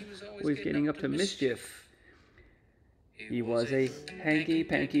was always getting up to mischief. He was a hanky,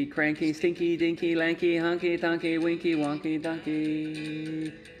 panky, cranky, stinky, dinky, lanky, hunky, tonky, winky, wonky,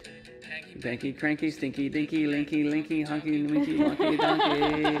 donkey. Banky, cranky, stinky, dinky, linky, linky, hunky, winky, wonky,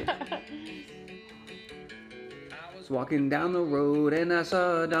 donkey. I was walking down the road and I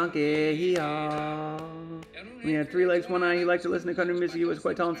saw a donkey. Hee-haw. He had 3 legs, 1 eye. He liked to listen to country music. He was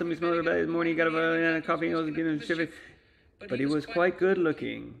quite tall and somebody smelled it bad. In the morning he got up and had a coffee and he was getting shivered. But he was quite good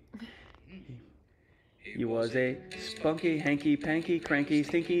looking. He was a spunky, hanky, panky, cranky,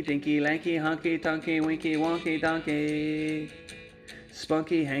 stinky, dinky, lanky, hunky, tonky, winky, wonky, donkey.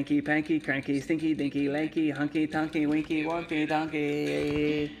 Spunky, hanky, panky, cranky, stinky, dinky, lanky, hunky, tonky, winky, wonky,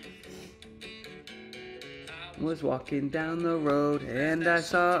 donkey. Was walking down the road and I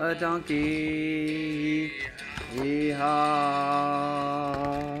saw a donkey. Yeehaw.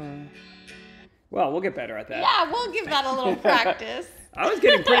 Well, we'll get better at that. Yeah, we'll give that a little practice. I was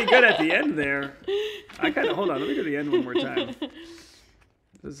getting pretty good at the end there. Hold on, let me do the end one more time.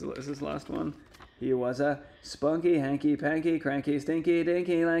 Is this the last one? He was a spunky, hanky, panky, cranky, stinky,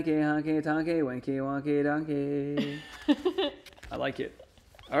 dinky, lanky, honky, tonky, winky, wonky, donkey. I like it.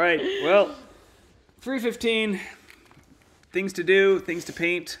 All right, well, 3:15. Things to do, things to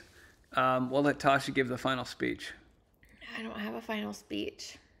paint. We'll let Tasha give the final speech. I don't have a final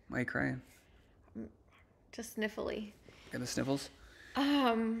speech. Why are you crying? Just sniffly. Got the sniffles?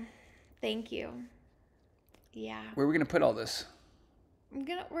 Thank you. Yeah. Where are we going to put all this? I'm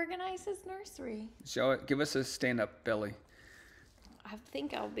gonna organize his nursery. Show it. Give us a stand-up belly. I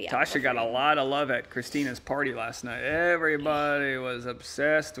think I'll be. Tasha got a lot of love at Christina's party last night. Everybody was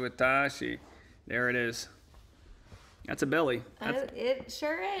obsessed with Tashi. There it is. That's a belly. It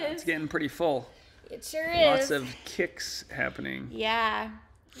sure is. It's getting pretty full. It sure is. Lots of kicks happening. Yeah.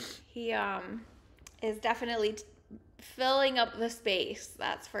 He is definitely filling up the space.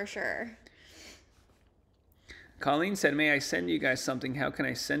 That's for sure. Colleen said, "May I send you guys something? How can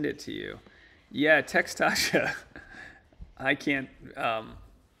I send it to you?" Yeah, text Tasha. I can't.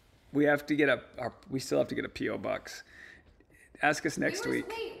 We have to get we still have to get a PO box. Ask us next week.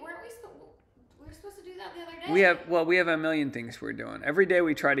 Wait, weren't we were supposed to do that the other day? We have a million things we're doing. Every day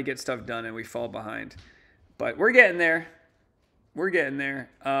we try to get stuff done and we fall behind, but we're getting there. We're getting there.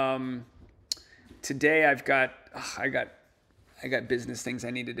 Today I got business things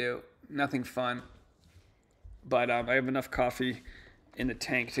I need to do. Nothing fun. But I have enough coffee in the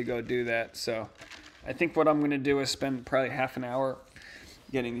tank to go do that. So I think what I'm going to do is spend probably half an hour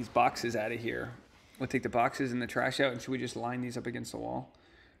getting these boxes out of here. We'll take the boxes and the trash out, and should we just line these up against the wall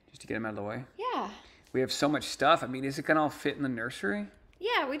just to get them out of the way? Yeah. We have so much stuff. I mean, is it going to all fit in the nursery?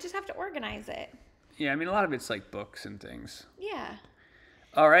 Yeah, we just have to organize it. Yeah, I mean, a lot of it's like books and things. Yeah.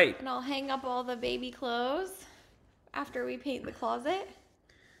 All right. And I'll hang up all the baby clothes after we paint the closet.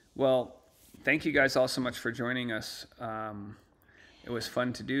 Well, thank you guys all so much for joining us. It was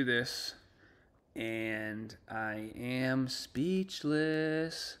fun to do this, and I am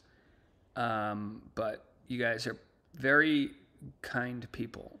speechless. But you guys are very kind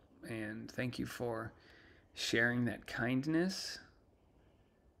people, and thank you for sharing that kindness,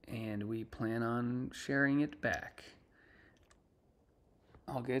 and we plan on sharing it back.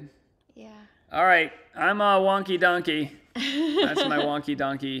 All good? Yeah. All right, I'm a wonky donkey. That's my wonky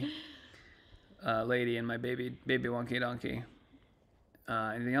donkey lady and my baby wonky donkey.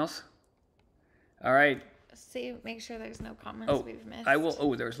 Anything else? All right. See, make sure there's no comments we've missed. I will.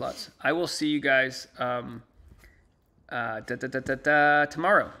 Oh, there's lots. I will see you guys tomorrow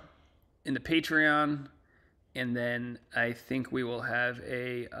in the Patreon, and then I think we will have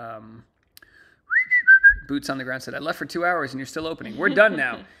a boots on the ground set. I left for 2 hours and you're still opening. We're done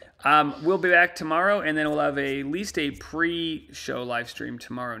now. We'll be back tomorrow, and then we'll have at least a pre-show live stream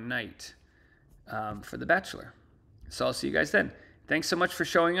tomorrow night for The Bachelor. So I'll see you guys then. Thanks so much for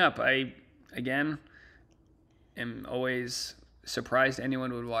showing up. I, again, am always surprised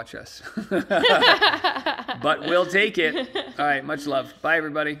anyone would watch us. But we'll take it. All right, much love. Bye,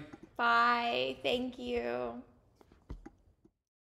 everybody. Bye. Thank you.